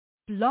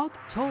Blog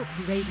Talk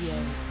Radio.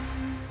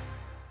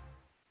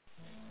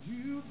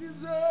 You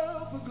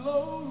deserve the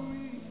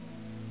glory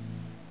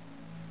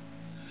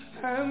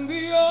and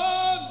the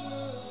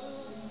honor.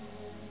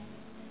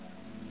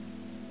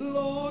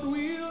 Lord,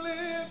 we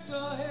lift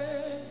our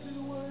hands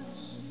in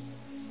worship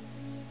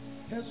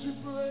as we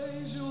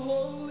praise your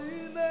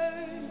holy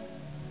name.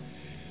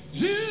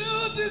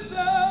 You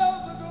deserve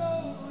the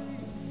glory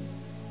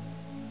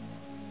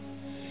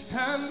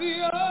and the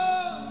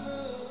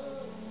honor.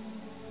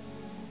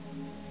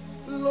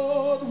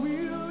 Lord, we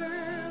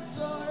lift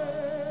our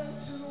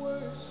hands in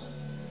worship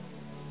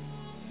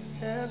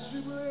as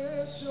we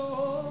bless your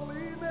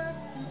holy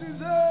name.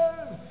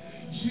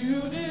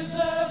 You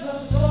deserve the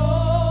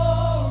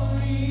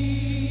glory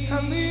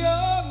and the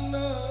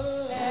honor.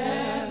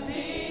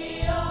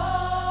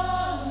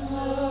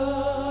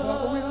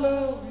 Father, we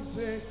love you,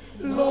 say,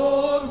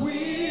 Lord, we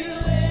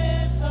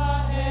lift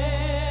our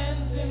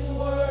hands in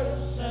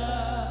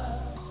worship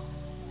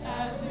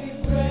as we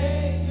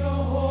praise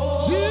your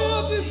holy name. You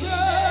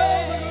deserve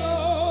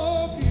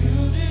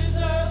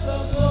the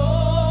glory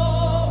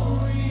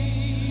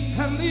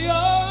and the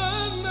honor.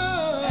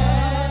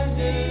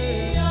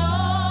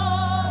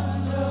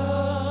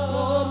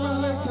 Lord, we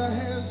lift our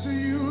hands to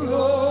you,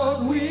 Lord.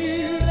 We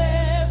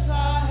lift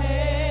our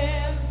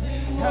hands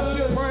in worship as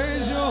we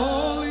praise your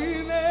holy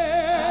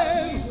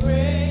name.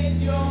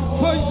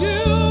 For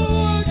you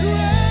are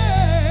great.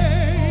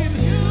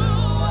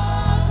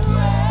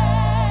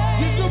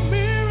 You do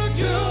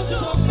miracles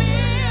so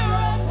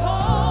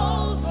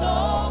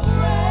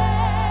great.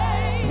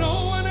 No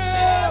one else.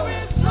 There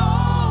is no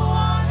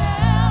one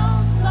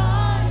else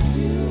like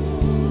you.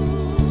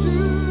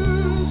 You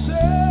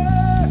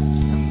said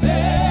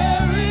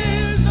there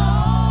is no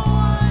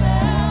one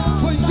else.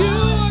 For you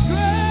are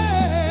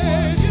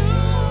great.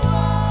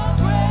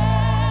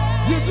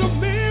 You do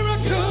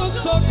miracles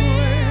so great.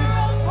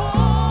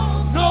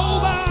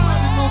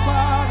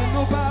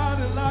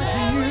 Nobody like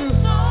you.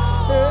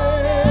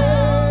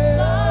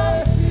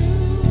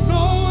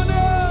 No one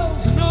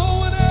else.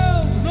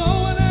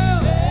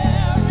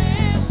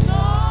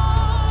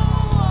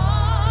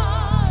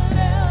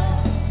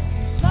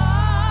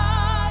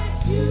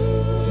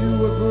 You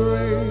are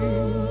great.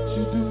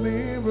 You do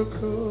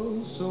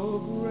miracles so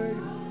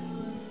great.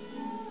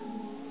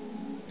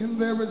 And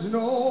there is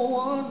no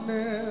one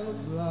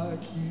else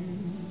like you.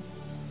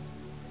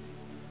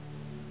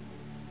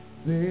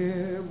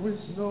 There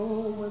is no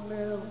one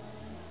else.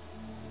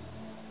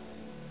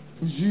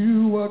 'Cause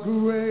you are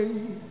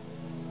great.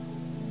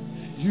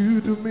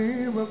 You do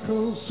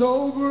miracles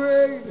so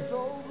great.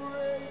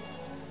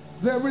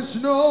 There is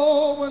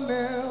no one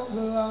else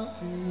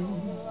like you.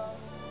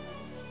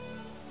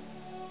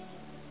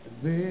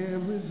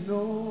 There is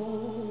no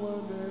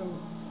one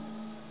else.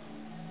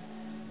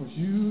 'Cause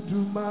you do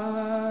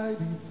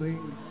mighty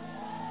things.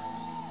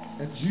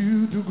 And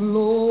you do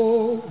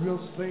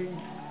glorious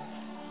things.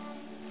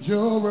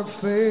 You're a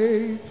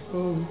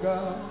faithful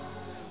God.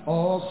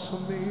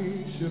 Awesome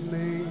is your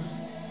name.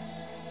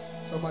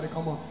 Somebody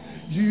come on.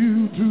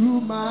 You do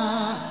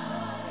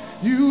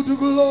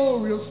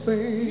glorious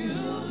things.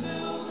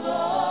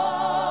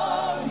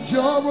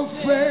 You're a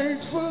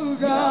faithful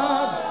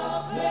God.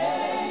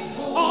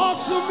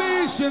 Awesome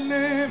is your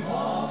name.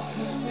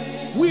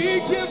 We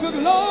give you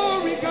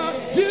glory, God.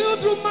 You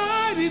do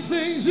mighty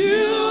things.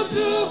 You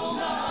do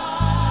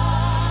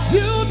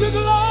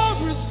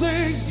glorious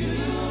things.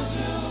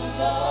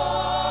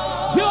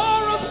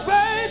 You're a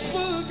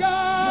faithful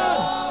God.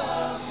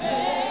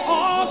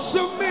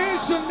 Awesome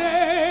is your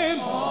name.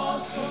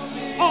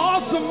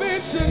 Awesome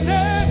is your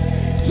name.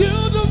 You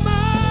do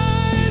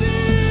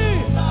mighty.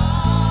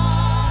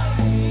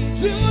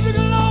 You do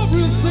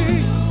glorious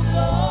things.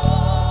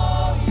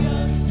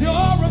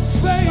 You're a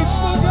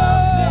faithful God.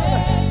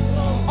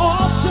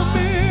 Awesome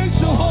is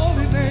your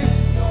holy name.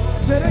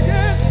 Say it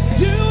again.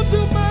 You do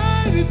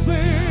mighty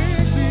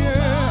things.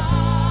 Yeah.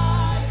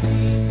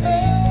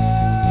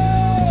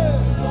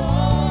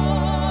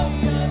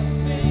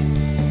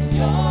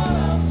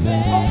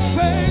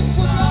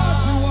 Faithful God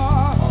you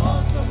are.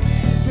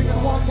 Sing it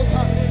one more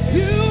time.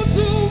 You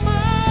do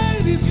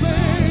mighty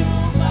things.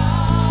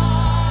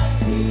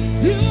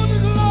 You do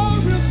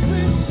glorious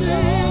things,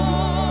 Jesus.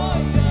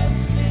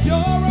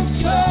 You're a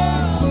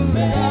faithful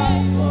God.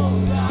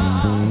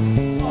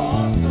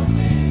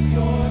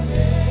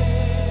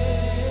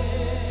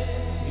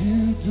 You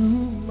do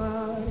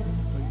mighty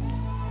things.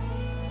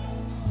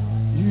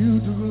 You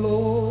do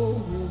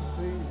glorious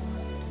things.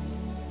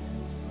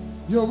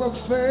 You're a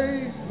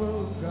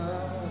faithful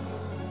God.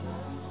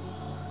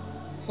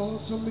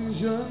 Awesome is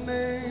your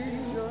name.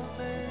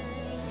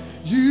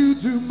 You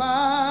do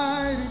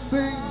mighty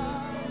things.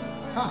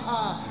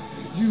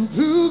 You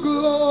do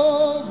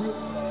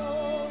glorious.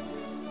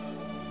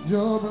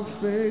 You're a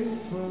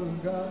faithful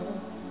God.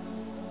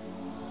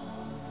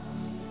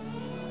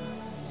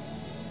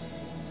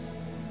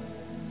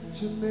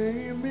 Your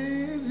name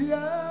is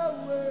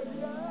Yahweh.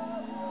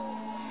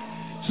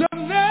 Your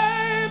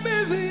name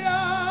is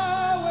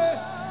Yahweh.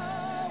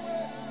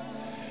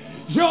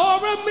 You're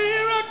a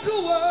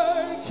miracle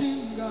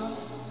working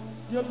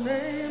Your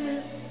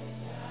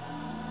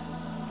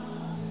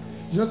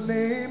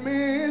name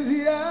is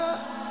Yah.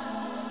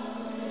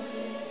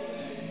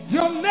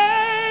 Your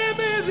name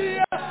is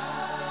Yah.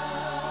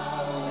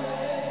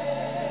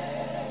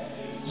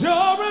 You're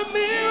a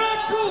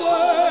miracle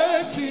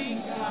working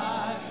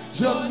God.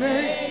 Your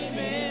name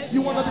is.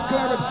 You want to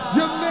declare it?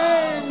 Your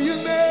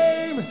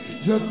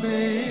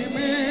name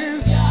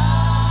is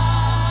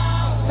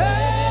Yah.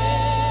 Hey.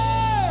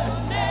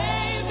 Your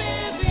name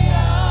is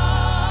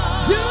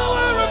Yah. You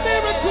are a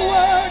miracle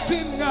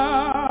working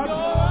God.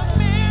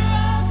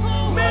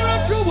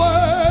 Miracle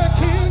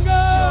working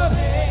God.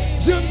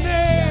 Your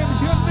name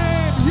is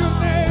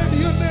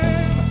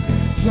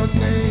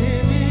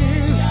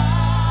Yah.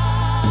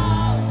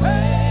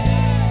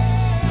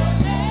 Your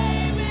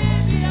name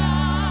is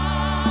Yah.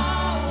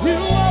 You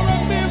are a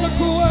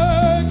miracle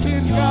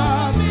working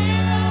God.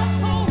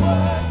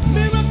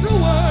 Miracle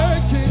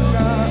working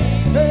God.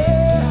 Hey.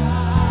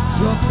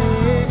 Your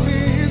name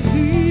is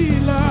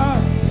Healer.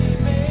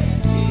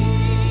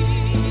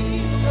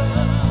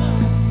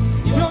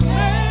 Your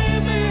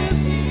name is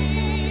Healer.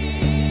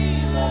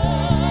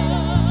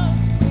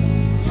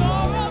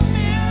 You're a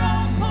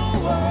miracle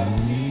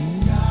working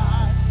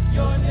God.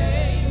 Your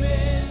name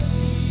is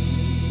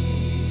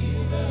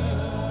Healer.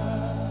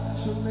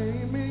 Your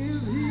name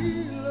is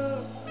Healer.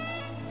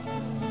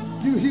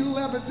 You heal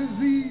every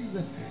disease.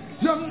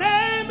 Your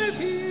name is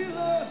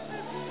Healer.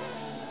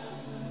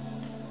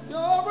 You're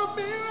a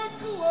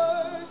miracle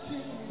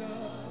working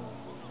God.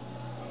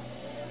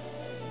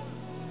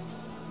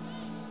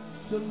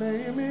 Your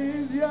name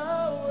is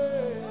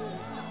Yahweh.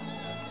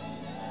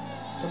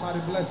 Somebody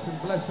bless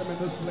him in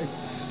this place.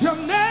 Your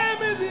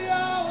name is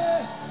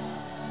Yahweh.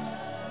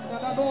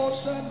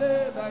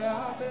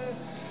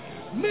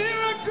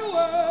 Miracle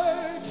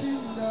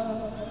working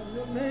God.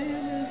 Your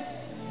name is.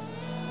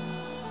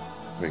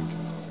 Thank you,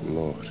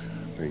 Lord.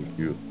 Thank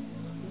you,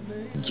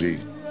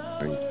 Jesus.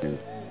 Thank you,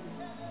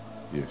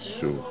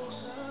 Yeshua.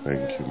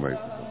 Thank you, my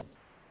God.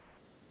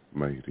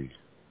 Mighty,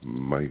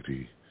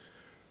 mighty,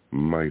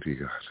 mighty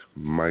God.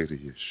 Mighty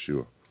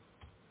Yeshua.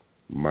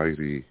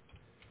 Mighty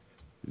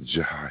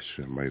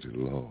Jehoshua, mighty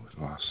Lord.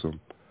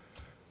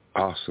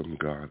 Awesome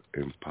God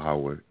in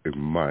power, in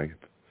might.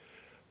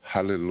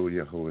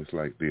 Hallelujah. Who is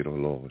like thee, O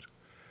Lord?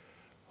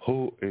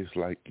 Who is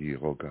like you,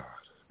 O God?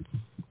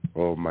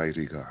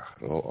 Almighty God,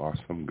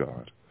 awesome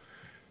God,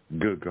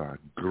 good God,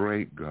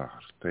 great God.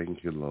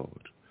 Thank you,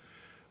 Lord,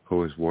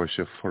 who is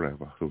worshipped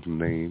forever, whose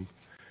name,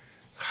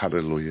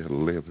 hallelujah,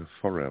 liveth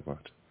forever.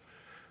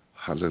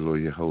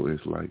 Hallelujah, who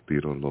is like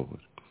thee, O Lord.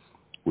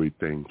 We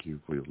thank you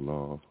for your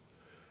love.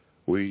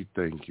 We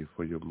thank you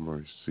for your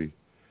mercy.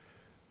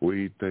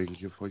 We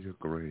thank you for your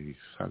grace.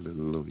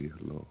 Hallelujah,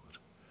 Lord.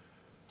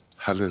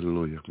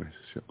 Hallelujah,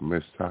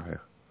 Messiah,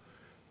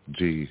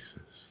 Jesus,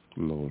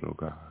 Lord, O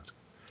God.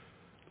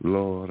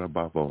 Lord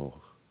above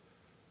all,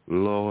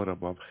 Lord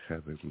above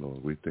heaven,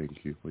 Lord, we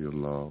thank you for your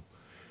love.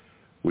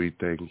 We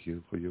thank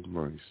you for your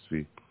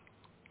mercy.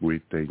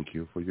 We thank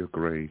you for your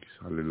grace.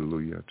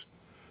 Hallelujah.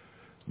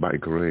 By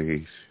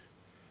grace,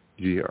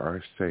 ye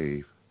are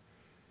saved.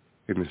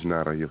 It is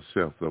not of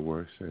yourself, the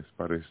word says,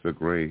 but it's the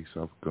grace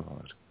of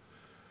God.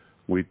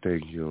 We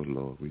thank you, O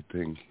Lord. We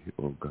thank you,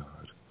 O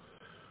God.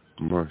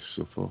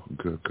 Merciful,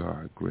 good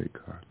God, great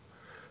God,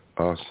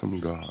 awesome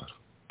God.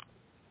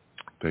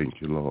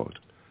 Thank you, Lord.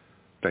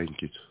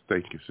 Thank you,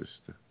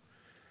 sister.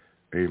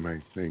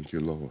 Amen. Thank you,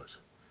 Lord.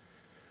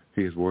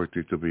 He is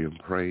worthy to be in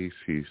praise.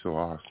 He is so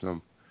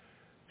awesome.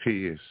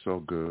 He is so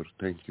good.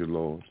 Thank you,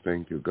 Lord.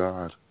 Thank you,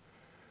 God.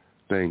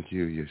 Thank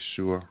you,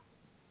 Yeshua.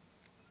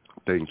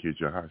 Thank you,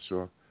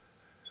 Jehoshua.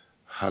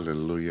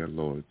 Hallelujah,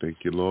 Lord.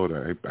 Thank you, Lord.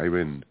 I've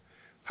been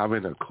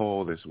having a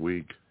call this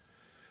week.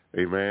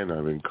 Amen.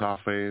 I've been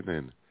coughing,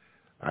 and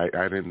I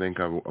didn't think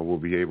I will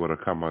be able to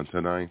come on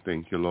tonight.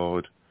 Thank you,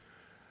 Lord.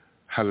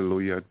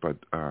 Hallelujah. But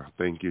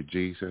thank you,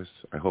 Jesus.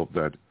 I hope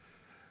that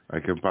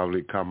I can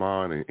probably come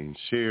on and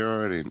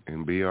share it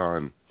and be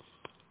on,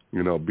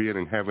 being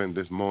in heaven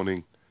this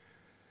morning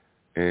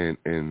and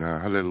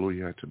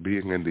hallelujah, to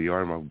being in the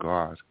arm of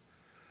God.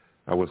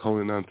 I was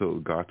holding on to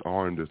God's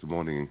arm this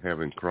morning in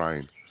heaven,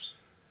 crying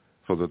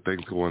for the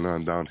things going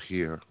on down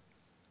here.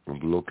 I'm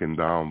looking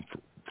down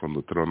from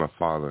the throne of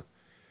Father,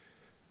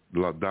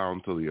 down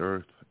to the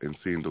earth and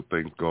seeing the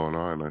things going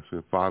on. I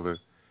said, Father,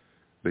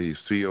 that you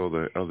see all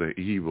the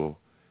evil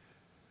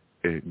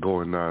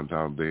going on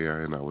down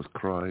there, and I was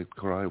crying,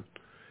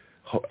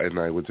 and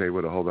I was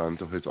able to hold on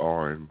to his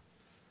arm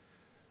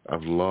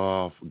of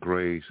love,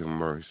 grace, and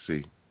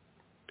mercy.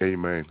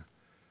 Amen.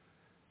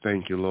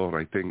 Thank you, Lord.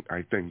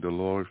 I thank the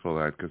Lord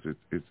for that, because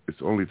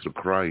it's only through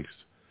Christ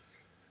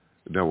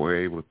that we're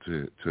able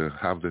to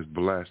have this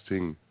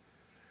blessing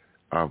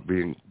of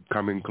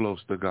coming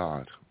close to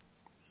God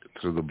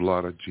through the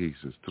blood of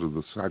Jesus, through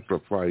the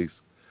sacrifice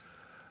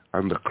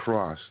on the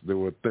cross. There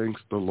were things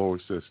the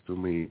Lord says to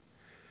me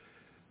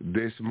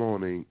this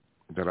morning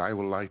that I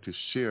would like to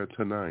share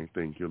tonight.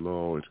 Thank you,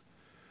 Lord.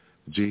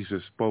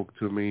 Jesus spoke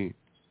to me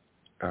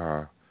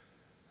a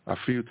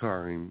few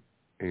times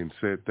and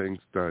said things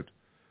that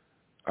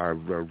are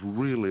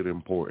really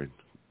important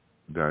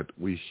that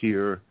we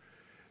hear,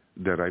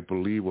 that I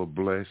believe will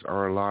bless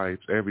our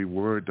lives. Every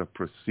word that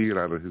proceeds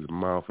out of his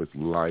mouth is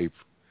life.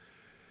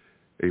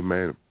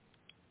 Amen.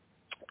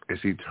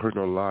 It's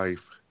eternal life.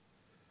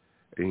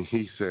 And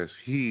he says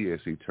he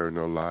is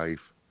eternal life.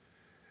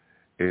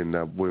 And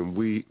when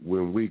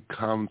we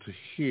come to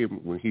him,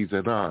 when he's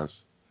in us,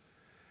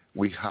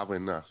 we have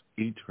in us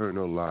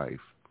eternal life.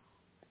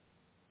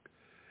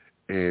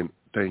 And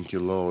thank you,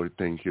 Lord.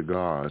 Thank you,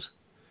 God.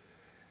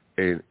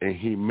 And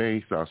he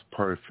makes us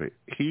perfect.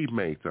 He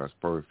makes us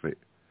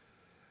perfect.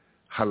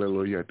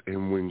 Hallelujah.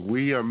 And when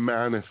we are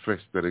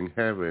manifested in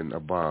heaven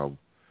above,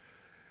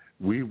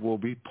 we will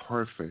be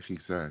perfect, he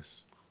says.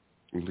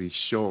 And he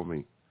showed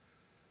me.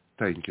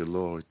 Thank you,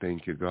 Lord.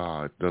 Thank you,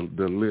 God. The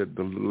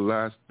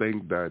last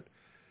thing that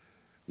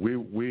we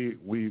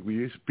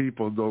as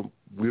people don't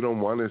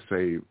want to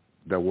say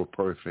that we're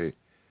perfect.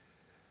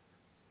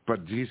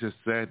 But Jesus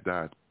said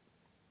that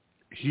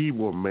he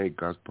will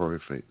make us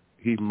perfect.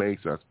 He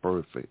makes us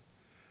perfect.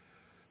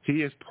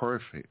 He is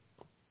perfect.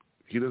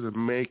 He doesn't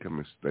make a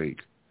mistake.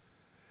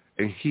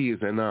 And he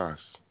is in us.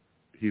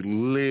 He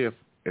lives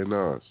in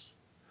us.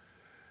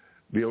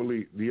 The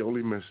only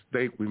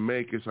mistake we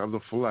make is of the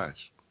flesh.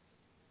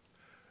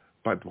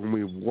 But when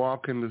we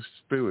walk in the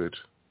Spirit,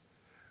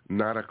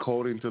 not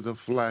according to the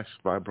flesh,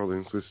 my brother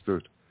and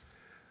sister,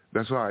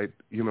 that's why,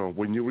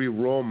 when you read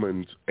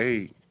Romans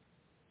 8,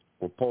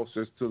 what Paul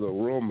says to the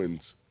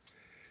Romans,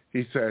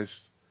 he says,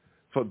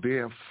 for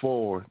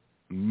therefore,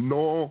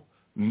 know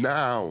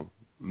now,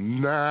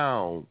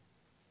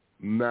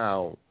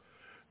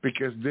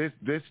 because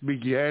this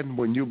began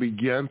when you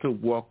began to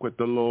walk with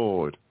the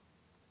Lord.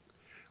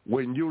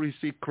 When you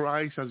receive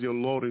Christ as your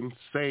Lord and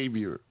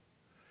Savior,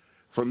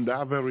 from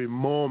that very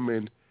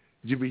moment,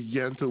 you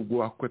began to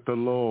walk with the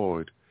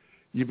Lord.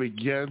 You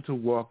began to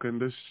walk in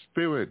the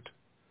Spirit.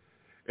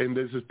 And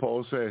this is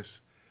Paul says,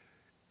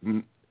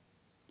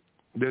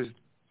 there's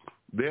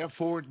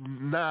therefore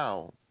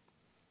now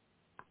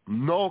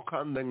no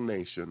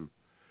condemnation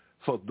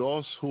for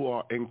those who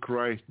are in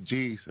Christ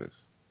Jesus,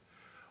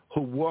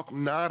 who walk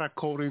not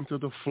according to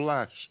the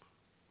flesh,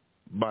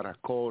 but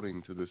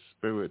according to the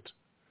Spirit.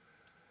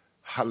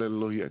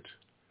 Hallelujah.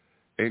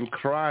 In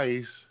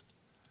Christ,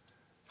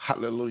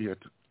 hallelujah.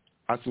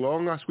 As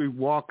long as we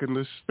walk in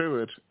the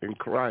Spirit in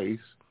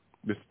Christ,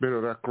 the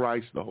Spirit of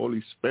Christ, the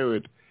Holy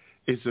Spirit,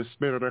 is the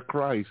Spirit of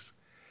Christ.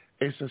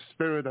 It's the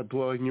Spirit that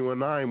dwells in you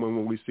and I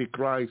when we see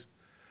Christ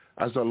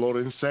as our Lord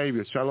and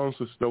Savior. Shalom,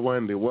 Sister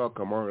Wendy.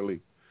 Welcome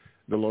early.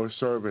 The Lord's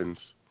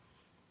servants.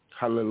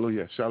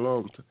 Hallelujah.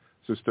 Shalom,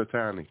 Sister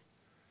Tani.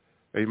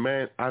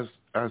 Amen. As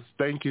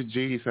thank you,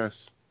 Jesus.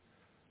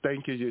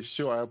 Thank you,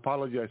 Yeshua. I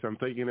apologize. I'm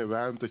taking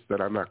advantage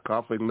that I'm not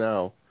coughing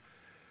now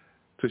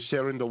to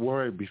sharing the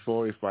word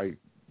before if I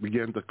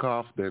begin to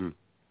cough, then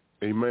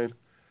amen.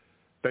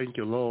 Thank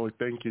you, Lord.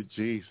 Thank you,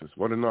 Jesus.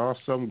 What an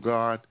awesome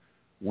God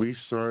we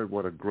serve.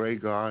 What a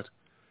great God.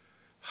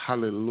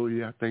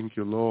 Hallelujah. Thank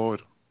you,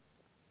 Lord.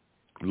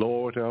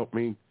 Lord, help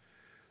me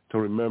to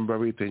remember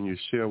everything you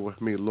share with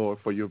me, Lord,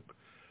 for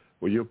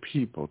your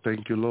people.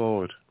 Thank you,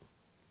 Lord.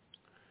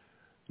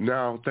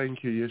 Now,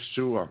 thank you,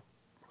 Yeshua.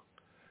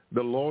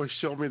 The Lord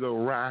showed me the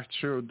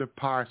rapture,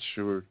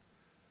 departure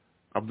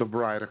of the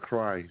bride of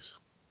Christ.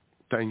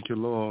 Thank you,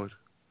 Lord.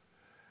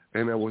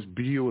 And it was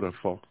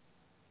beautiful.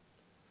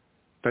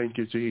 Thank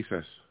you,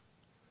 Jesus.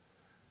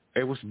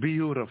 It was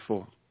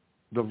beautiful.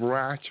 The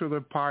rapture,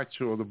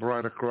 departure of the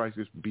bride of Christ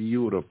is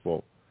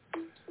beautiful.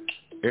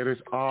 It is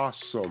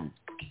awesome.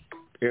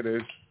 It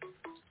is,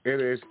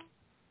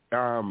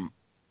 I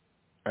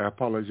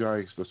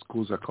apologize, the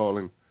schools are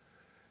calling.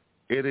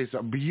 It is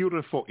a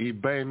beautiful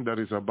event that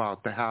is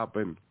about to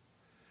happen.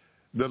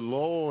 The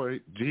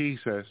Lord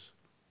Jesus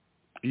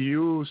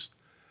uses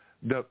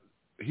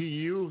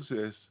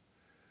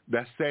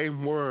that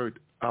same word,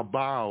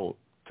 about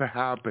to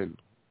happen.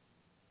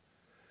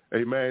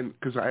 Amen.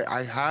 Because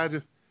I had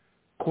a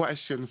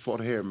question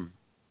for him.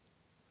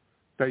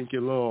 Thank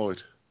you,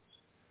 Lord.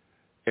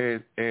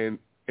 And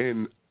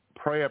in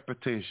prayer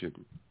petition.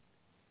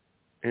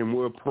 And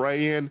we're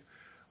praying,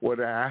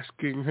 we're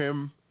asking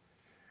him.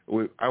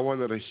 I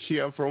wanted to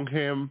hear from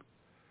him.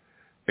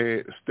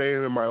 And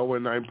staying in my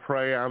overnight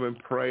prayer, I'm in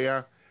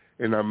prayer,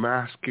 and I'm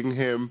asking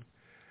him.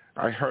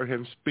 I heard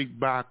him speak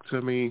back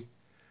to me.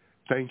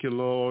 Thank you,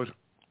 Lord.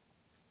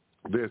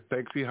 The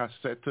things he has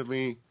said to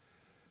me.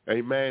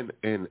 Amen.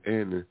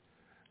 And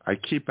I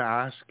keep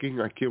asking,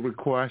 I keep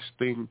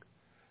requesting,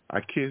 I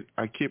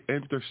keep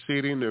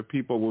interceding. There are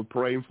people we're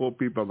praying for,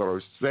 people that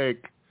are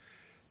sick,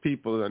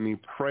 people that need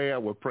prayer.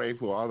 We're praying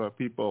for other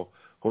people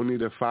who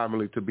need a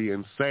family to be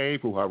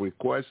saved, who have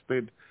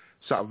requested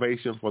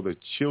salvation for the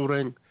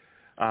children.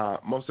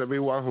 Most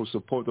everyone who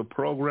support the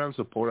program,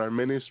 support our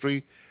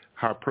ministry,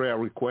 have prayer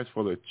requests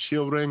for the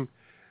children,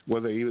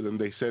 whether even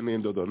they send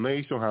in the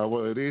donation,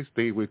 however it is,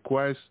 they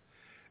request.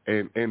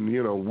 And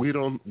we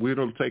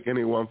don't take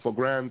anyone for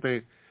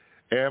granted.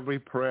 Every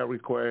prayer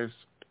request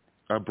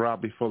are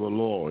brought before the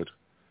Lord.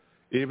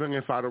 Even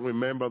if I don't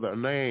remember their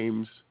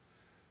names,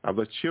 of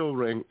the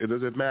children, it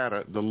doesn't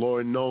matter. The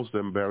Lord knows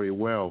them very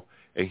well,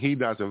 and he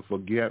doesn't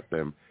forget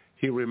them.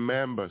 He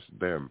remembers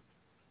them.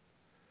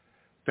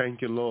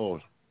 Thank you,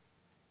 Lord.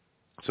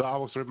 So I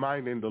was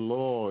reminding the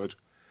Lord,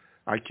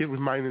 I keep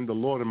reminding the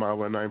Lord in my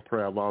overnight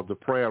prayer about the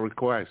prayer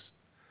request.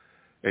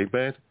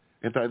 Amen.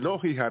 And I know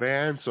he had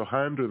answered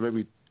hundreds,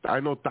 maybe I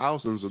know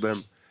thousands of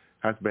them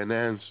has been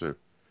answered.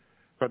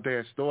 But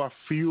there's still a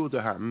few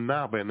that have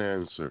not been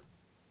answered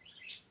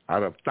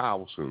out of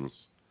thousands,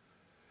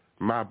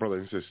 my brother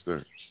and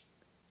sister.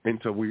 And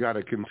so we got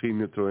to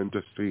continue to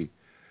intercede.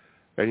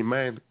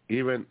 Amen.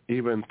 Even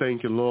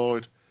thank you,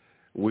 Lord.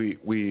 We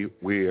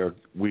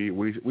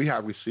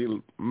have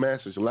received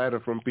message, letter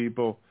from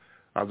people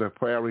of their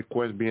prayer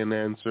requests being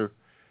answered.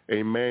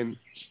 Amen.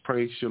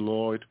 Praise you,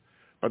 Lord.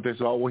 But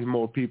there's always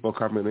more people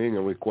coming in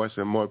and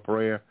requesting more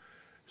prayer.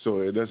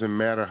 So it doesn't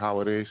matter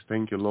how it is.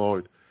 Thank you,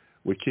 Lord.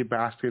 We keep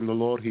asking the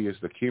Lord. He is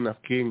the King of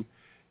Kings.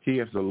 He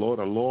is the Lord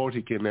of Lords.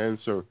 He can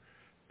answer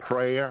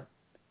prayer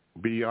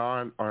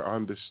beyond our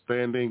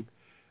understanding,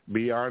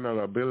 beyond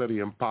our ability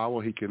and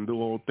power. He can do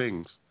all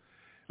things.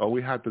 All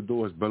we have to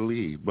do is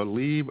believe.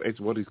 Believe is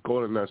what he's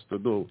calling us to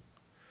do.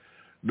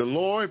 The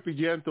Lord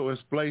began to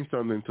explain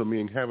something to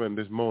me in heaven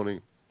this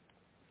morning.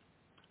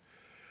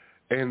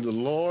 And the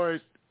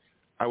Lord,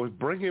 I was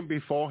bringing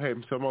before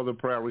him some of the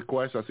prayer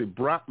requests. As he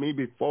brought me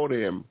before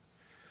him,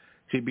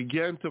 he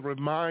began to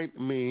remind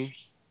me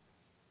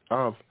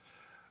of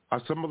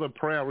some of the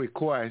prayer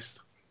requests.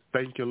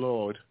 Thank you,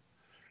 Lord.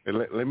 And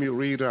let me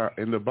read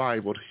in the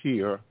Bible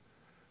here.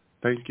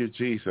 Thank you,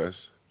 Jesus.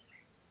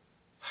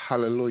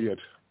 Hallelujah.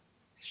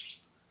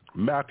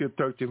 Matthew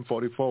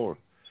 13:44.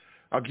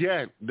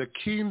 Again, the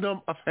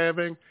kingdom of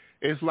heaven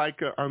is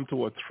like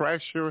unto a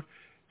treasure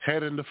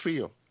hid in the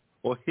field,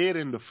 or hid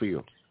in the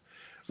field,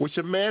 which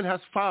a man has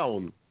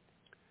found.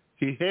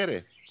 He hid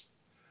it.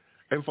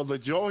 And for the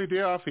joy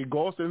thereof, he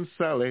goes and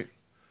sells it,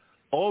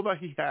 all that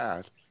he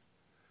had,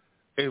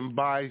 and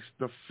buys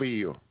the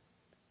field.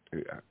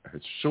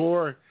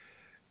 Sure,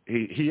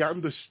 he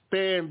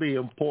understands the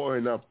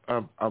importance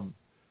of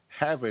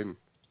heaven,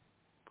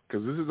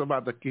 because this is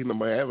about the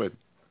kingdom of heaven.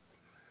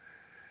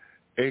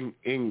 And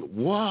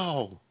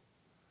wow.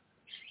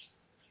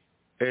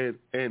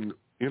 And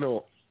you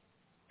know,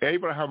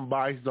 Abraham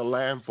buys the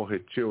land for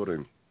his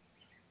children.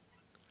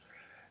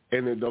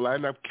 And in the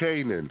land of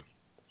Canaan,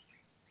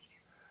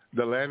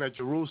 the land of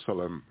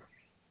Jerusalem,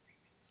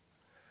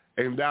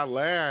 and that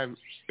land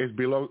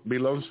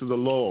belongs to the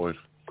Lord.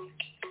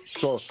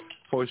 So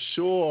for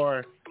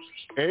sure,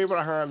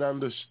 Abraham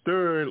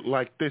understood,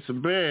 like this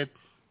man,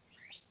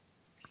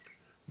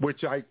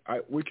 which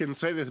we can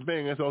say this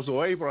man is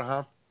also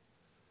Abraham.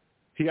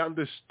 He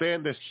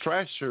understands this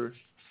treasure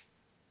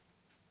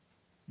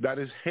that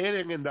is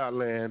hidden in that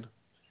land,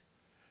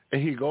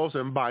 and he goes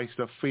and buys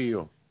the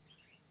field.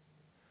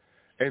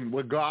 And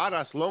with God,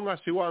 as long as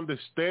you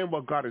understand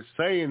what God is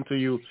saying to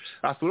you,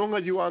 as long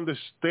as you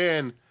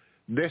understand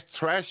this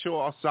treasure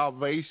of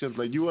salvation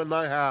that you and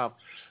I have,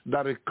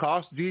 that it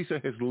cost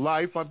Jesus his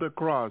life at the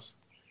cross,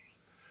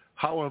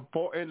 how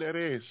important it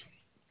is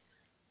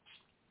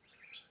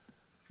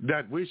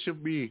that we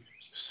should be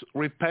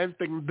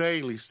repenting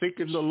daily,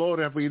 seeking the Lord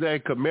every day,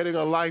 committing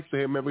our life to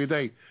him every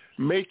day,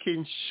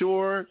 making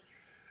sure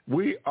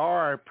we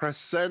are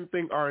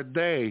presenting our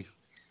day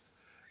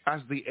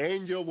as the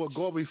angel will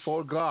go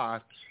before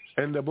God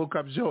in the book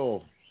of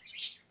Job.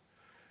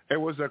 It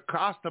was a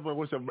custom, it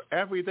was an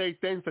everyday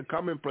thing to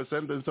come and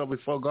present himself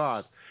before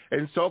God.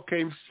 And so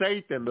came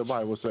Satan, the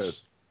Bible says.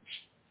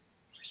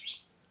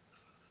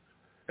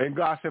 And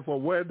God said, "For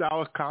where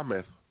thou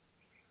comest."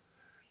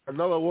 In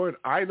other words,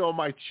 I know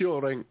my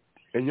children,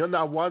 and you're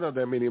not one of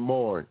them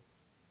anymore.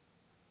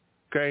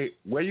 Okay,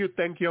 where you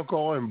think you're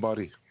going,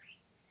 buddy?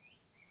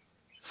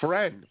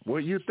 Friend, where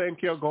you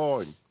think you're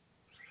going?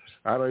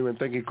 I don't even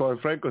think he called him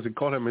friend, because he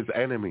called him his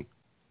enemy.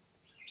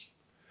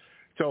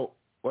 So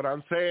what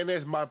I'm saying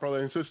is, my brother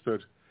and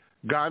sisters,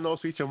 God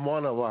knows each and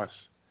one of us.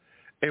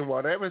 And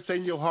whatever's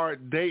in your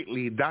heart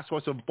daily, that's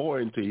what's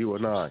important to you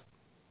and I.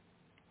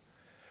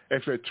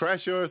 If your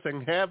treasure is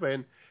in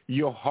heaven,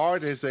 your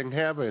heart is in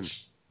heaven.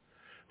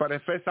 But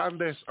if it's on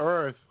this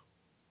earth,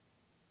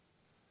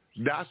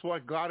 that's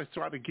what God is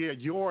trying to get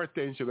your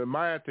attention and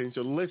my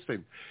attention.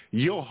 Listen,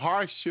 your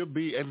heart should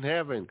be in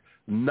heaven,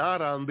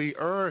 not on the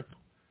earth,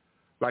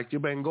 like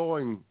you've been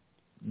doing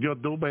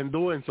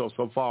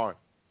so far.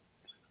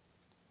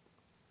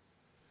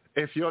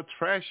 If your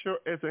treasure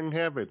is in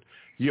heaven,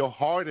 your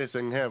heart is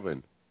in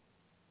heaven.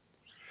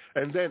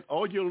 And then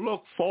all you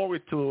look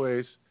forward to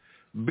is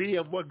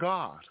being with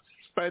God,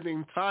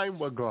 spending time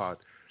with God,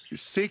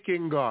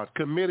 seeking God,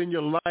 committing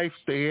your life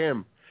to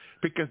him,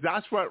 because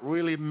that's what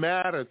really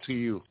matters to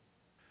you.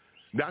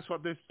 That's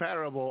what this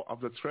parable of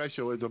the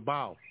treasure is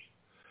about.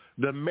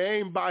 The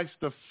man buys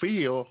the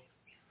field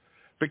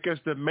because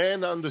the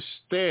man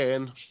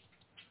understands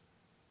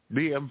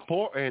the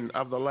importance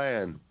of the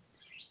land.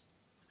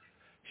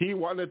 He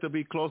wanted to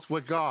be close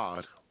with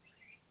God.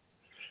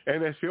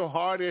 And if your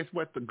heart is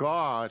with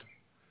God,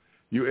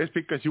 it's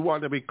because you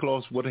want to be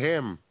close with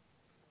him.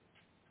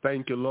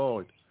 Thank you,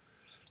 Lord.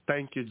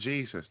 Thank you,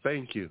 Jesus.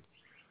 Thank you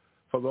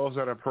for those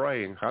that are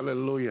praying.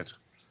 Hallelujah.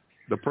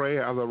 The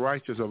prayer of the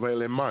righteous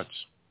availing much.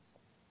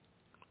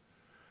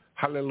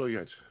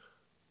 Hallelujah.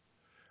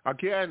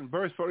 Again,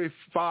 verse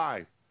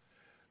 45.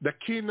 The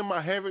kingdom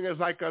of heaven is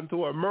like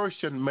unto a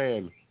merchant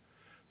man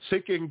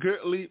seeking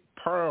goodly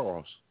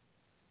pearls.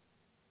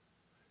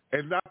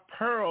 And that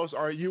pearls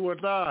are you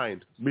and I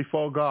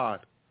before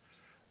God.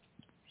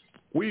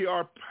 We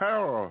are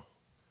pearl.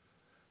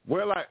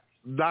 We're like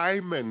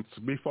diamonds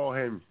before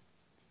him.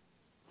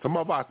 Some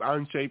of us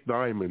unshaped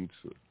diamonds.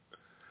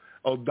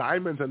 Or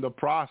diamonds in the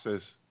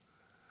process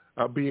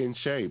of being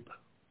shaped.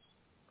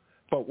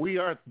 But we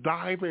are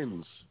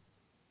diamonds.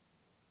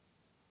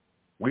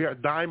 We are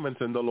diamonds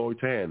in the Lord's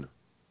hand.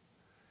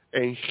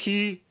 And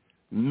he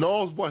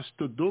knows what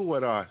to do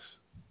with us.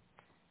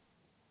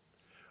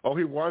 All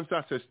he wants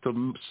us is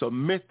to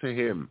submit to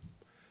him.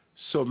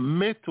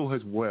 Submit to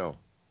his will.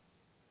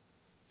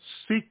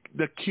 Seek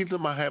the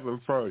kingdom of heaven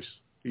first,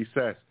 he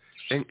says.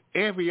 And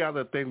every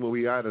other thing will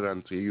be added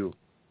unto you.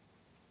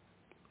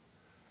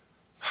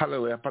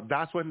 Hallelujah. But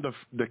that's when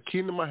the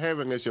kingdom of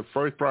heaven is your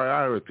first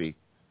priority.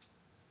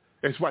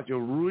 It's what you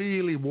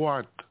really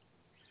want.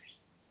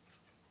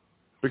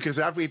 Because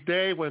every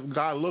day when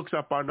God looks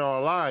upon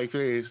our life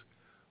is,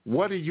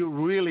 what do you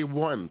really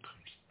want?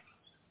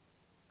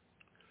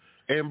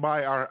 And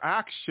by our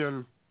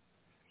action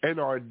in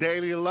our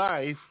daily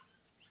life,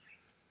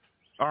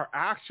 our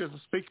actions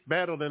speak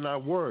better than our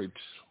words.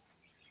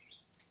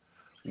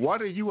 What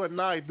do you and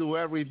I do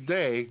every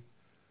day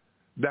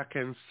that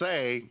can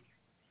say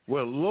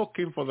we're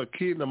looking for the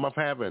kingdom of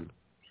heaven?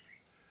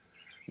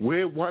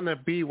 We want to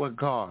be with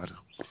God.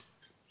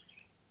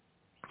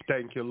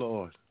 Thank you,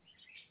 Lord.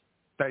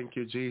 Thank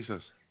you,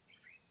 Jesus.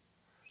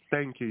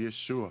 Thank you,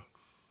 Yeshua.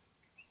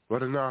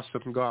 What an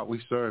awesome God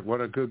we serve. What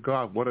a good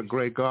God. What a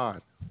great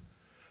God.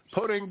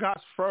 Putting God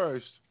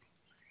first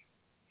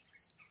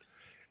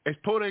is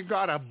putting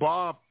God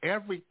above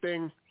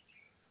everything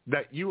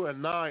that you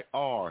and I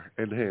are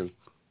in him.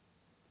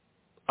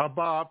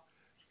 Above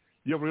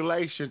your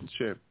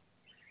relationship,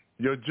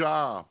 your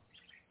job,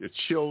 your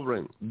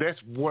children, this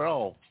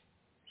world,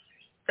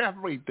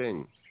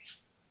 everything.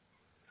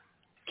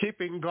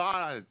 Keeping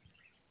God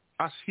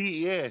as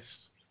he is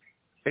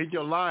in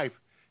your life,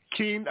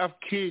 King of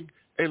kings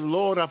and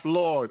Lord of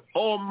lords,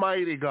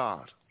 Almighty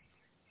God.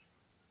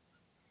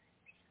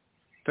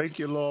 Thank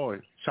you,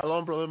 Lord.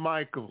 Shalom, Brother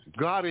Michael.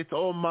 God is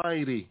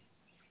almighty.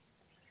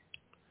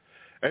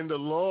 And the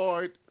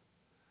Lord,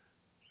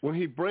 when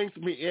he brings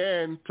me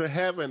in to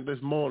heaven this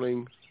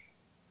morning,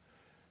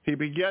 he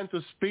began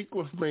to speak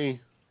with me,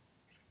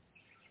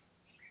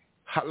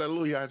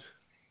 hallelujah,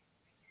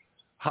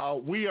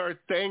 how we are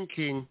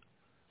thinking,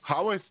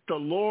 how is the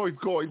Lord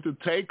going to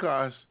take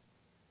us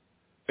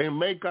and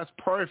make us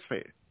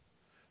perfect?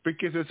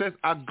 Because it says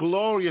a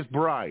glorious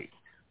bride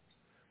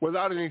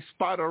without any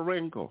spot or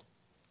wrinkle.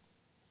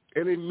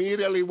 And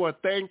immediately we're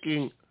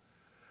thinking,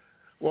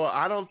 well,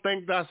 I don't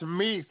think that's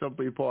me, some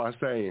people are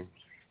saying.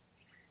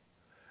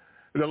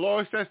 The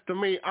Lord says to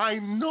me, I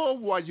know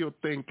what you're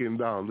thinking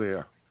down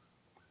there.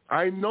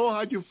 I know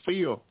how you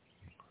feel.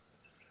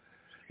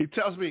 He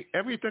tells me,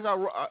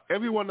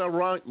 everyone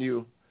around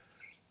you,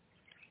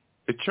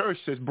 the church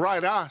says,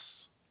 bright us.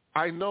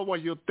 I know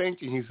what you're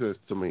thinking, he says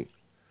to me.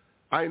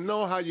 I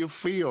know how you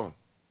feel.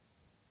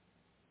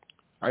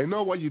 I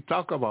know what you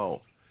talk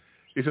about.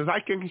 He says, I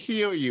can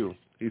hear you,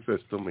 he says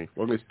to me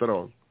from his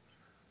throne.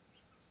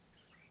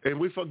 And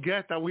we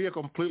forget that we are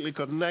completely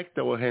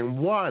connected with him.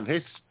 One,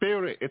 his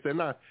spirit is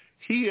in us.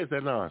 He is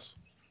in us.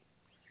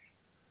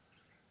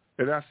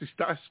 And as he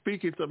starts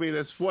speaking to me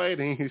this way,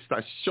 and he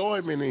starts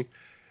showing me, and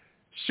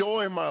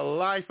showing my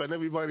life and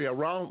everybody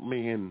around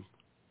me and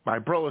my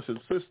brothers and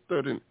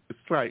sisters, and it's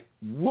like,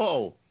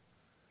 whoa.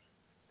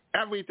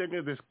 Everything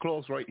is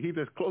disclosed, right? He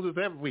discloses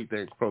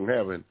everything from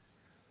heaven.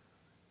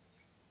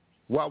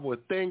 What we're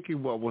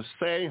thinking, what we're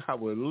saying, how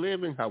we're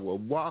living, how we're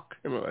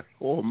walking. Like,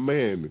 oh,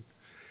 man.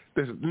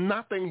 There's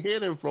nothing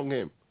hidden from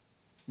him.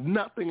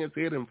 Nothing is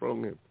hidden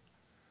from him.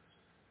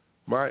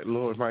 My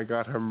Lord, my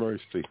God, have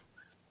mercy.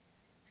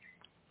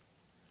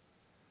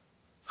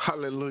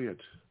 Hallelujah.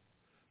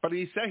 But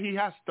he said he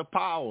has the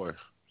power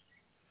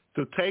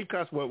to take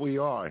us where we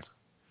are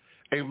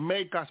and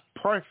make us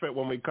perfect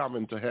when we come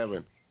into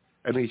heaven.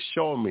 And he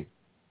showed me.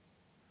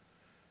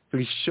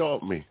 He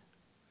showed me.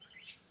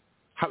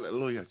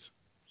 Hallelujah.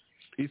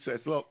 He says,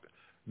 look,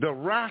 the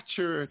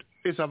rapture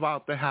is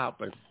about to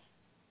happen.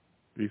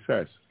 He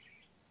says,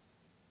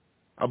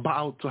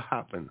 about to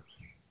happen.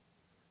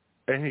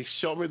 And he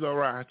showed me the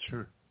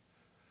rapture.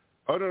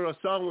 Under the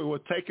sun, we were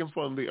taken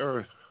from the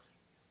earth,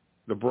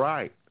 the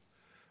bride.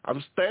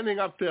 I'm standing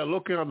up there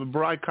looking at the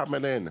bride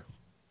coming in.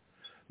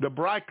 The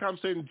bride comes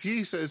in.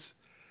 Jesus,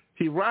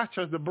 he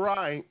raptures the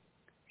bride,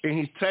 and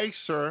he takes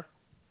her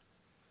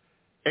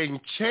and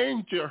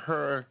changes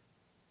her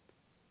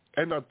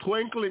in the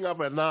twinkling of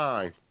an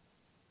eye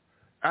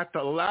at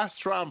the last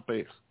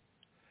trumpet.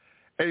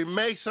 And he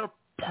makes her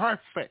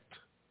perfect.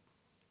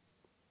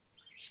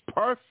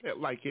 Perfect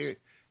like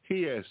he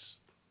is.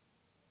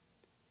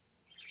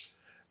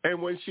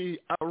 And when she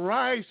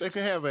arrives in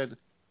heaven,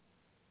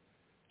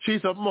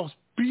 she's the most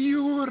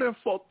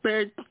beautiful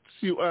thing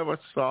you ever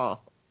saw.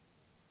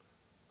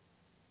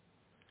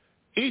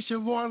 Each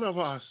and one of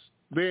us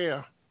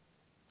there,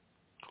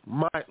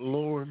 my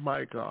Lord,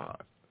 my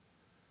God.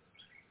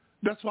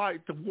 That's why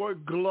the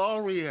word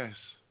glorious,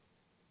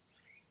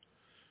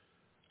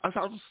 as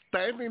I'm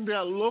standing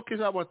there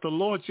looking at what the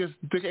Lord just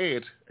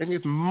did in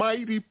his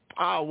mighty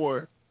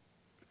power,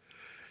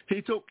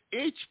 he took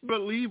each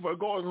believer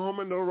going home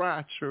in the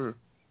rapture,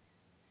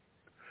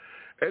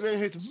 and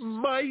in his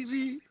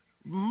mighty,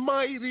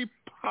 mighty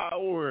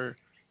power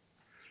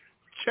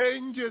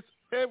changes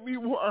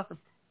everyone,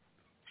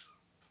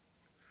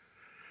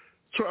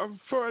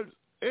 transfers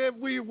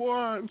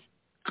everyone.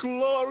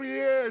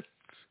 Glorious.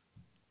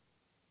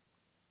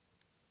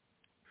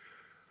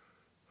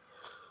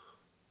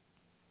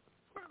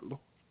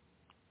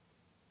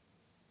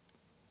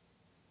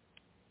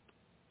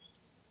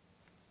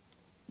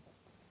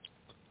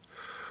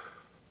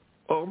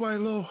 Oh, my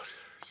Lord,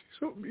 she's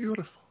so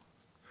beautiful.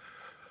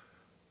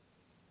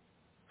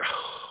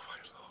 Oh, my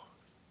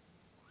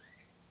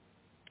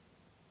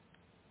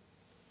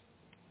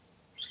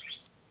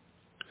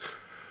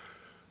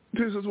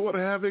Lord. This is what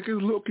Havoc is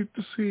looking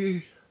to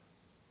see.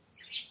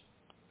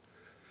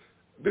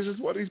 This is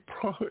what he's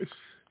promised.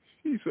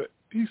 He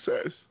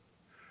says,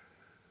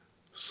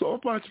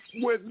 so much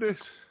witness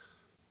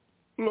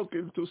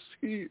looking to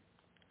see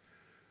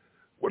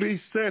what he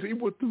said he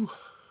would do.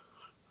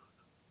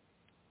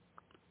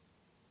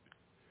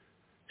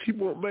 He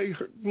will make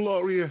her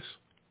glorious,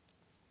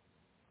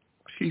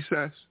 he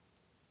says,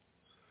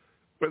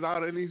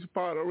 without any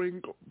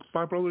sputtering,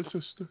 my brothers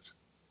and sisters.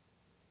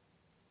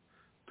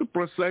 The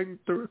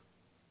presenter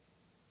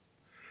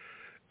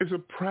is a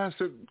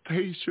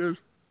presentation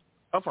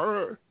of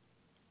her,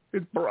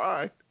 his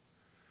bride,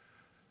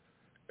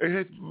 and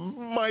his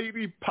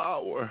mighty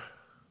power.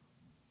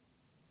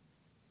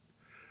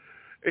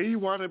 And he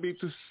wanted me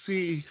to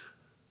see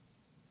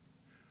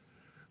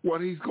what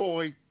he's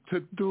going to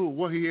do,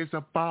 what he is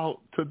about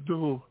to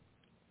do.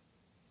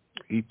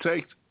 He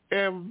takes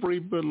every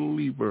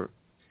believer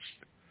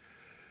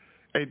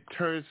and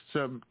turns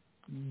them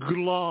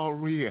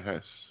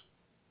glorious.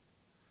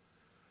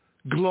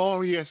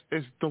 Glorious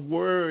is the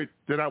word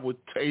that I would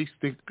taste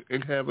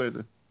in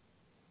heaven.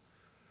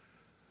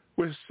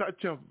 With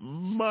such a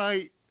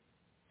might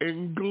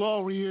and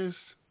glorious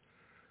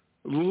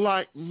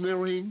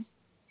lightning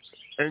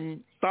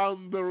and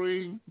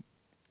thundering,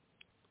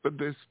 the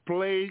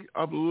display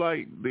of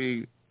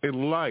lightning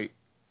and light.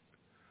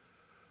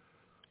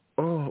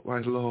 Oh, my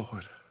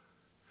Lord.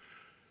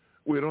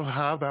 We don't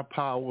have that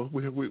power.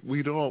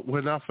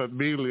 We're not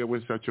familiar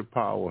with such a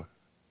power.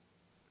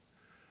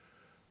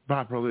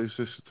 My brother and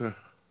sister,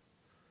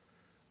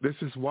 this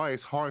is why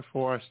it's hard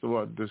for us to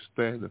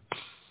understand it.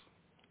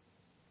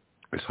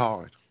 It's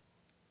hard.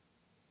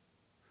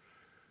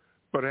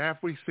 But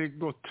every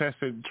single test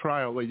and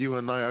trial that you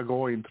and I are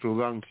going through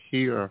down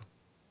here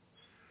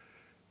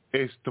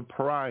is the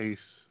price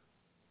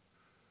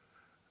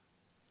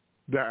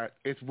that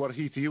is what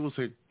he's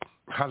using.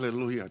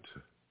 Hallelujah.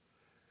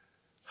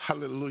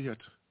 Hallelujah.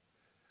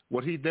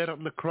 What he did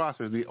on the cross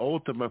is the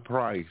ultimate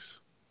price.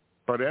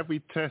 But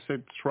every test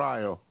and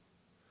trial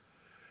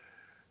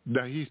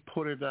that he's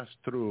putting us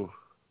through,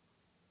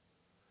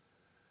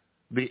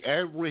 the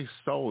end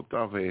result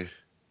of it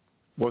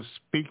will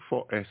speak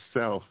for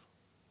itself.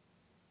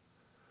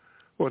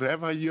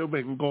 Whatever you've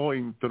been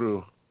going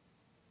through,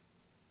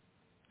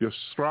 you're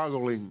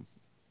struggling.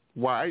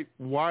 Why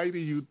do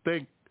you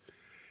think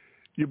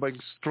you've been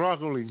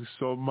struggling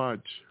so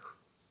much?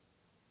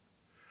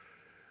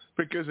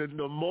 Because in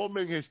the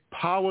moment his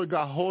power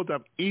got hold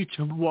of each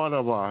and one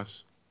of us,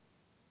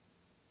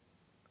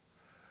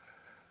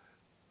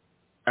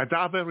 at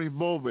that very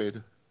moment,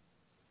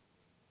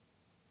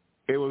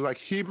 it was like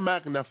he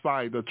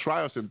magnified the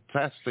trials and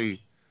testing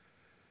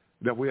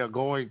that we are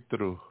going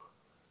through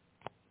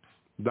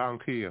down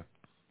here.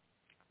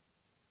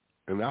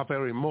 In that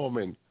very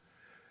moment,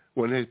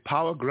 when his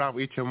power grabbed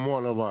each and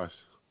one of us,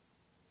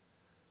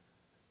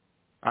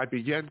 I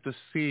began to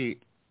see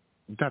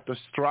that the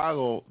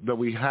struggle that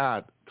we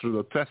had through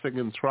the testing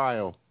and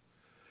trial,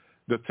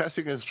 the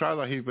testing and trial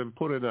that he's been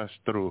putting us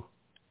through,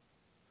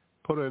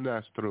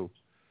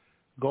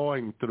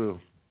 going through.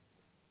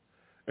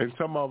 And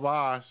some of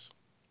us,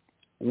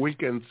 we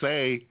can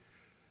say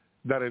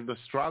that in the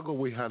struggle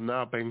we have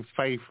not been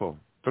faithful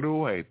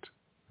through it.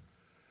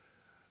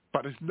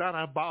 But it's not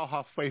about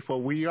how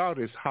faithful we are,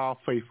 it's how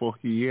faithful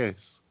he is.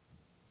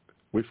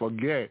 We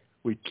forget.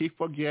 We keep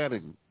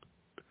forgetting.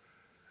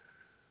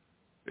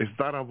 It's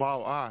not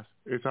about us.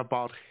 It's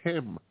about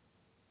him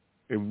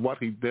and what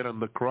he did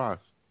on the cross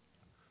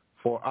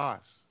for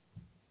us.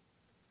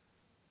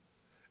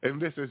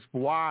 And this is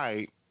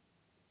why,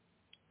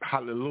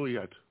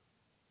 hallelujah,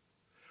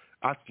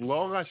 as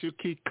long as you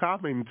keep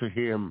coming to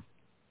him,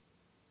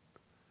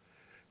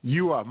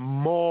 you are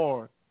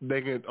more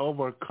than an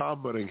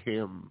overcomer in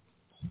him.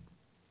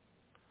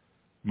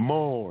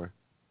 More.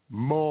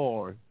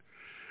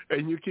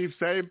 And you keep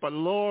saying, but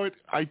Lord,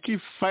 I keep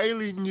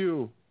failing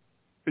you.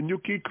 And you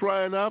keep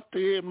crying out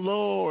to him,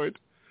 Lord,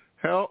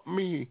 help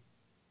me.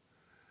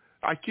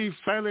 I keep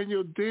failing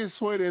you this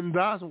way and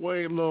that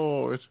way,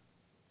 Lord.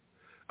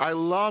 I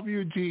love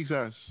you,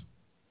 Jesus.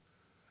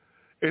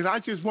 And I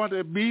just want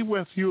to be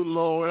with you,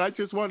 Lord. I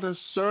just want to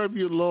serve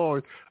you,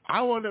 Lord.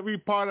 I want to be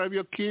part of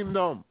your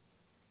kingdom.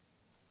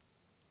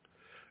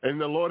 And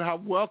the Lord has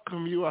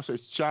welcomed you as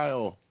his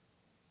child.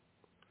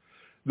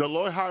 The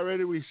Lord has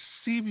already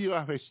received you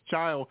as his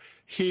child.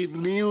 He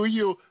knew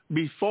you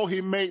before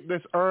he made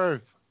this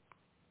earth.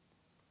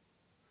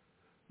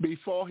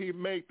 Before he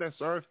made this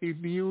earth, he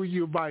knew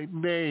you by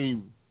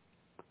name.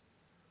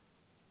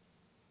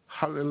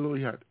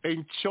 Hallelujah.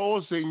 And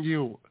chosen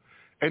you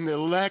and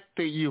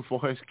elected you for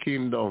his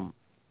kingdom.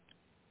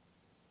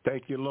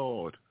 Thank you,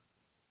 Lord.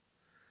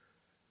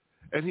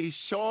 And he's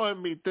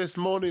showing me this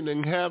morning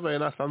in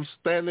heaven as I'm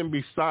standing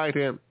beside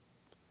him,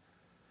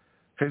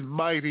 his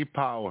mighty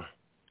power.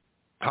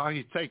 How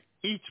he takes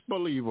each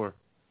believer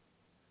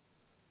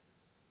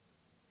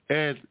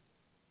and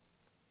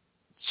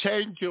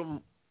change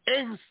them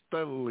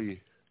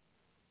instantly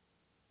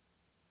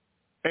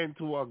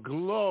into a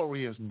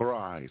glorious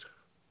bride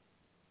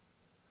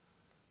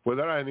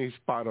without any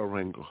spot or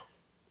wrinkle.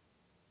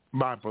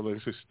 My brother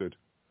and sister,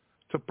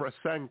 to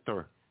present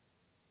her,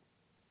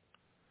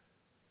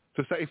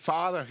 to say,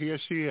 Father, here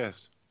she is,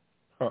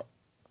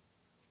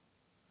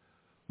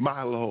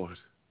 my Lord.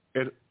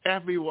 And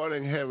everyone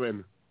in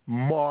heaven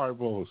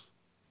marvels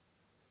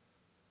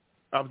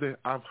of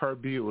her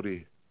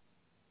beauty.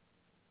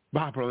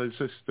 My brother and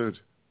sister,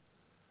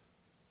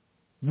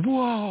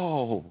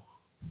 whoa!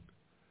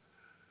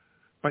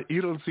 But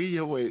you don't see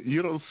your way.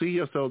 You don't see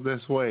yourself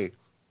this way.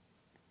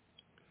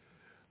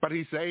 But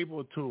he's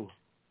able to.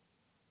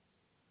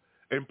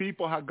 And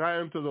people have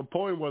gotten to the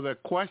point where they're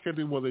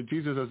questioning whether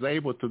Jesus is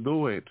able to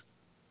do it.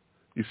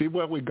 You see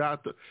where we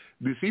got to?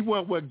 You see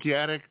where we're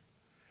getting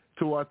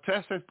to a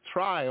tested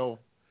trial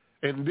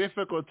and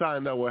difficult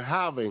time that we're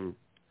having.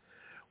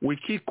 We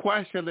keep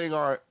questioning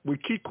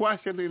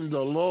the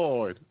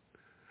Lord.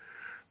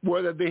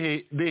 Whether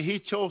did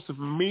he chose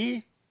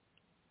me?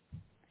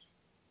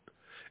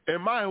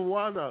 Am I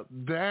one of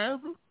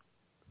them?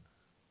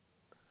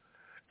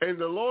 And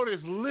the Lord is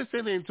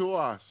listening to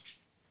us.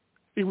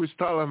 He was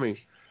telling me,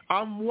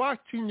 I'm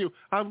watching you.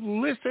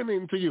 I'm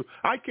listening to you.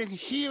 I can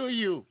hear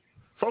you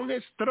from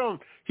his throne.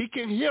 He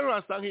can hear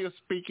us and he is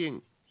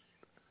speaking.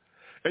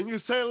 And you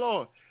say,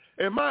 Lord,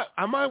 am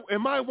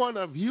I one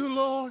of you,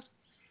 Lord?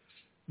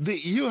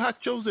 That you have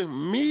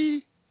chosen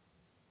me?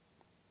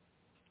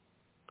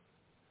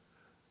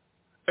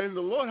 And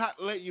the Lord had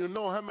let you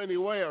know how many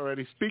ways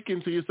already,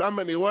 speaking to you so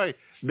many ways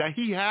that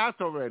he has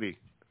already.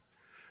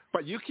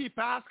 But you keep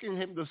asking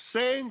him the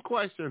same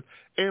question.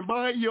 Am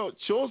I your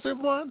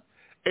chosen one?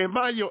 Am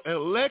I your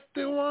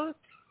elected one?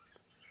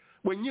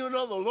 When you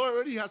know the Lord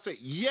already has said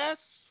yes,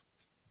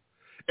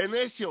 and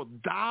it's your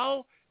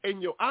doubt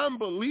and your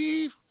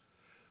unbelief,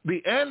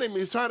 the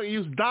enemy is trying to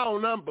use doubt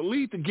and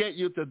unbelief to get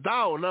you to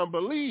doubt and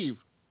unbelieve.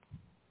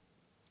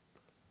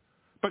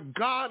 But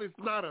God is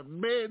not a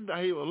man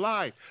that he will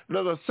lie,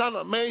 nor the son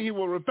of man he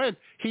will repent.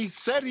 He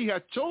said he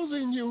had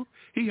chosen you.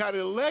 He had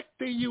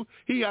elected you.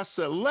 He has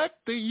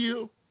selected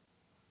you.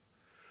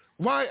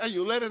 Why are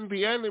you letting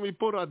the enemy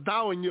put a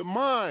doubt in your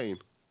mind?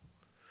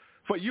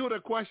 For you to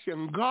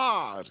question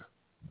God.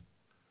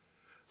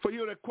 For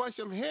you to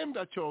question him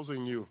that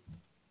chosen you.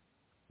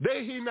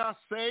 Did he not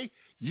say,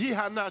 ye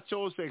have not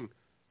chosen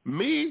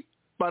me,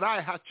 but I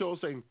have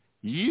chosen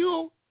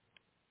you?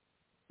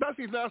 Does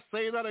he not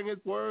say that in his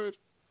word?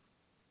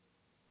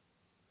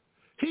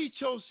 He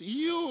chose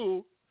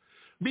you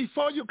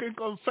before you can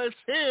confess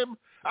him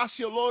as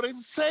your Lord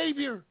and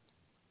Savior.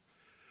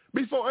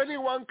 Before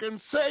anyone can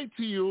say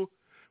to you,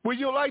 would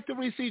you like to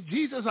receive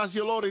Jesus as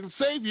your Lord and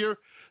Savior?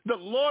 The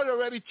Lord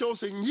already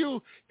chosen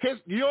you.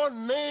 Your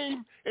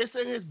name is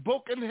in his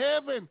book in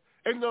heaven,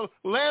 in the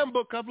Lamb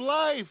Book of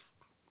Life.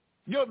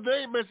 Your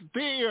name is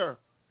there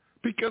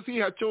because he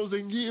has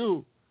chosen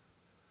you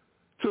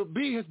to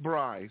be his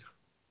bride.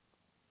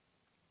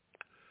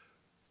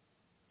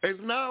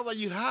 And now that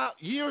you have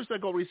years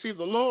ago received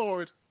the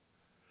Lord,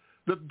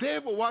 the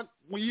devil wants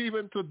you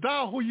even to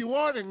doubt who you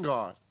are in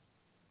God,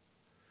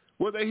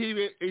 whether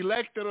he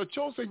elected or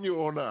chosen you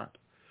or not.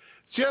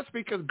 Just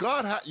because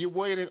God had you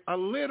waiting a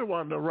little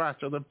on the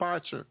rapture, the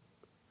departure.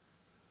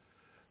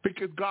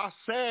 Because God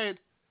said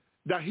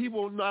that he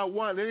will not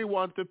want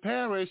anyone to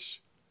perish.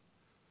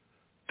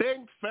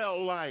 Things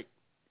felt like,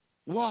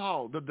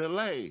 wow, the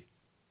delay.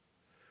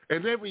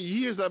 And every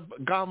years have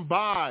gone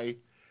by,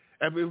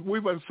 and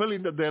we've been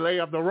feeling the delay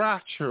of the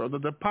rapture, of the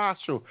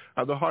departure,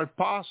 of the hard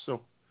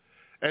parcel.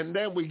 And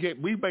then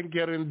we've been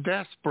getting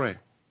desperate.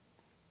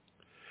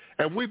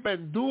 And we've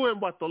been doing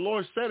what the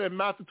Lord said in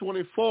Matthew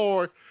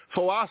 24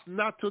 for us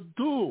not to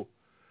do,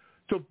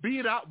 to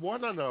beat out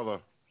one another.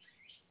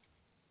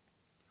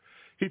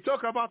 He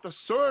talked about the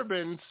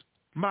servants,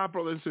 my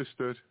brothers and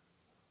sisters,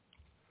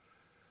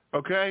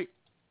 okay,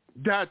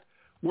 that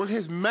when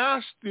his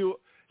master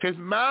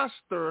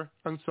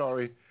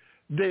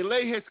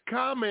delay his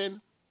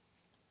coming,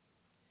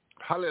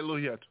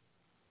 hallelujah,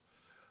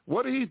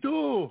 what did he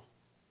do?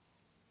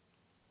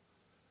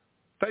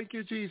 Thank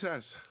you,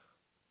 Jesus.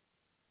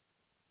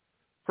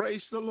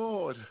 Praise the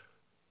Lord.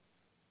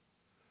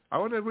 I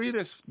want to read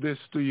this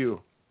to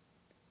you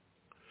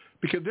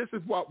because this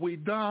is what we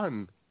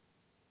done.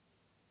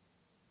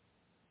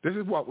 This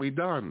is what we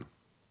done.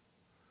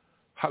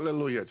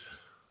 Hallelujah.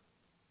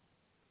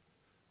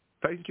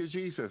 Thank you,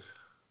 Jesus.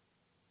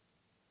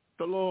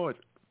 The Lord.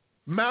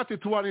 Matthew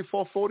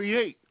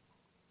 24:48.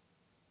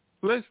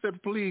 Listen,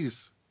 please.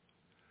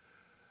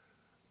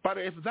 But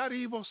if that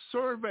evil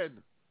servant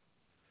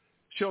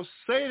shall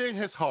say in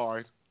his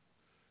heart,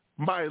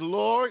 my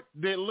Lord,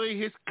 delay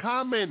his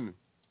coming.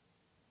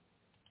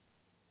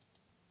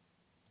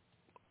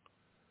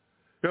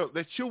 You know,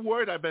 the two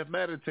words I've been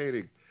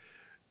meditating.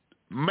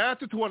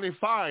 Matthew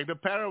 25, the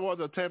parable of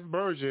the 10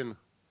 virgins,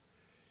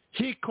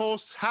 he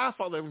calls half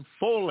of them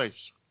foolish.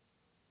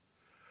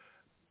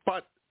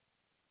 But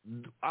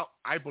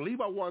I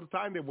believe at one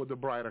time they were the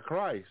bride of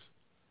Christ.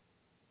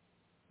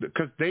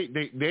 Because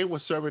they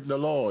were serving the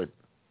Lord.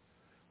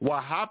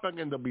 What happened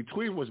in the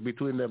between was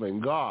between them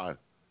and God.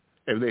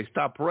 If they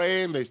start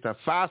praying, they start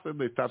fasting,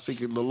 they start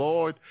seeking the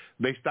Lord,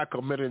 they start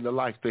committing their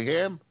life to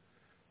him,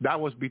 that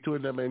was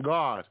between them and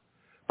God.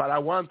 But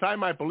at one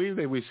time, I believe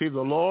they received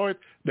the Lord.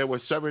 They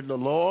were serving the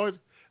Lord.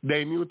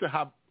 They knew to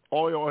have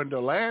oil in the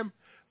lamp.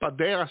 But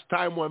then as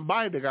time went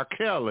by, they got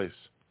careless.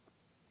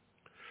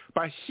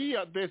 But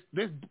here,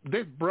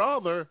 this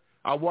brother,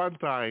 at one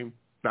time,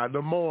 not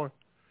no more.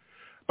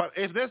 But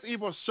if this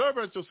evil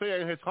servant to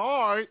say in his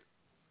heart,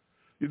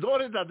 you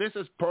notice that this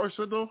is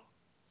personal.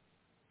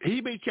 He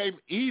became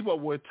evil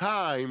with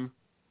time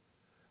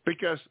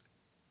because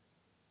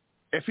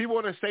if he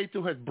want to say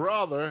to his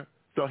brother,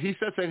 so he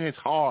says in his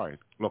heart,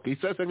 look, he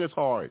says in his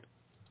heart,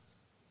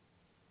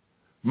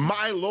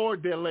 my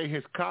Lord delay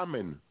his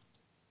coming.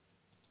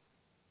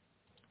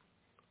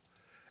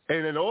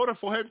 And in order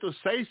for him to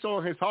say so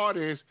in his heart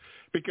is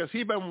because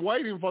he's been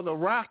waiting for the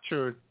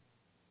rapture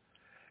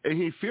and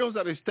he feels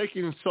that it's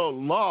taking so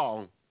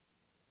long,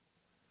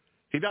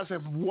 he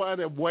doesn't want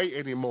to wait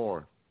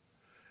anymore.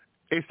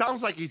 It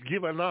sounds like he's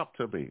given up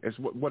to me. It's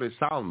what it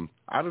sounds.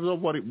 I don't know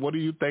what are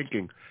you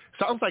thinking.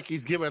 Sounds like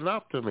he's given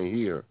up to me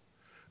here.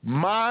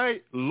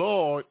 My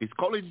Lord is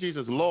calling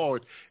Jesus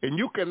Lord, and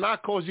you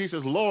cannot call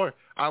Jesus Lord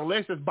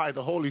unless it's by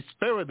the Holy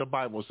Spirit, the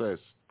Bible says.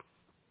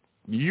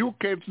 You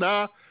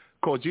cannot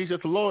call Jesus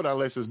Lord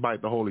unless it's by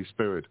the Holy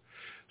Spirit.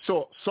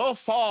 So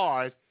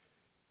far,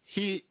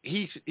 he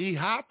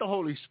had the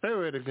Holy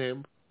Spirit in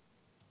him,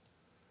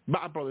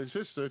 my brothers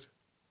and sisters,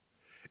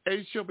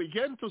 and shall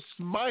begin to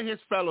smite his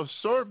fellow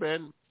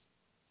servant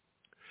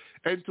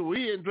and to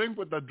eat and drink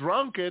with the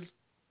drunken.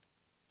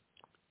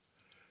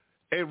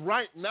 And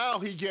right now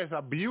he gets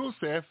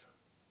abusive.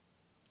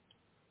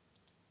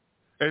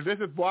 And this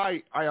is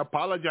why I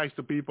apologize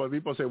to people.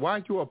 People say, why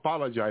are you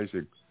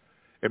apologizing?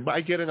 Am I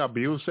getting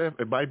abusive?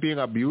 Am I being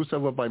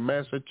abusive with my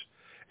message?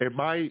 Am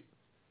I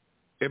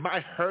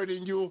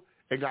hurting you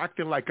and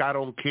acting like I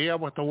don't care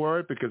with the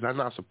word? Because I'm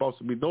not supposed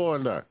to be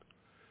doing that.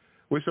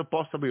 We're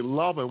supposed to be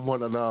loving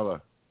one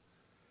another.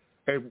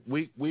 And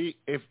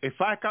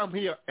if I come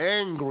here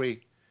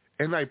angry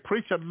and I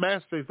preach a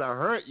message that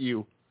hurt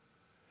you,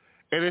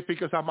 and it's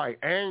because of my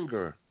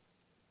anger.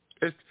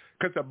 It's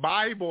because the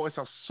Bible is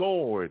a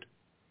sword,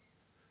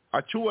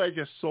 a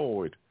two-edged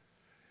sword.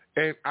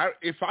 And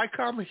if I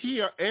come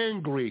here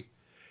angry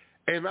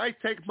and I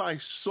take my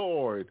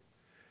sword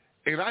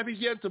and I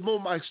begin to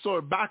move my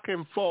sword back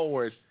and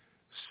forward,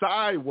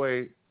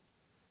 sideways,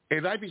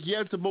 and I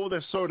began to move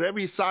the sword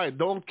every side,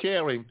 don't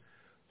caring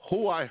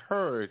who I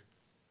hurt,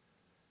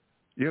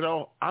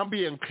 I'm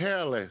being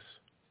careless.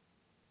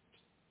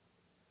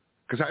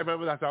 Because I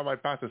remember that's how my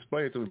pastor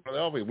explained it to me. Brother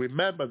Elvin,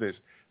 remember this.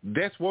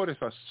 This word is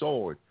a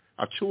sword,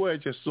 a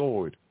two-edged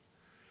sword.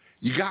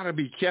 You got to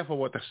be careful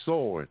with the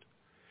sword.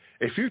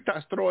 If you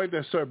start throwing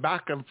the sword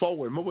back and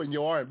forward, moving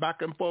your arm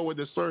back and forward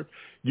with the sword,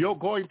 you're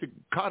going to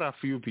cut a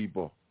few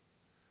people.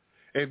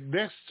 And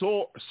this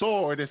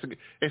sword is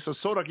a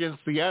sword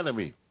against the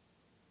enemy.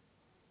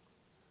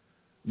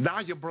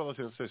 Not your brothers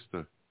and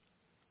sisters.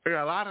 And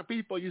a lot of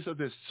people use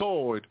this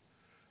sword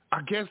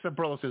against the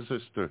brothers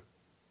and sisters.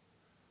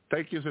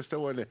 Thank you, Sister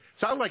Wendy.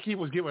 Sounds like he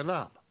was giving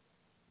up.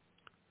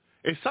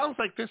 It sounds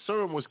like this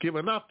sermon was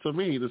giving up to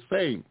me, the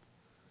same.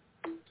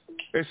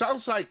 It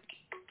sounds like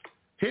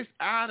his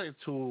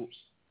attitude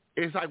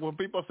is like when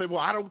people say, well,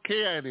 I don't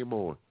care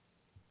anymore.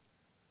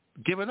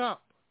 Giving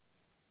up.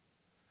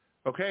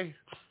 Okay?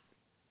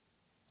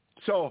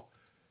 So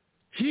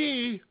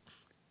he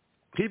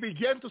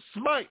began to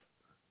smite.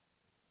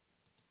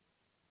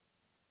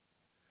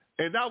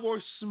 And that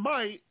word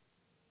smite,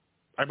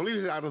 I believe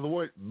it's out of the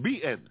word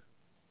beaten.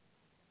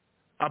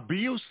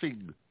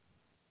 Abusing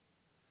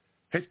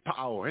his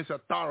power, his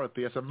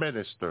authority as a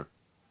minister,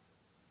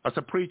 as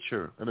a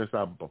preacher, an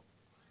example,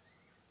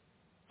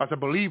 as a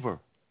believer.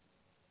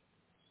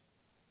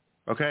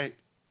 Okay?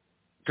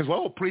 Because we're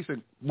all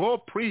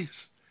priests,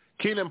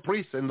 king and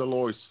priests in the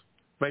Lord's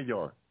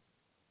vineyard.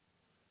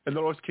 in the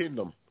Lord's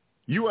kingdom.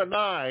 You and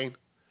I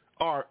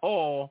are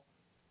all,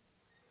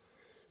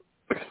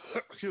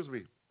 excuse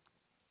me,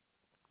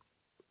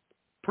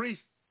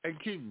 priests and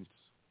kings.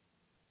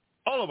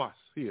 All of us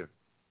here.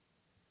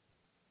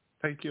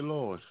 Thank you,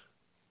 Lord.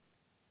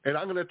 And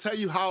I'm going to tell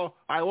you how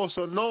I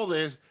also know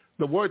this.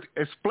 The word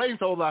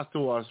explains all that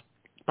to us.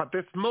 But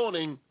this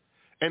morning,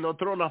 in the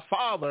throne of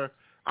Father,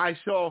 I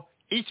saw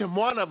each and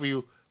one of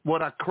you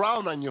with a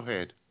crown on your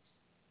head,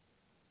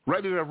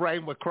 ready to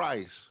reign with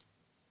Christ.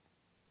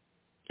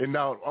 And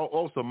now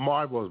also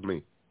marvels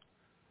me.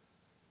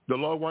 The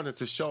Lord wanted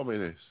to show me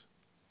this.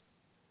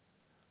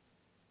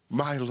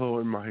 My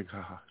Lord, my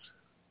God.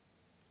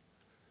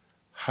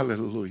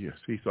 Hallelujah.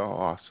 He's so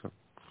awesome.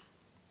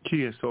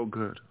 He is so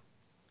good.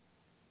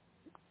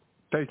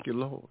 Thank you,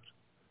 Lord.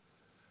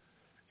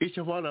 Each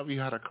and one of you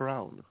had a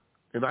crown.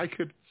 And I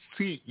could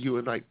see you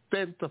and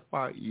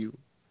identify you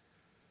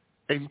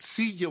and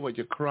see you with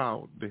your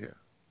crown there.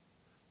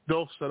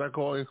 Those that are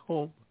going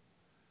home,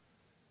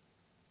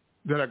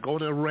 that are going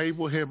to reign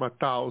with him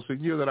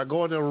 1,000 years, that are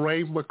going to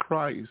reign with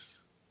Christ.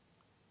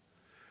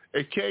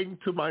 It came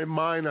to my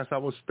mind as I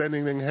was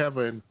standing in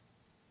heaven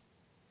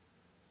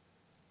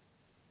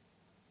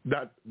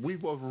that we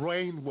will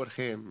reign with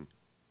him,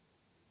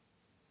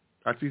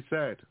 as he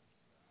said.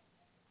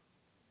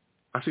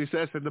 As he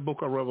says in the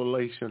book of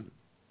Revelation,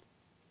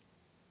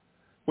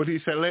 when he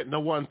said, let no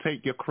one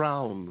take your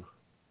crown.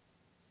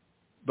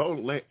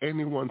 Don't let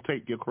anyone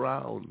take your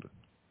crown.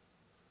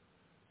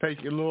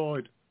 Thank you,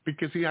 Lord,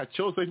 because he had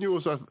chosen you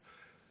as a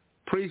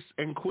priest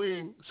and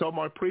queen, some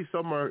are priest,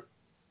 some are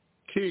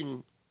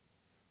king,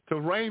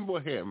 to reign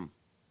with him.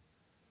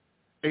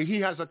 And he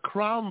has a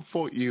crown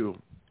for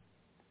you.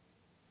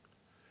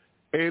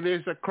 And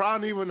there's a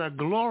crown, even a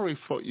glory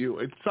for you.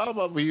 And some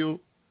of you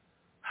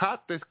had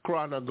this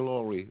crown of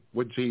glory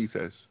with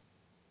Jesus.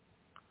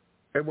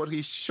 And when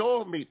he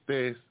showed me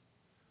this,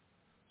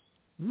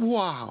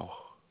 wow,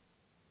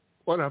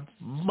 what a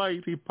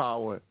mighty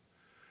power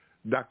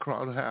that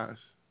crown has.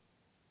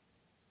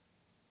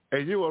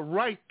 And you were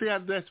right there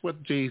next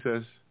with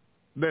Jesus,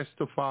 next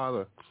to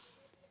Father.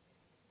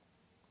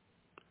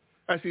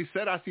 As he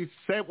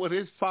sat with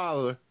his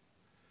Father,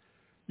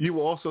 you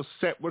will also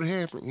sit with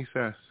him, he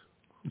says.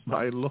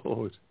 My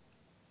Lord,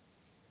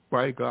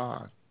 my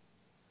God,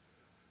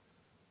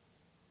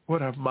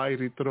 what a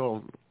mighty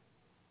throne,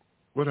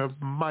 what a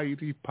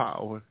mighty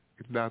power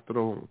in that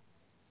throne,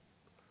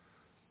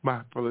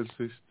 my brothers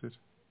and sisters.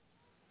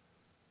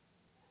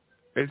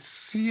 And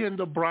seeing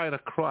the bride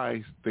of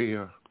Christ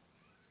there,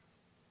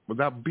 with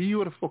that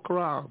beautiful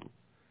crown,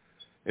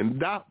 and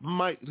that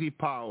mighty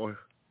power,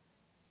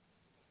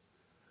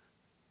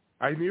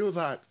 I knew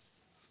that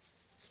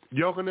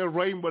you're going to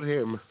reign with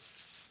him.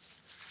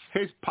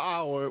 His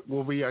power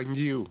will be on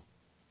you.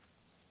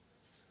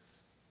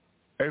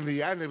 And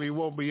the enemy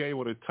won't be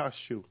able to touch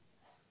you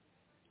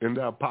in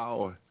that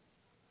power.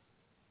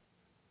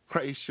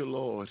 Praise you,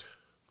 Lord.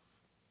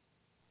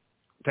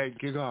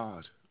 Thank you,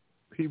 God.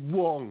 He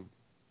won't.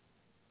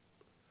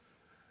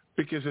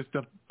 Because it's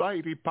the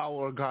mighty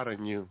power of God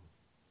in you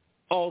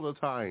all the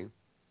time.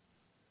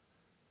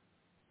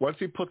 Once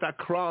he put that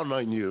crown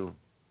on you,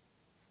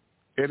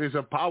 it is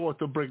a power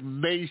to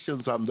bring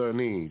nations on their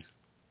knees.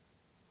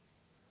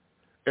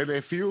 And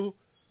if you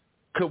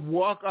could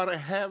walk out of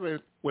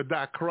heaven with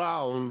that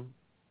crown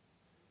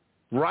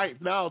right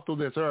now to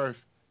this earth,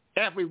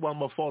 everyone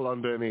will fall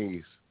on their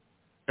knees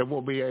and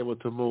won't be able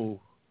to move.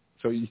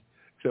 So it's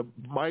a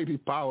mighty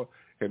power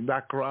in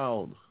that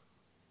crown.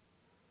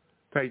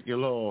 Thank you,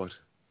 Lord.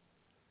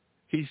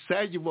 He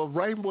said you will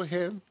reign with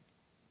him,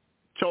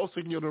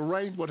 chosen you to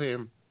reign with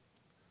him.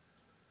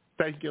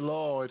 Thank you,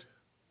 Lord.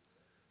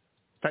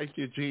 Thank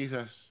you,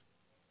 Jesus.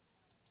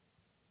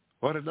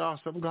 What an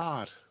awesome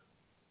God.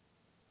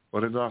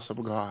 What an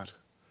awesome God.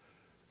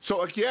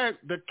 So again,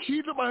 the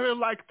kingdom of him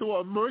like to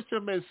immerse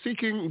him in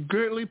seeking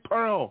goodly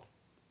pearl.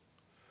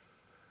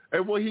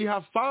 And when he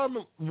had found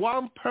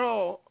one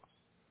pearl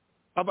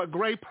of a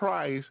great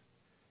price,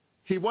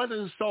 he went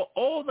and sold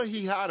all that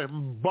he had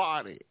and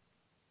bought it.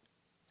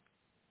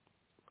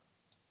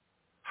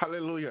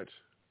 Hallelujah.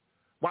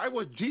 Why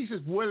was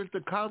Jesus willing to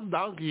come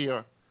down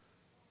here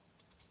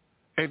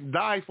and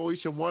die for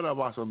each and one of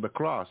us on the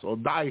cross, or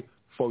die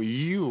for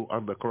you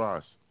on the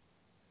cross?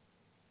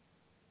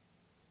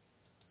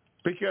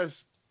 Because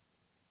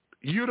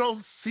you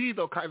don't see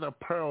the kind of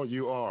pearl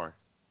you are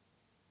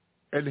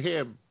in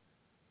him,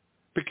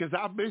 because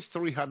that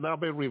mystery has not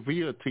been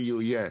revealed to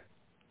you yet.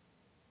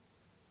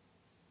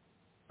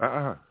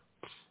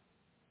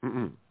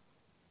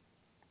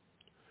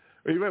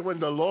 Even when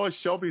the Lord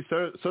showed me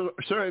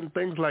certain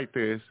things like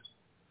this,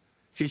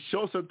 he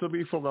shows it to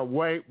me from a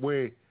way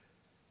where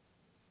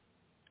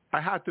I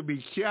have to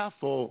be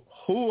careful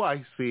who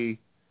I see,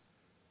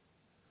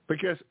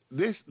 because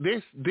this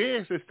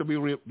is to be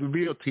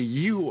revealed to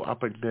you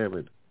up in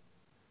heaven.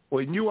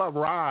 When you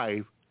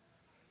arrive,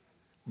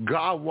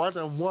 God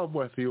one-on-one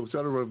with you is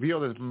going to reveal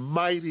this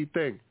mighty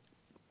thing.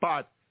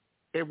 But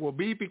it will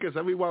be because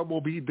everyone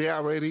will be there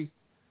already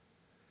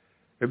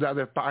in that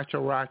departure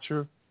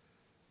rapture.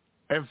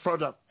 in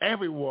front of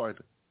everyone.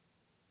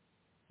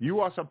 You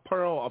are a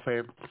pearl of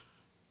him,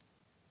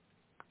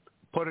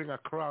 putting a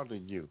crown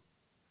in you.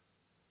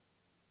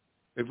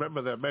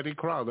 Remember, there are many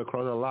crowns, the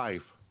crown of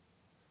life.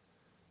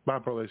 My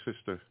brother and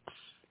sister,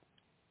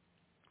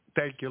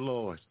 thank you,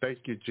 Lord. Thank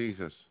you,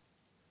 Jesus.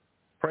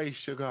 Praise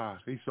you, God.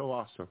 He's so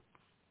awesome.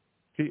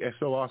 He is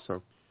so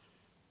awesome.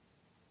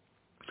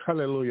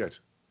 Hallelujah.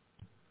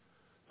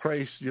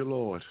 Praise you,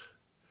 Lord.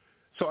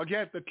 So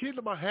again, the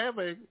kingdom of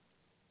heaven,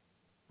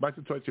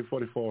 Matthew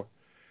 20:44,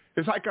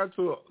 is like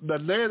unto the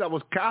net that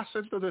was cast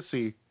into the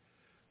sea,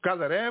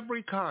 gathered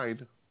every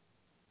kind,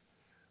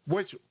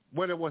 which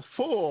when it was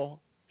full,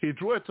 he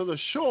drew it to the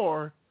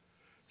shore,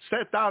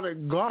 set down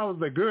and gathered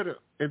the good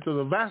into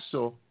the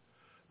vessel,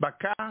 but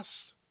cast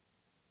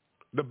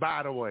the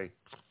bad away.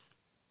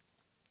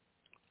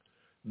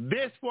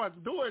 This one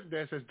doing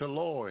this is the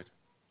Lord.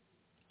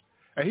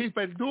 And he's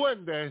been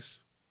doing this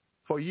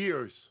for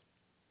years.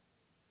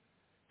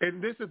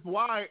 And this is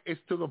why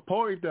it's to the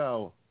point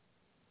now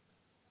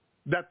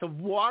that the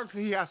ones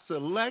he has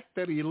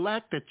selected,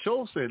 elected,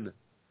 chosen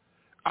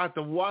are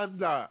the ones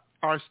that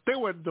are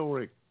still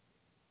enduring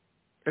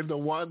and the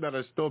ones that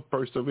are still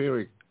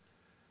persevering.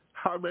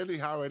 How many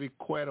have already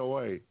quit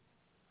away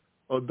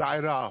or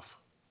died off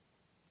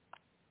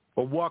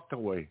or walked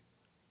away?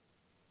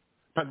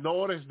 But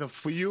notice the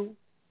few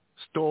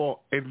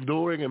still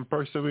enduring and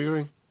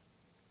persevering.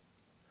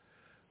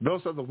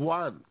 Those are the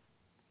ones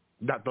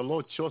that the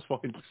Lord chose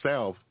for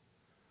himself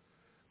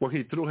when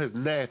he threw his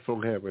net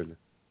from heaven.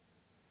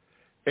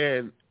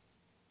 And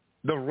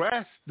the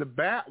rest, the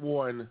bad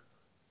one,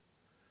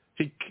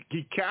 he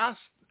cast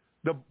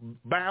the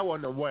bad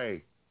one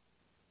away.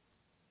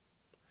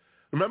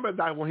 Remember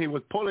that when he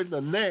was pulling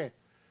the net,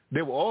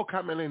 they were all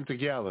coming in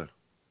together.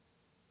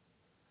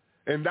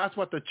 And that's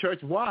what the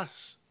church was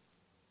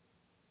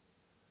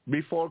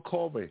before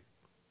COVID.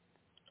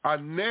 A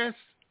nest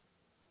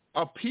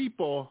of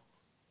people,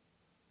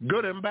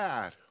 good and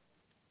bad.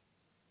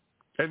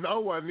 And no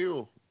one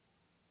knew.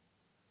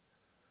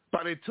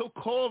 But it took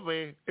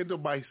COVID into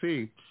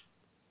Bicene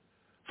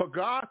for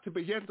God to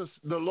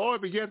the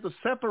Lord began to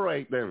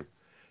separate them.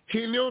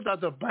 He knew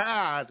that the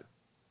bad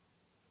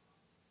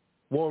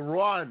will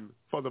run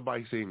for the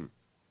Bicene.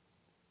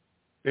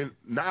 And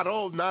not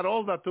all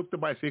that took the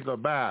Bicene are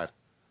bad,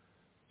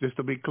 just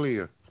to be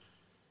clear.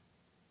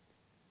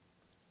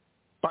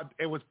 But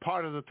it was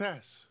part of the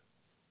test.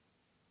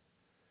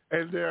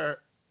 And their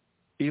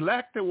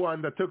elected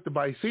one that took the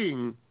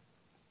Bicene,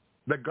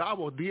 that God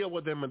will deal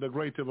with them in the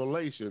Great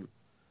Tribulation.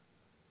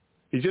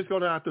 He's just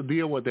going to have to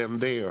deal with them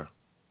there.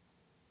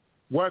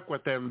 Work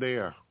with them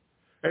there.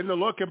 And the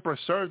Lord can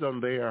preserve them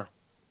there.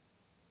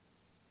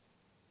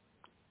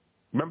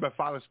 Remember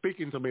Father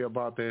speaking to me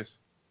about this,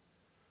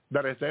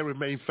 that as they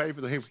remain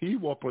faithful to him, he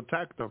will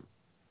protect them.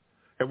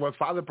 And when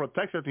Father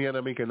protects you, the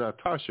enemy cannot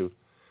touch you.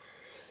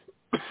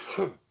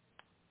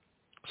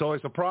 So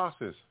it's a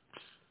process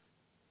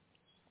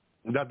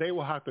that they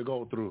will have to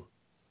go through,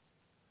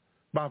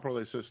 my brother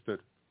and sister.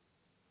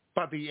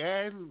 But the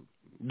end,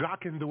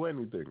 God can do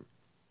anything.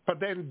 But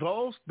then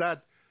those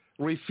that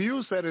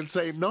refuse it and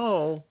say,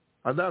 no,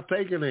 I'm not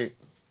taking it,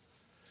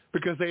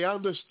 because they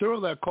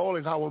understood their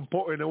calling, how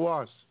important it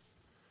was.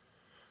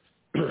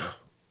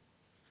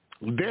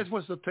 This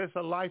was the test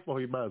of life for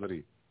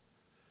humanity.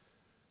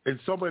 And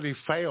so many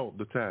failed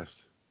the test.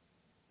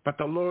 But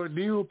the Lord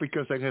knew,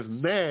 because in his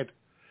net,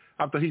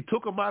 after he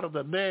took them out of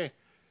the net,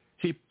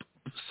 he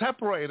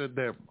separated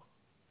them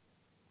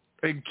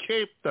and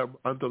kept them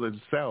unto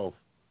himself.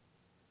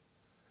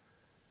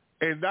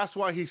 And that's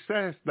why he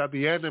says that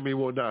the enemy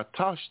will not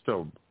touch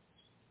them.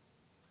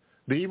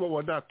 The evil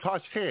will not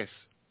touch his,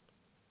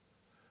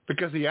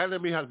 because the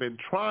enemy has been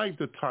trying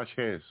to touch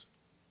his.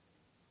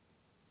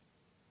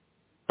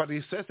 But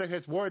he says in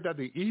his word that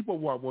the evil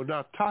one will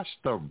not touch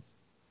them.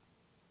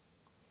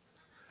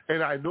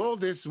 And I know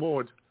this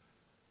will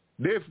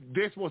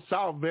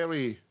sound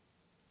very,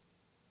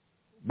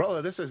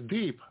 brother, this is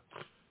deep.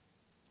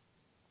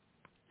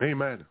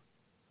 Amen.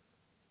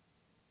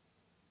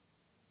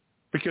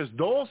 Because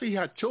those he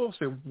had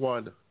chosen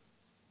one.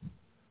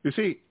 You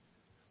see,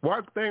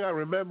 one thing I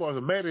remember I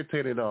was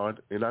meditating on,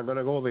 and I'm going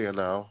to go there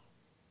now.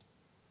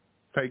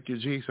 Thank you,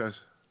 Jesus.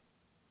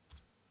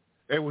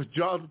 It was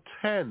John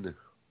 10,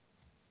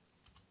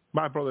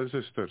 my brother and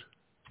sister.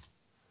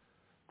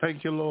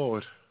 Thank you,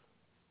 Lord.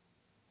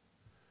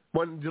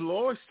 When the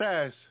Lord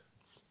says,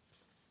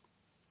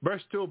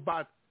 verse 2,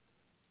 but,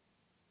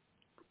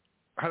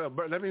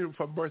 let me read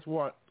from verse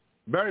 1.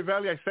 Very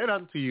verily I said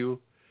unto you,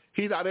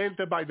 he that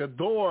entered by the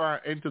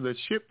door into the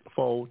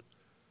sheepfold,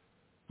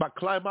 but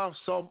climb out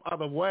some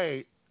other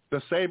way,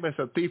 the same as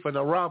a thief and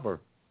a robber.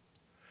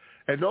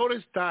 And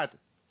notice that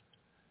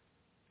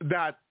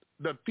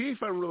the thief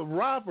and the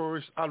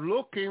robbers are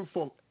looking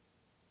for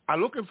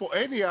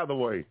any other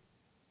way.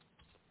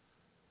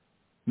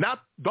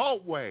 Not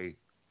that way.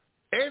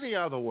 Any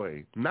other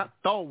way. Not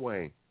that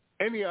way.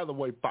 Any other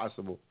way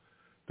possible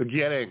to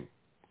get in.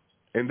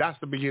 And that's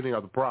the beginning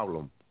of the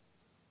problem.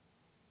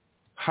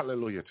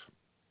 Hallelujah.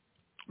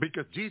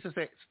 Because Jesus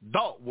said,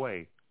 that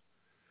way.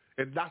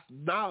 And that's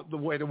not the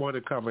way they want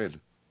to come in.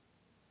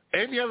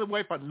 Any other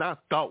way, but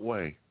not that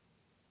way.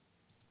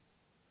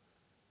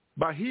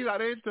 But he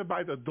that entered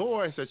by the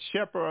door is a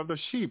shepherd of the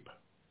sheep.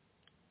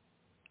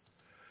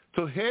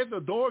 To have the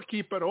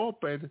doorkeeper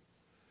open,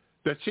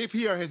 the sheep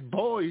hear his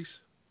voice.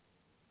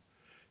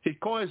 He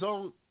calls his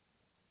own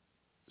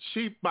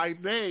sheep by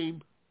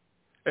name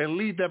and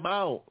lead them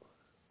out.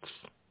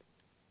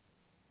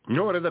 You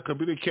know what is the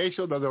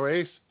communication that there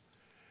is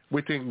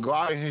between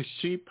God and his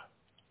sheep?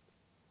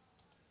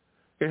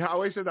 And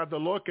how is it that the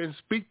Lord can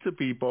speak to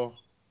people?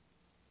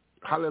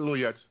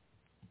 Hallelujah.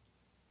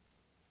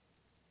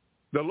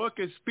 The Lord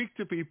can speak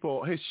to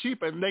people, his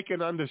sheep, and they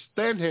can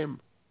understand him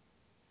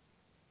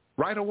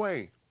right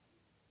away.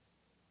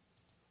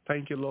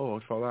 Thank you,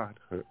 Lord, for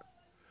that.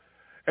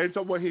 And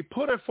so when he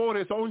put it forth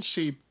his own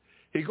sheep,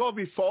 he go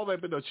before them,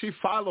 and the sheep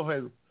follow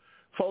him,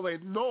 for they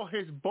know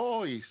his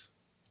voice.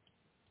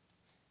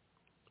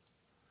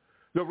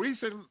 The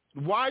reason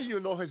why you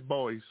know his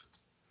voice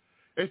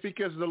is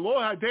because the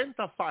Lord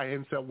identified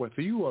himself with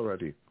you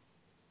already.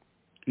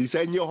 He's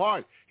in your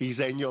heart. He's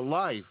in your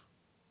life.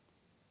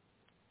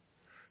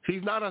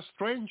 He's not a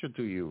stranger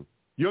to you.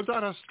 You're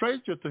not a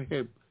stranger to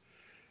him.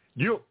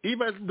 You,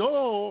 even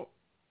though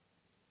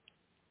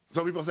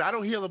some people say, I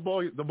don't hear the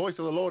voice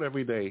of the Lord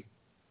every day.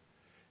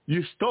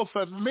 You're still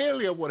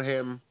familiar with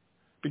him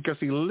because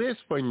he lives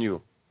in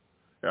you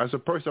as a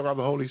person of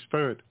the Holy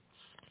Spirit.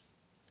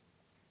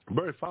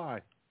 Verse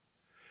 5.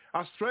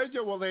 A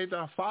stranger will they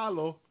not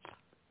follow,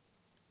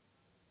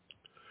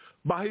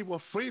 but he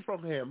will flee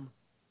from him,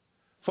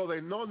 for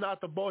they know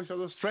not the voice of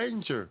the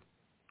stranger.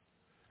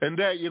 And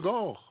there you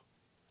go.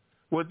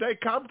 When they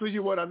come to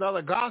you with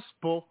another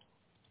gospel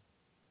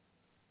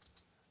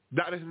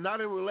that is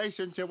not in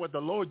relationship with the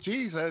Lord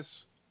Jesus,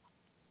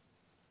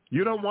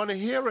 you don't want to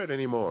hear it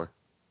anymore.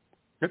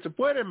 It's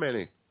wait a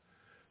minute.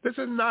 This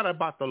is not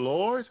about the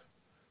Lord.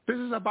 This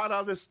is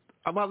about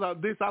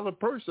this other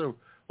person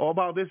or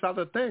about this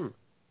other thing.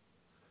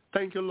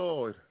 Thank you,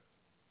 Lord.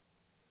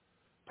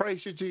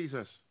 Praise you,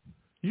 Jesus.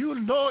 You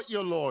know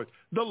your Lord.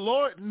 The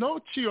Lord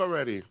knows you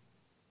already.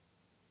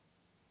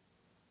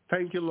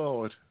 Thank you,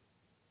 Lord.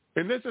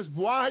 And this is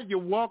why your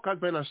walk has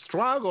been a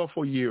struggle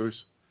for years.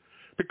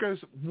 Because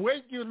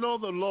when you know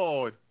the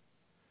Lord,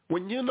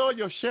 when you know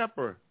your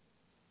shepherd,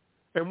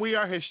 and we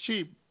are his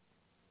sheep,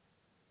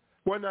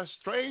 when a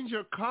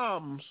stranger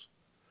comes,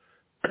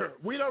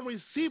 we don't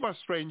receive a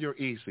stranger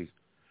easy.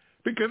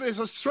 Because it's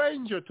a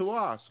stranger to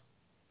us.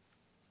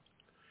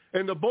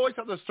 And the voice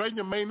of the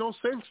stranger made no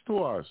sense to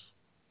us.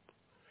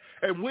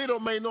 And we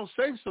don't make no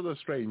sense to the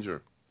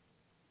stranger.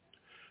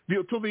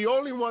 To the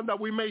only one that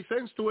we make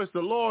sense to is the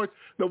Lord.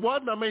 The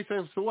one that makes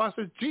sense to us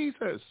is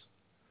Jesus.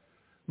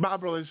 My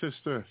brother and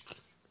sister.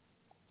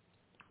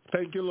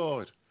 Thank you,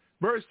 Lord.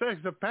 Verse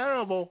 6, the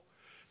parable,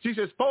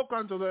 Jesus spoke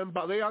unto them,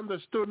 but they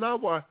understood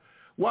not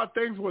what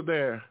things were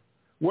there,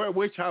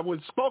 which I was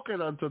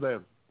spoken unto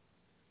them.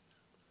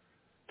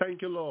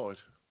 Thank you, Lord.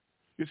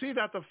 You see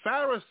that the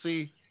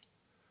Pharisee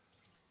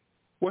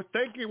was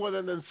thinking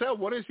within themselves,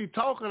 what is he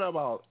talking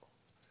about?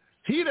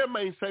 He didn't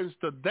make sense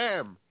to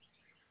them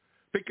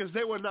because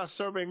they were not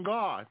serving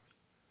God.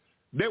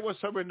 They were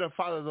serving the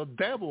father, the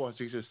devil, as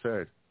Jesus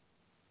said.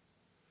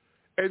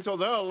 And so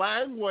their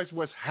language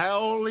was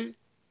hell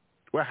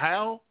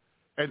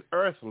and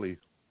earthly,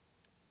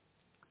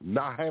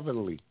 not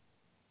heavenly.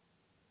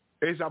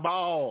 It's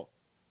about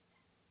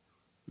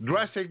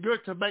dressing good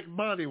to make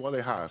money what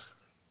they have.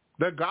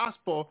 The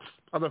gospel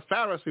of the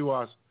Pharisee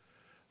was,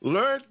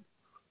 learn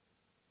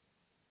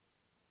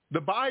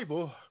the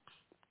Bible,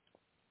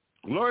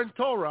 learn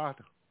Torah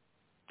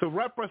to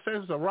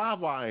represent the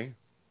rabbi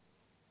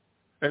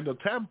and the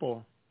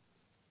temple,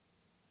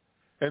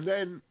 and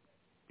then,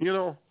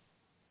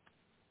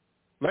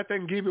 let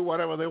them give you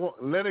whatever they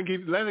want. Let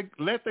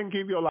them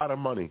give you a lot of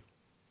money.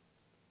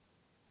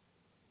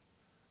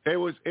 It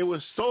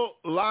was so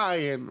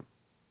lying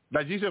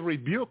that Jesus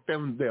rebuked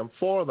them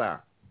for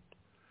that,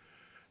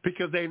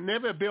 because they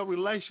never built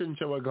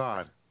relationship with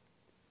God.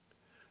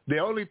 They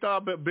only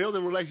thought about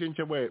building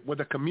relationship with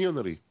the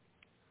community.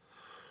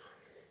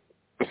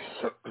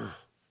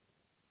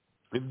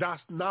 And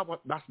that's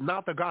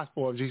not the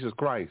gospel of Jesus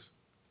Christ.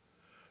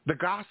 The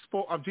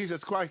gospel of Jesus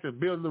Christ is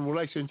building a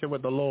relationship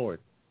with the Lord.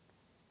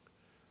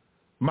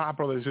 My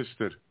brother and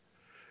sister.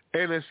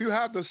 And if you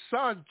have the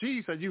Son,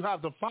 Jesus, you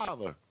have the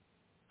Father.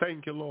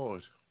 Thank you,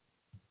 Lord.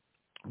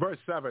 Verse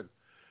 7.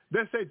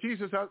 Then said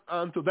Jesus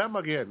unto them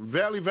again,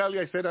 verily, verily,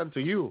 I said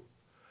unto you,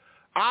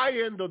 I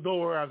am the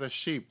door of the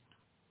sheep.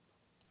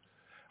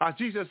 As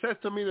Jesus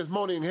said to me this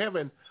morning in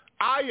heaven,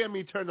 I am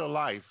eternal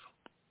life.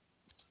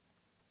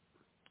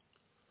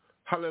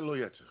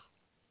 Hallelujah.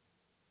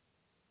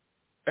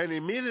 And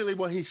immediately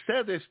when he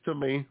said this to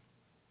me,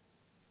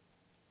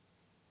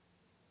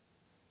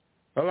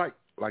 I'm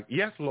like,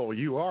 yes, Lord,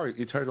 you are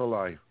eternal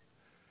life.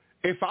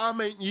 If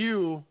I'm in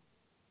you,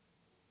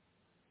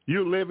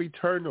 you live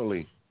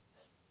eternally.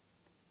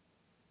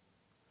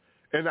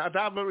 And at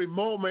that very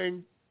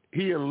moment,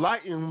 he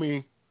enlightened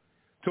me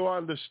to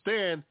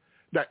understand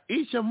that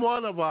each and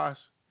one of us,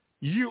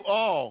 you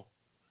all,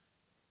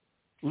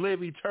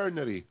 live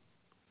eternally.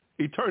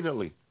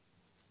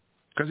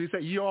 Because he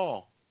said, you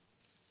all.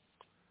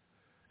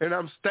 And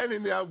I'm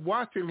standing there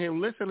watching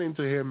him, listening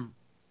to him.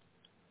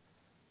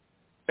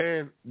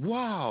 And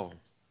wow.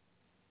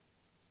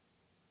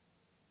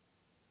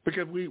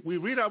 Because we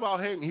read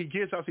about him, he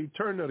gives us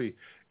eternity,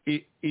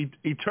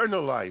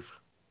 eternal life.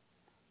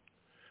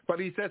 But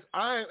he says,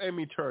 I am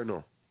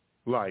eternal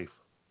life.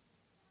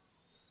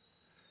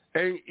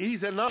 And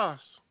he's in us.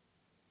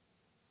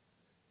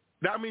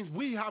 That means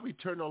we have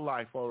eternal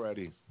life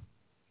already.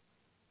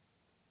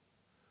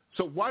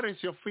 So what is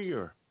your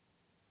fear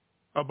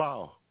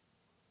about?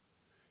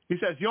 He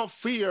says, your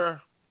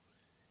fear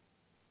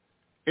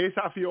is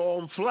of your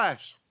own flesh.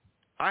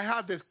 I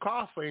had this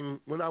coughing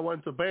when I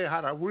went to bed. I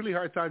had a really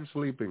hard time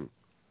sleeping.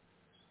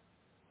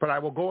 But I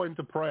will go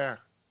into prayer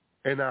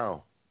and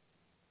now.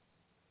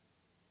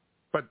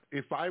 But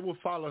if I will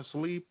fall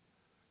asleep,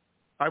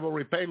 I will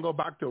repent, go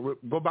back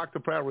to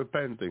prayer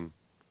repenting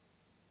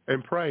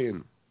and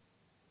praying.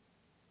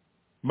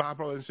 My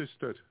brother and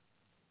sister,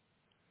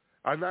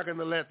 I'm not going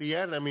to let the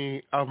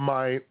enemy of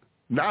my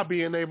not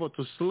being able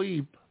to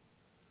sleep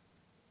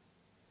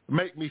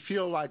make me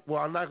feel like,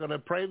 well, I'm not going to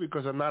pray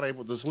because I'm not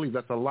able to sleep.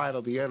 That's a lie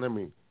of the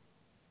enemy.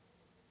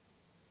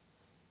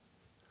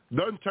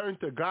 Don't turn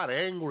to God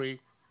angry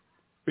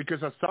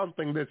because of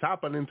something that's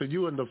happening to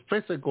you in the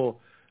physical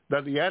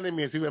that the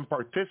enemy is even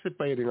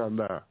participating on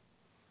that.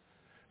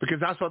 Because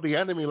that's what the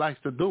enemy likes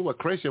to do with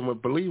Christians,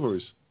 with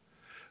believers.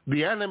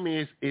 The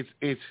enemy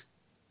is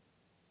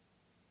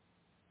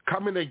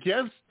coming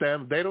against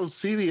them. They don't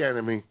see the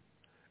enemy.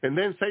 And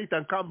then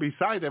Satan comes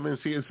beside them and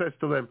says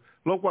to them,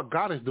 look what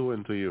God is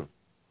doing to you.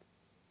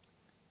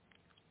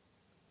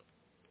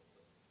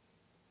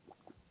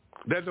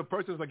 Then the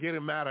persons are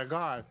getting mad at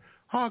God.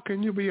 How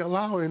can you be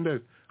allowing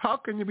this? How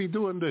can you be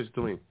doing this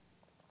to me?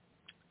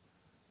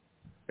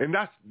 And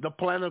that's the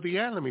plan of the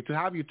enemy, to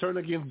have you turn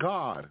against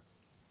God.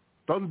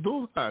 Don't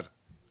do that.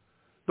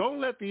 Don't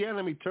let the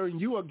enemy turn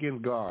you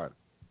against God.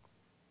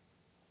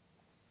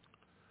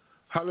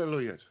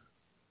 Hallelujah.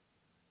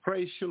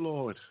 Praise you,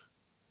 Lord.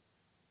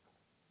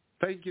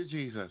 Thank you,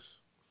 Jesus.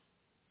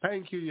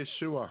 Thank you,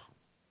 Yeshua.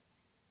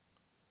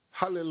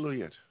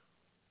 Hallelujah.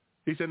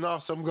 He's an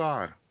awesome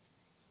God.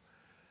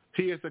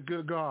 He is a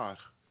good God.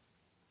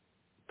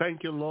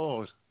 Thank you,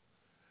 Lord.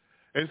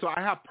 And so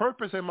I have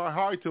purpose in my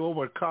heart to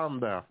overcome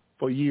that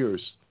for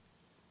years.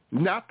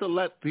 Not to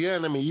let the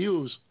enemy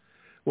use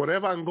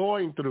whatever I'm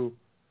going through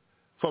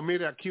for me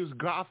to accuse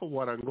God for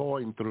what I'm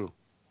going through.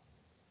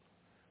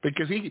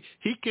 Because he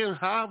can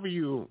have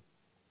you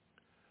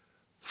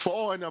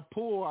fall in a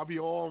pool of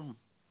your own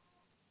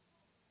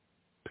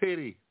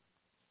pity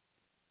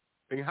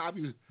and have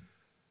you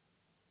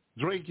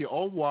drink your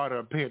own water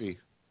of pity,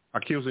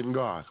 accusing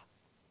God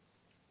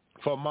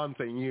for months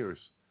and years.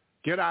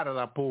 Get out of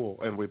that pool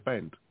and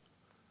repent.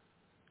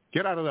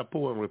 Get out of that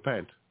pool and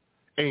repent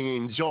and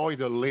enjoy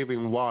the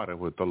living water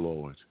with the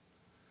Lord.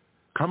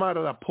 Come out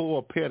of that pool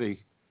of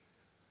pity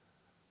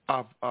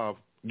of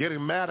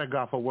getting mad at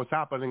God for what's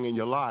happening in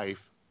your life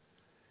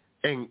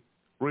and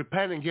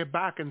repent and get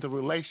back into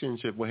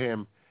relationship with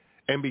him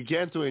and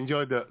begin to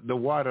enjoy the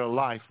water of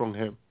life from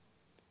him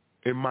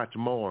and much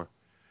more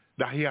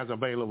that he has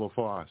available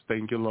for us.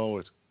 Thank you,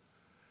 Lord.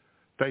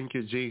 Thank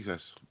you,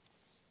 Jesus.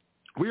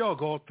 We all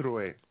go through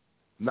it.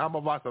 None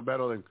of us are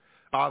better than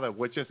others.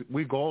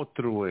 We go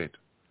through it,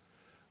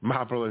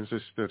 my brother and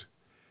sister.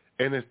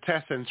 And it's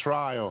test and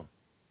trial.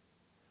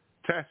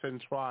 Test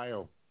and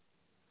trial.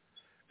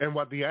 And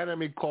what the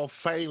enemy calls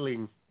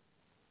failing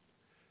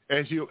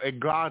is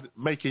God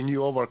making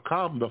you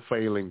overcome the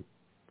failing.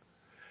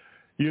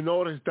 You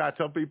notice that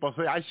some people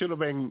say, I should have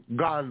been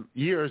gone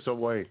years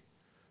away.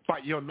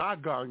 But you're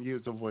not gone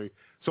years away.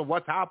 So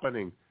what's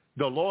happening?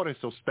 The Lord is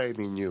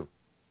sustaining you.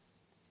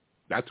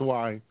 That's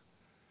why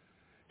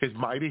his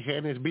mighty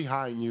hand is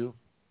behind you.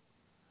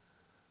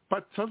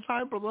 But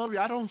sometimes, brother,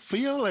 I don't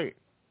feel it.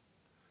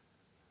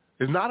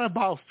 It's not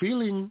about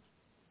feeling.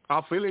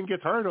 Our feeling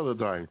gets hurt all the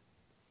time.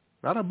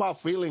 Not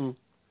about feeling.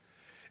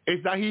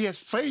 It's that he is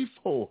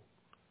faithful,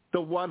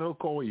 the one who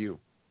called you.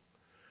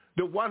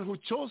 The one who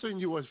chosen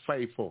you is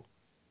faithful.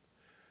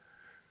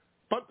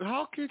 But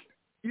how can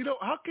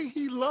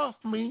he love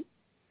me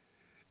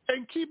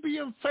and keep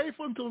being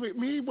faithful to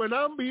me when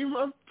I'm being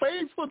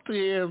unfaithful to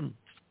him?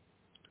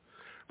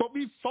 But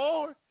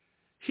before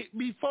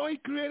he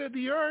created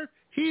the earth,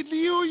 he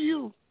knew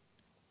you.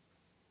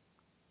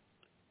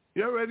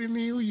 He already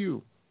knew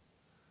you.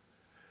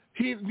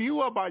 He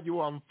knew about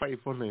your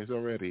unfaithfulness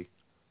already.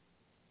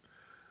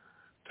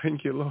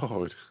 Thank you,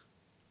 Lord.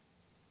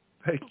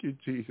 Thank you,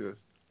 Jesus.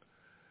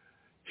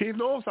 He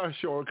knows our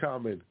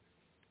shortcoming.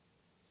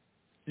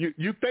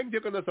 You think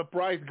you're going to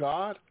surprise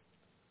God?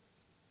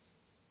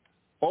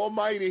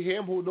 Almighty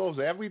him who knows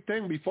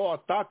everything, before a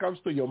thought comes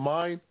to your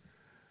mind,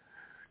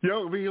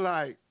 you'll be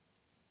like,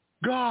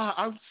 God,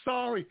 I'm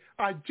sorry.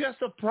 I just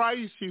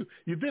surprised you.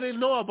 You didn't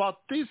know about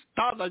this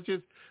thought.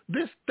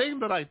 This thing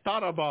that I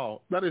thought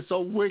about that is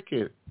so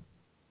wicked.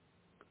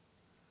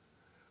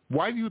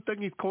 Why do you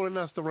think he's calling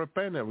us to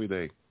repent every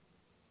day?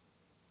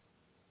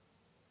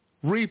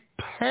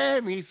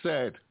 Repent, he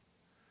said,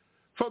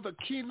 for the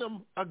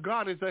kingdom of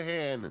God is at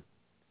hand.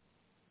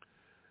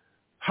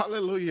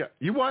 Hallelujah.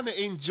 You want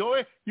to enjoy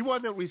it? You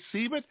want to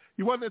receive it?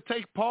 You want to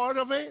take part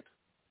of it?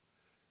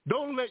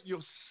 Don't let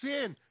your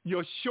sin,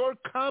 your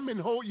shortcoming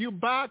hold you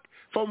back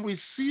from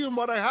receiving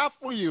what I have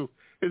for you,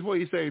 is what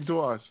he's saying to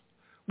us.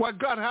 What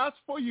God has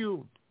for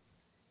you.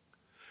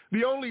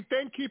 The only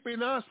thing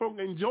keeping us from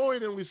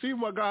enjoying and receiving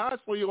what God has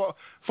for you,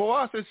 for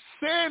us, is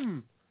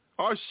sin,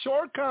 our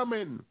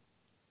shortcoming.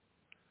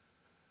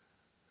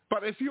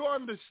 But if you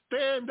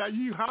understand that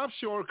you have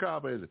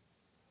shortcomings,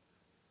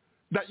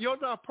 that you're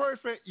not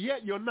perfect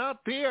yet, you're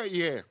not there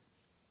yet.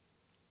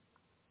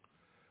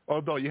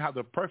 Although you have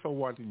the perfect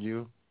one in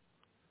you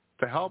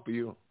to help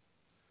you.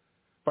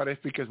 But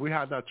it's because we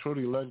have not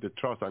truly learned to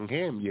trust on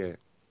him yet.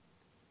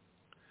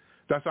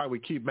 That's why we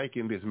keep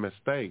making this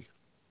mistake.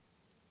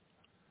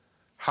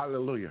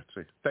 Hallelujah.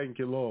 Thank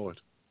you, Lord.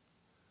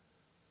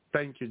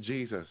 Thank you,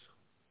 Jesus.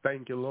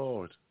 Thank you,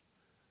 Lord.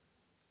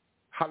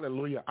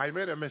 Hallelujah. I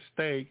made a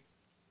mistake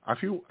a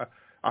few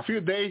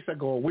days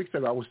ago, weeks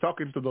ago. I was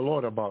talking to the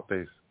Lord about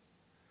this.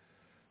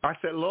 I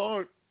said,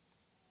 Lord,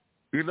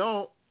 you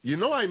know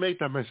I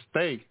made a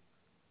mistake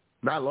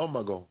not long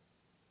ago.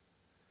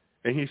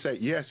 And he said,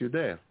 yes, you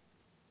did.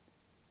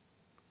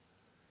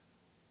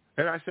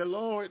 And I said,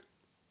 Lord,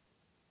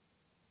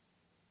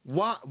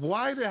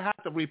 why do I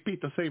have to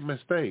repeat the same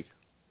mistake?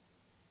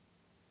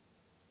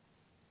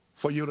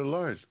 For you to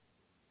learn.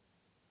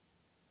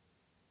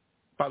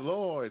 But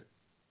Lord,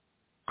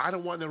 I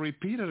don't want to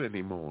repeat it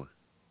anymore.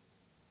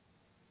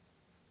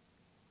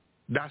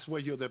 That's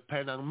where you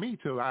depend on me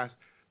to ask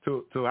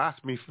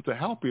me to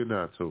help you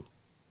now too.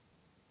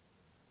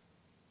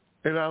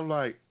 And I'm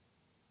like,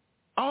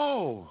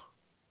 oh,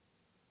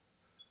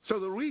 so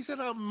the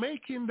reason I'm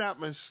making that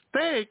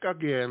mistake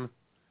again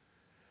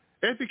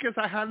is because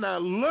I had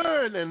not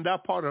learned in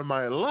that part of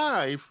my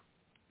life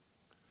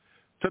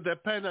to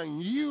depend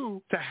on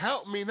you to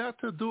help me not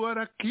to do it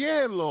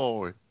again,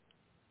 Lord.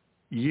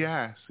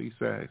 Yes, he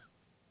says.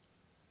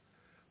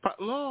 But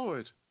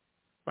Lord,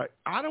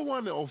 I don't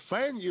want to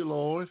offend you,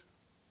 Lord.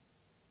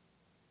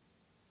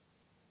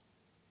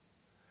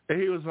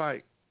 And he was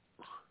like,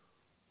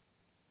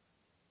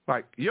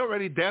 you're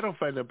already dead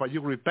offended, but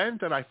you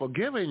repented, I've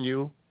forgiven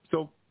you.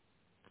 So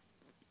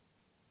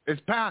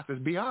it's past, it's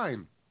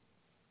behind.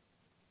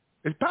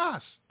 It's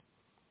past.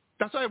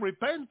 That's why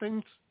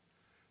repentance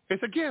is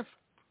a gift.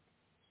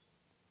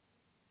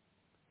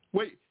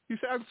 Wait, you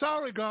say, I'm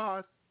sorry,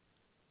 God.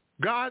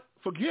 God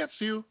forgives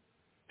you.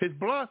 His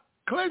blood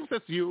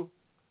cleanses you.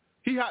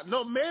 He had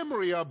no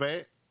memory of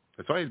it.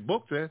 That's what his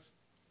book says.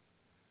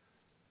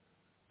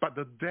 But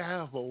the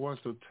devil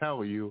wants to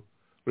tell you,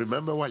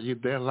 remember what you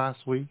did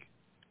last week?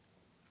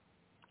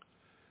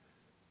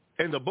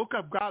 In the book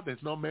of God,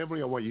 there's no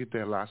memory of what you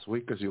did last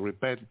week because you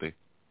repented.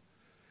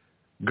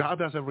 God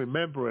doesn't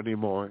remember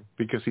anymore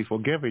because he's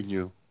forgiven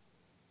you.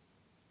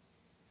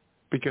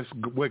 Because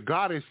where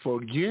God is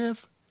forgive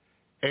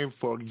and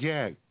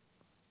forget,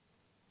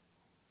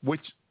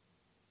 which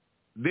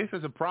this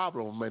is a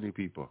problem with many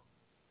people,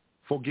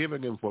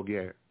 forgiving and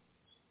forget.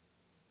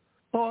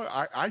 Oh,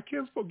 I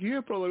can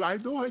forgive, brother. I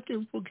know I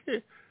can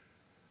forgive.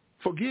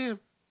 Forgive.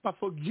 But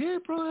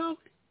forgive, brother.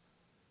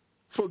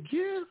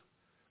 Forgive.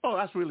 Oh,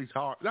 that's really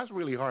hard. That's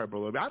really hard,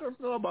 brother. I don't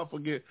know about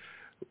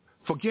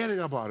forgetting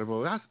about it,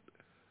 brother.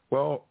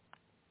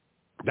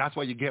 That's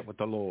what you get with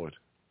the Lord.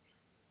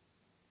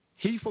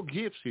 He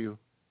forgives you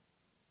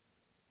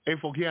and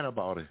forget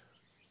about it.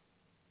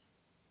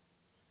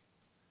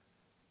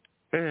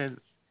 And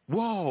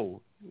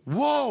whoa,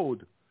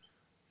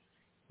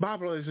 my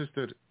brother and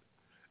sister,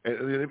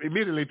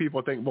 immediately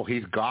people think, well,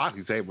 he's God.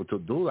 He's able to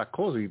do that. Of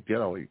course,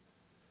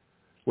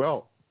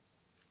 well,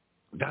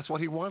 that's what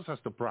he wants us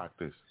to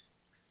practice.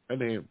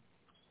 And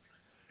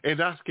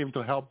ask him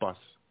to help us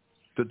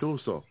to do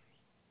so.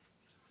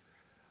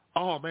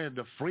 Oh, man,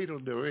 the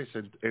freedom there is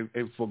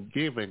in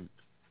forgiving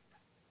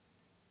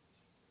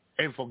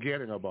and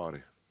forgetting about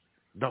it.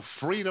 The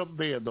freedom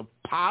there, the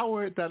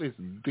power that is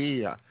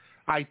there.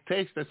 I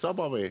tasted some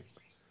of it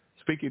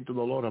speaking to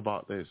the Lord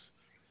about this.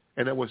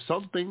 And it was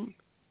something,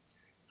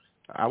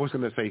 I was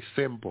going to say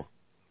simple.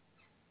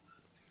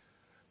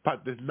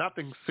 But there's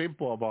nothing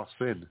simple about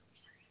sin.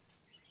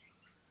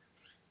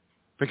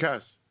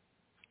 Because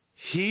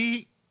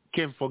he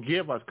can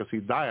forgive us because he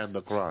died on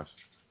the cross.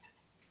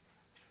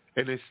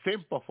 And it's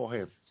simple for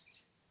him.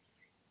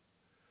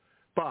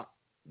 But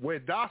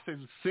with us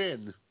in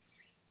sin,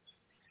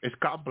 it's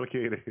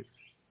complicated.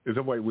 It's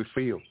the way we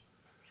feel.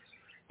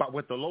 But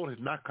with the Lord,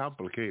 it's not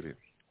complicated.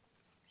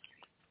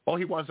 All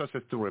he wants us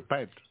is to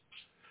repent.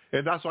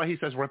 And that's why he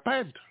says,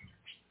 repent.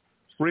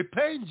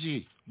 Repent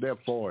ye,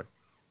 therefore.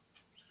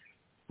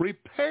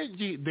 Repent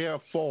ye,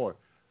 therefore.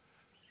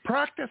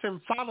 Practice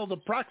and follow the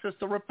practice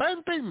of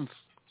repentance.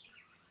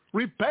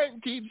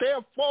 Repent ye,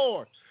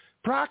 therefore.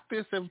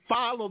 Practice and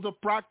follow the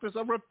practice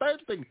of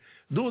repenting.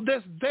 Do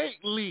this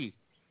daily.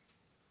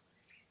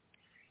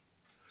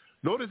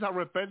 Notice how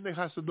repenting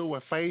has to do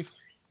with faith.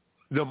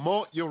 The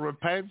more you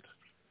repent,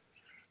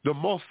 the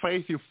more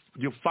faith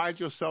you find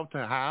yourself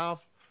to have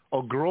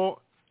or grow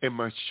and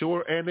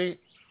mature in it.